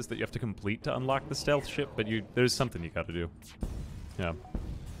quest it is that you have to complete to unlock the stealth ship, but there's something you gotta do. Yeah.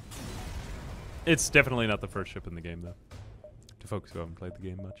 It's definitely not the first ship in the game, though. To folks who haven't played the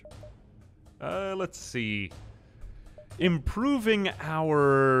game much. Let's see. Improving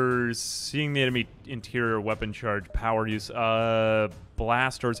our seeing the enemy interior weapon charge power use.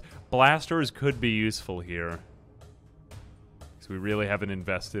 Blasters. Blasters could be useful here. Because we really haven't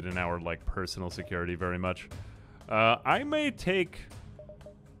invested in our like personal security very much. I may take...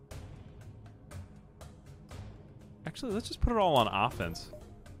 Actually, let's just put it all on offense.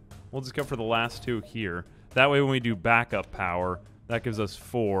 We'll just go for the last two here. That way when we do backup power, that gives us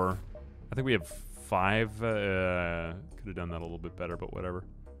 4. I think we have 5. Could have done that a little bit better, but whatever.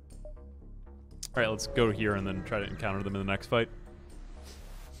 Alright, let's go here and then try to encounter them in the next fight.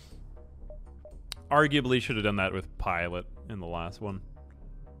 Arguably should have done that with pilot in the last one.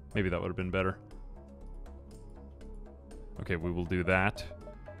 Maybe that would have been better. Okay, we will do that.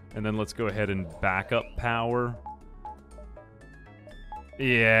 And then let's go ahead and backup power.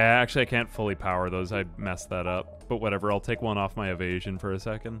 Yeah, actually I can't fully power those. I messed that up. But whatever, I'll take one off my evasion for a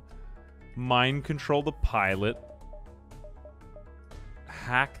second. Mind control the pilot.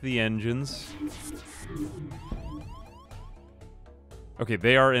 Hack the engines. Okay,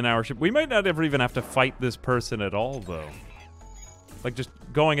 they are in our ship. We might not ever even have to fight this person at all, though. Like, just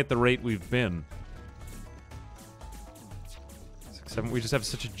going at the rate we've been. 6, 7, we just have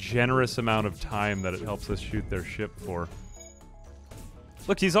such a generous amount of time that it helps us shoot their ship for.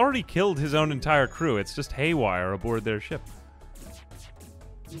 Look, he's already killed his own entire crew. It's just haywire aboard their ship.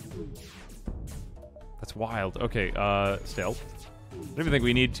 That's wild. Okay, stealth. I don't even think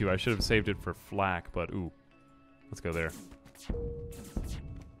we need to. I should have saved it for flak, but ooh. Let's go there.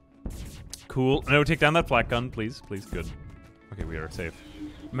 Cool. No, take down that flak gun, please. Please, good. Okay, we are safe.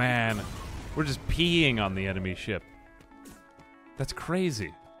 Man, we're just peeing on the enemy ship. That's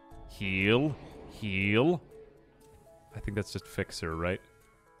crazy. Heal. Heal. I think that's just fixer, right?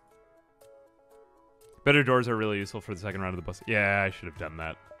 Better doors are really useful for the second round of the boss. Yeah, I should have done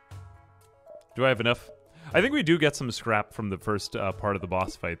that. Do I have enough? I think we do get some scrap from the first part of the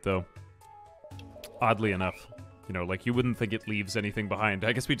boss fight, though. Oddly enough. You know, like, you wouldn't think it leaves anything behind.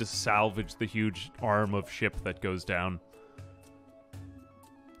 I guess we just salvage the huge arm of ship that goes down.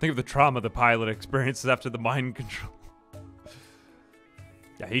 Think of the trauma the pilot experiences after the mind control.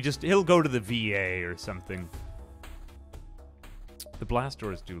 Yeah, he'll go to the VA or something. The blast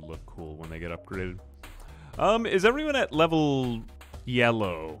doors do look cool when they get upgraded. Is everyone at level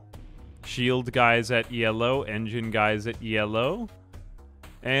yellow? Shield guys at yellow, engine guys at yellow,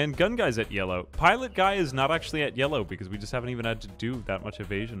 and gun guys at yellow. Pilot guy is not actually at yellow because we just haven't even had to do that much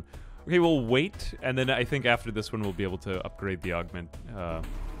evasion. Okay, we'll wait, and then I think after this one we'll be able to upgrade the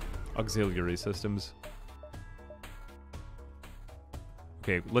auxiliary systems.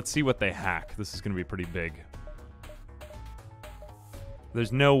 Okay, let's see what they hack. This is going to be pretty big.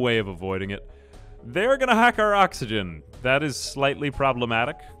 There's no way of avoiding it. They're going to hack our oxygen. That is slightly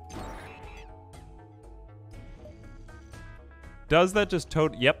problematic. Does that just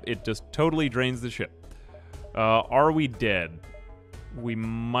Yep, it just totally drains the ship. Are we dead? We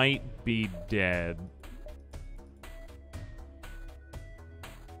might be dead.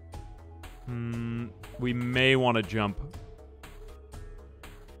 We may want to jump.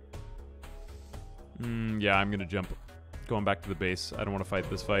 Yeah, I'm gonna jump. Going back to the base. I don't want to fight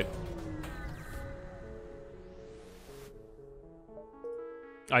this fight.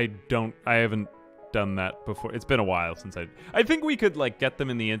 I haven't done that before. It's been a while since I think we could, like, get them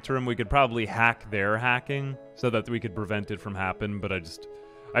in the interim. We could probably hack their hacking so that we could prevent it from happening, but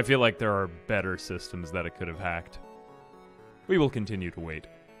I feel like there are better systems that it could have hacked. We will continue to wait.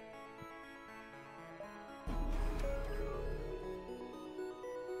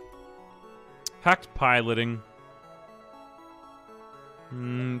 Hacked piloting.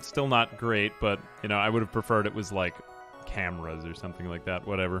 Still not great, but, you know, I would have preferred it was, like, cameras or something like that.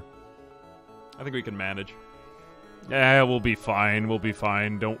 Whatever. I think we can manage. Yeah, we'll be fine. We'll be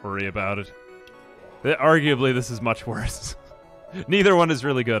fine. Don't worry about it. Arguably, this is much worse. Neither one is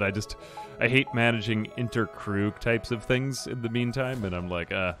really good. I hate managing inter-crew types of things in the meantime, and I'm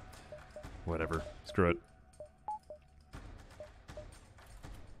like, whatever. Screw it.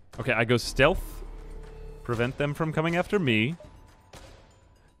 Okay, I go stealth. Prevent them from coming after me.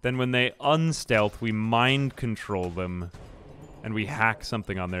 Then when they unstealth, we mind control them. And we hack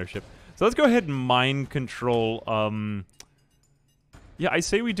something on their ship. So let's go ahead and mind control, yeah, I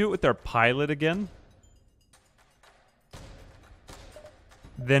say we do it with our pilot again.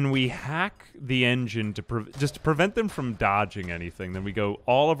 Then we hack the engine to just to prevent them from dodging anything. Then we go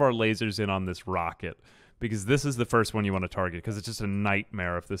all of our lasers in on this rocket. Because this is the first one you want to target. Because it's just a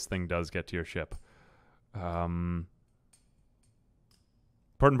nightmare if this thing does get to your ship. Important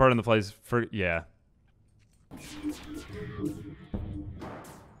part in the flight is yeah.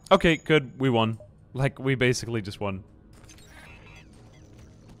 Okay, good. We won. Like, we basically just won.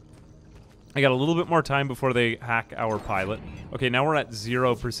 I got a little bit more time before they hack our pilot. Okay, now we're at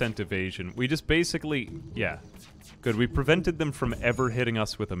 0% evasion. We just basically... Yeah. Good. We prevented them from ever hitting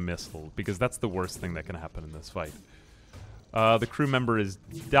us with a missile, because that's the worst thing that can happen in this fight. The crew member is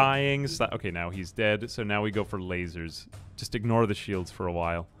dying. Okay, now he's dead, so now we go for lasers. Just ignore the shields for a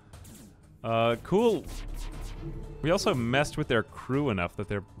while. Cool. We also messed with their crew enough that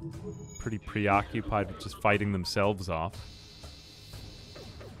they're pretty preoccupied with just fighting themselves off.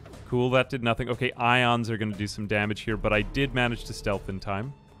 Cool, that did nothing. Okay, ions are going to do some damage here, but I did manage to stealth in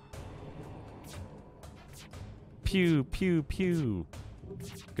time. Pew, pew, pew.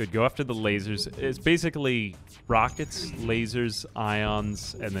 Good, go after the lasers. It's basically rockets, lasers,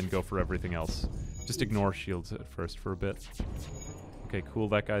 ions, and then go for everything else. Just ignore shields at first for a bit. Okay, cool,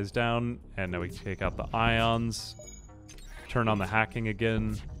 that guy's down. And now we take out the ions. Turn on the hacking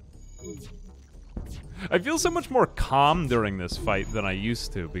again. I feel so much more calm during this fight than I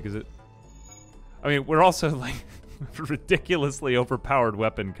used to, because it... I mean, we're also, like, ridiculously overpowered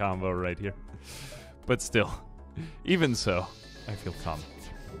weapon combo right here. But still, even so, I feel calm.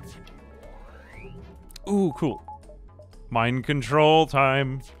 Ooh, cool. Mind control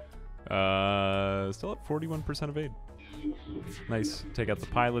time. Still at 41% evade. Nice. Take out the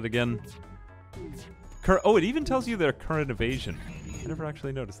pilot again. Oh, it even tells you their current evasion. I never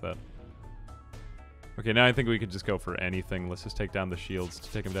actually noticed that. Okay, now I think we could just go for anything. Let's just take down the shields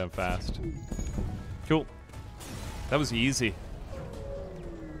to take them down fast. Cool. That was easy.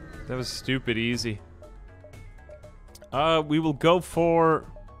 That was stupid easy. We will go for...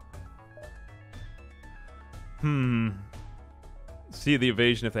 See the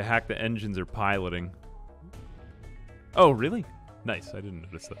evasion if they hack the engines or piloting. Oh, really? Nice, I didn't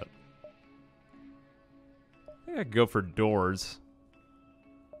notice that. I think I could go for doors.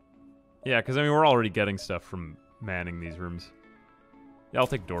 Yeah, because, I mean, we're already getting stuff from manning these rooms. Yeah, I'll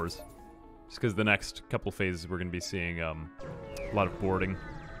take doors. Just because the next couple phases we're going to be seeing a lot of boarding.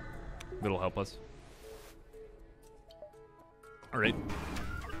 That'll help us. Alright.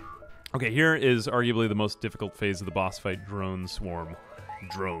 Okay, here is arguably the most difficult phase of the boss fight, Drone Swarm.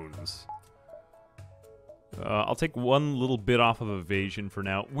 Drones. I'll take one little bit off of evasion for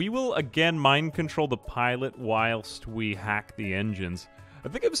now. We will again mind control the pilot whilst we hack the engines. I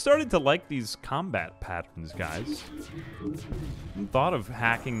think I've started to like these combat patterns, guys. I hadn't thought of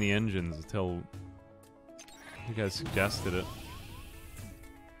hacking the engines until you guys suggested it.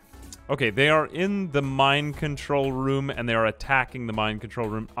 Okay, they are in the mind control room, and they are attacking the mind control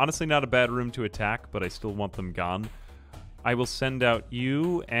room. Honestly, not a bad room to attack, but I still want them gone. I will send out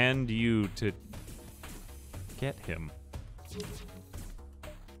you and you to get him.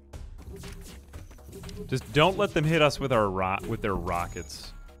 Just don't let them hit us with our their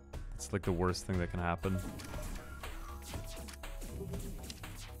rockets. It's like the worst thing that can happen.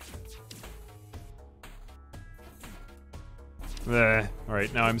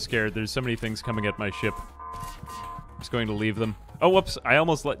 Alright, now I'm scared. There's so many things coming at my ship. I'm just going to leave them. Oh, whoops. I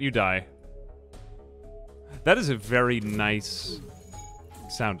almost let you die. That is a very nice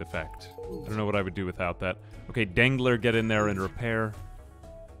sound effect. I don't know what I would do without that. Okay, Dangler, get in there and repair.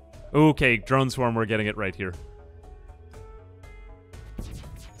 Okay, Drone Swarm, we're getting it right here.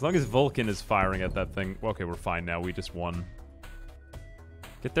 As long as Vulcan is firing at that thing... Okay, we're fine now. We just won.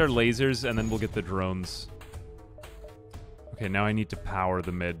 Get their lasers, and then we'll get the drones. Okay, now I need to power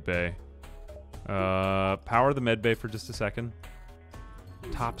the med bay. Power the med bay for just a second.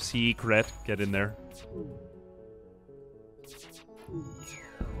 Top secret. Get in there.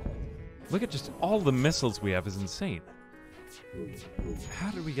 Look at just all the missiles we have is insane. How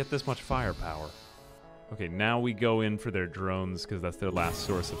did we get this much firepower? Okay, now we go in for their drones, because that's their last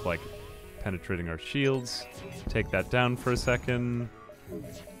source of, like, penetrating our shields. Take that down for a second.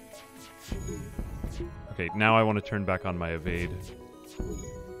 Okay, now I want to turn back on my evade.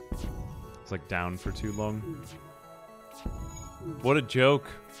 It's, like, down for too long. What a joke.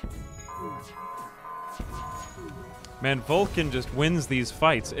 Man, Vulcan just wins these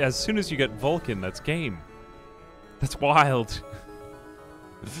fights. As soon as you get Vulcan, that's game. That's wild.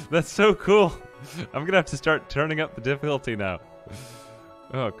 That's so cool. I'm gonna have to start turning up the difficulty now.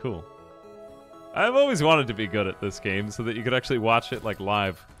 Oh, cool. I've always wanted to be good at this game so that you could actually watch it, like,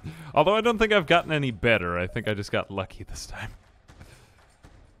 live. Although I don't think I've gotten any better. I think I just got lucky this time.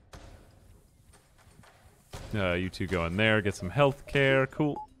 You two go in there, get some health care.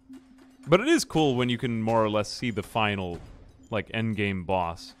 Cool. But it is cool when you can more or less see the final, like, endgame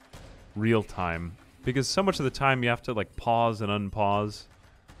boss real time. Because so much of the time you have to, like, pause and unpause.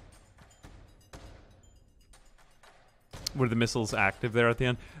 Were the missiles active there at the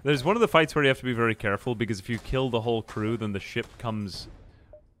end? There's one of the fights where you have to be very careful, because if you kill the whole crew, then the ship comes,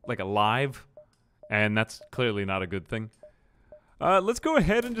 like, alive. And that's clearly not a good thing. Let's go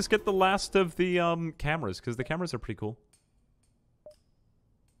ahead and just get the last of the cameras, because the cameras are pretty cool.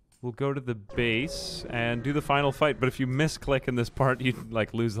 We'll go to the base and do the final fight, but if you misclick in this part, you'd,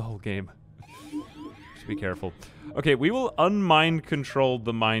 like, lose the whole game. Just be careful. Okay, we will unmind control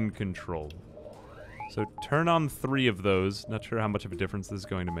the mind control. So turn on 3 of those. Not sure how much of a difference this is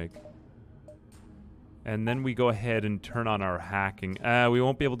going to make. And then we go ahead and turn on our hacking. We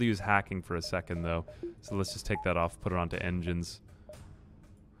won't be able to use hacking for a second, though. So let's just take that off, put it onto engines.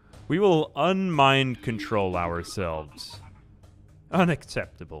 We will unmind control ourselves.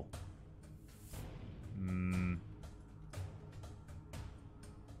 Unacceptable.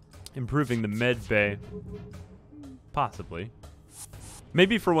 Improving the med bay. Possibly.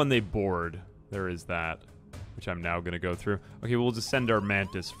 Maybe for when they board, there is that, which I'm now going to go through. Okay, we'll just send our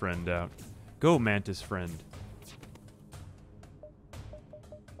Mantis friend out. Go, Mantis friend.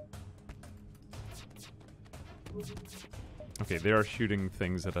 Okay, they are shooting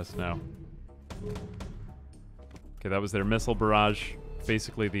things at us now. Okay, that was their missile barrage.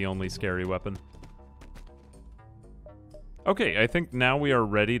 Basically the only scary weapon. Okay, I think now we are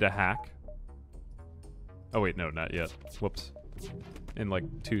ready to hack. Oh wait, no, not yet. Whoops. In like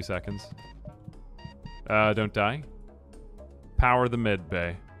 2 seconds. Don't die. Power the med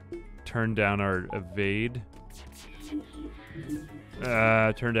bay. Turn down our evade.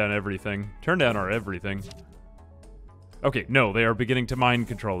 Turn down everything. Turn down our everything. Okay, no, they are beginning to mind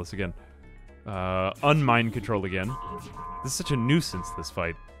control us again. Unmind control again. This is such a nuisance, this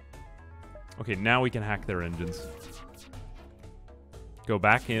fight. Okay, now we can hack their engines. Go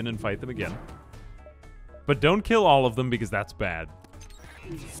back in and fight them again. But don't kill all of them because that's bad.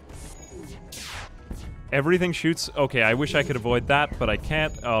 Everything shoots. Okay, I wish I could avoid that, but I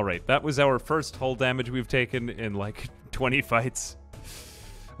can't. Alright, that was our first hull damage we've taken in like 20 fights.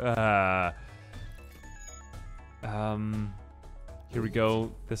 Here we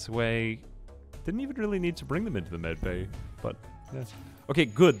go. This way. Didn't even really need to bring them into the med bay, but yeah. Okay,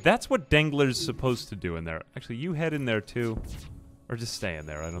 good. That's what Dengler's supposed to do in there. Actually, you head in there too. Or just stay in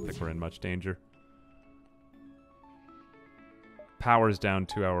there. I don't think we're in much danger. Power's down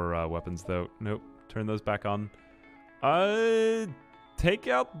to our weapons, though. Nope. Turn those back on. Take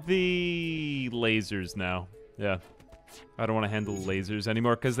out the lasers now. Yeah. I don't want to handle lasers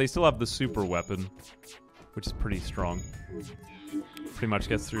anymore, because they still have the super weapon, which is pretty strong. Pretty much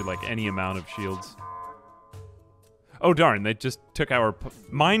gets through, like, any amount of shields. Oh, darn. They just took our...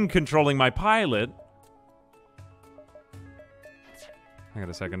 mind-controlling my pilot. Hang on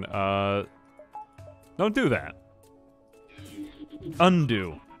a second. Don't do that.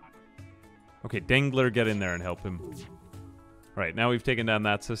 Undo. Okay, Dengler, get in there and help him. Alright, now we've taken down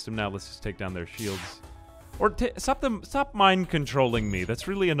that system. Now let's just take down their shields. Or stop mind-controlling me. That's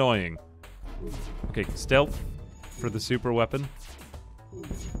really annoying. Okay, stealth for the super weapon.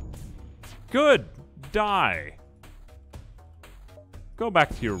 Good! Die! Go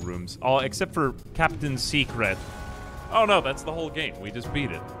back to your rooms. All except for Captain Secret. Oh no, that's the whole game. We just beat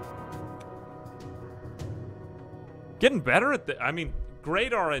it. Getting better at the... I mean,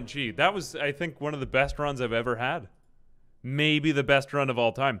 great RNG. That was, I think, one of the best runs I've ever had. Maybe the best run of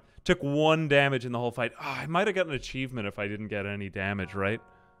all time. Took 1 damage in the whole fight. Oh, I might have gotten an achievement if I didn't get any damage, right?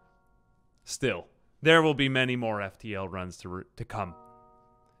 Still, there will be many more FTL runs to come.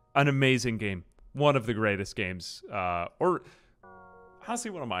 An amazing game. One of the greatest games. Or, honestly,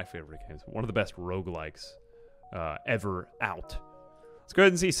 one of my favorite games. One of the best roguelikes ever out. Let's go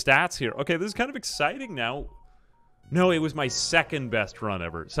ahead and see stats here. Okay, this is kind of exciting now. No, it was my second best run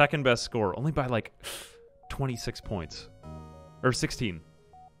ever. Second best score. Only by like 26 points. Or 16.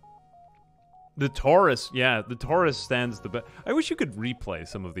 The Taurus, yeah, the Taurus stands the best. I wish you could replay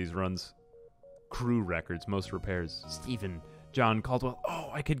some of these runs. Crew records, most repairs. Stephen, John Caldwell. Oh,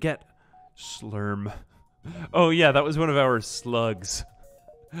 I could get Slurm. Oh yeah, that was one of our slugs.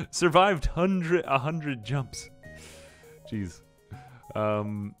 Survived 100 jumps. Jeez.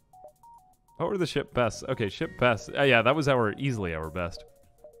 What were the ship bests? Okay, ship bests. Yeah, that was easily our best.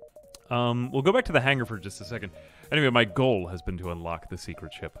 We'll go back to the hangar for just a second. Anyway, my goal has been to unlock the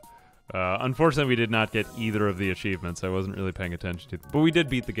secret ship. Unfortunately, we did not get either of the achievements. I wasn't really paying attention to them. But we did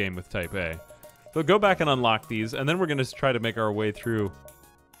beat the game with Type A. So go back and unlock these, and then we're going to try to make our way through...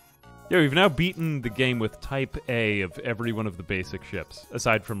 Yeah, we've now beaten the game with Type A of every one of the basic ships,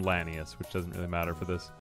 aside from Lanius, which doesn't really matter for this.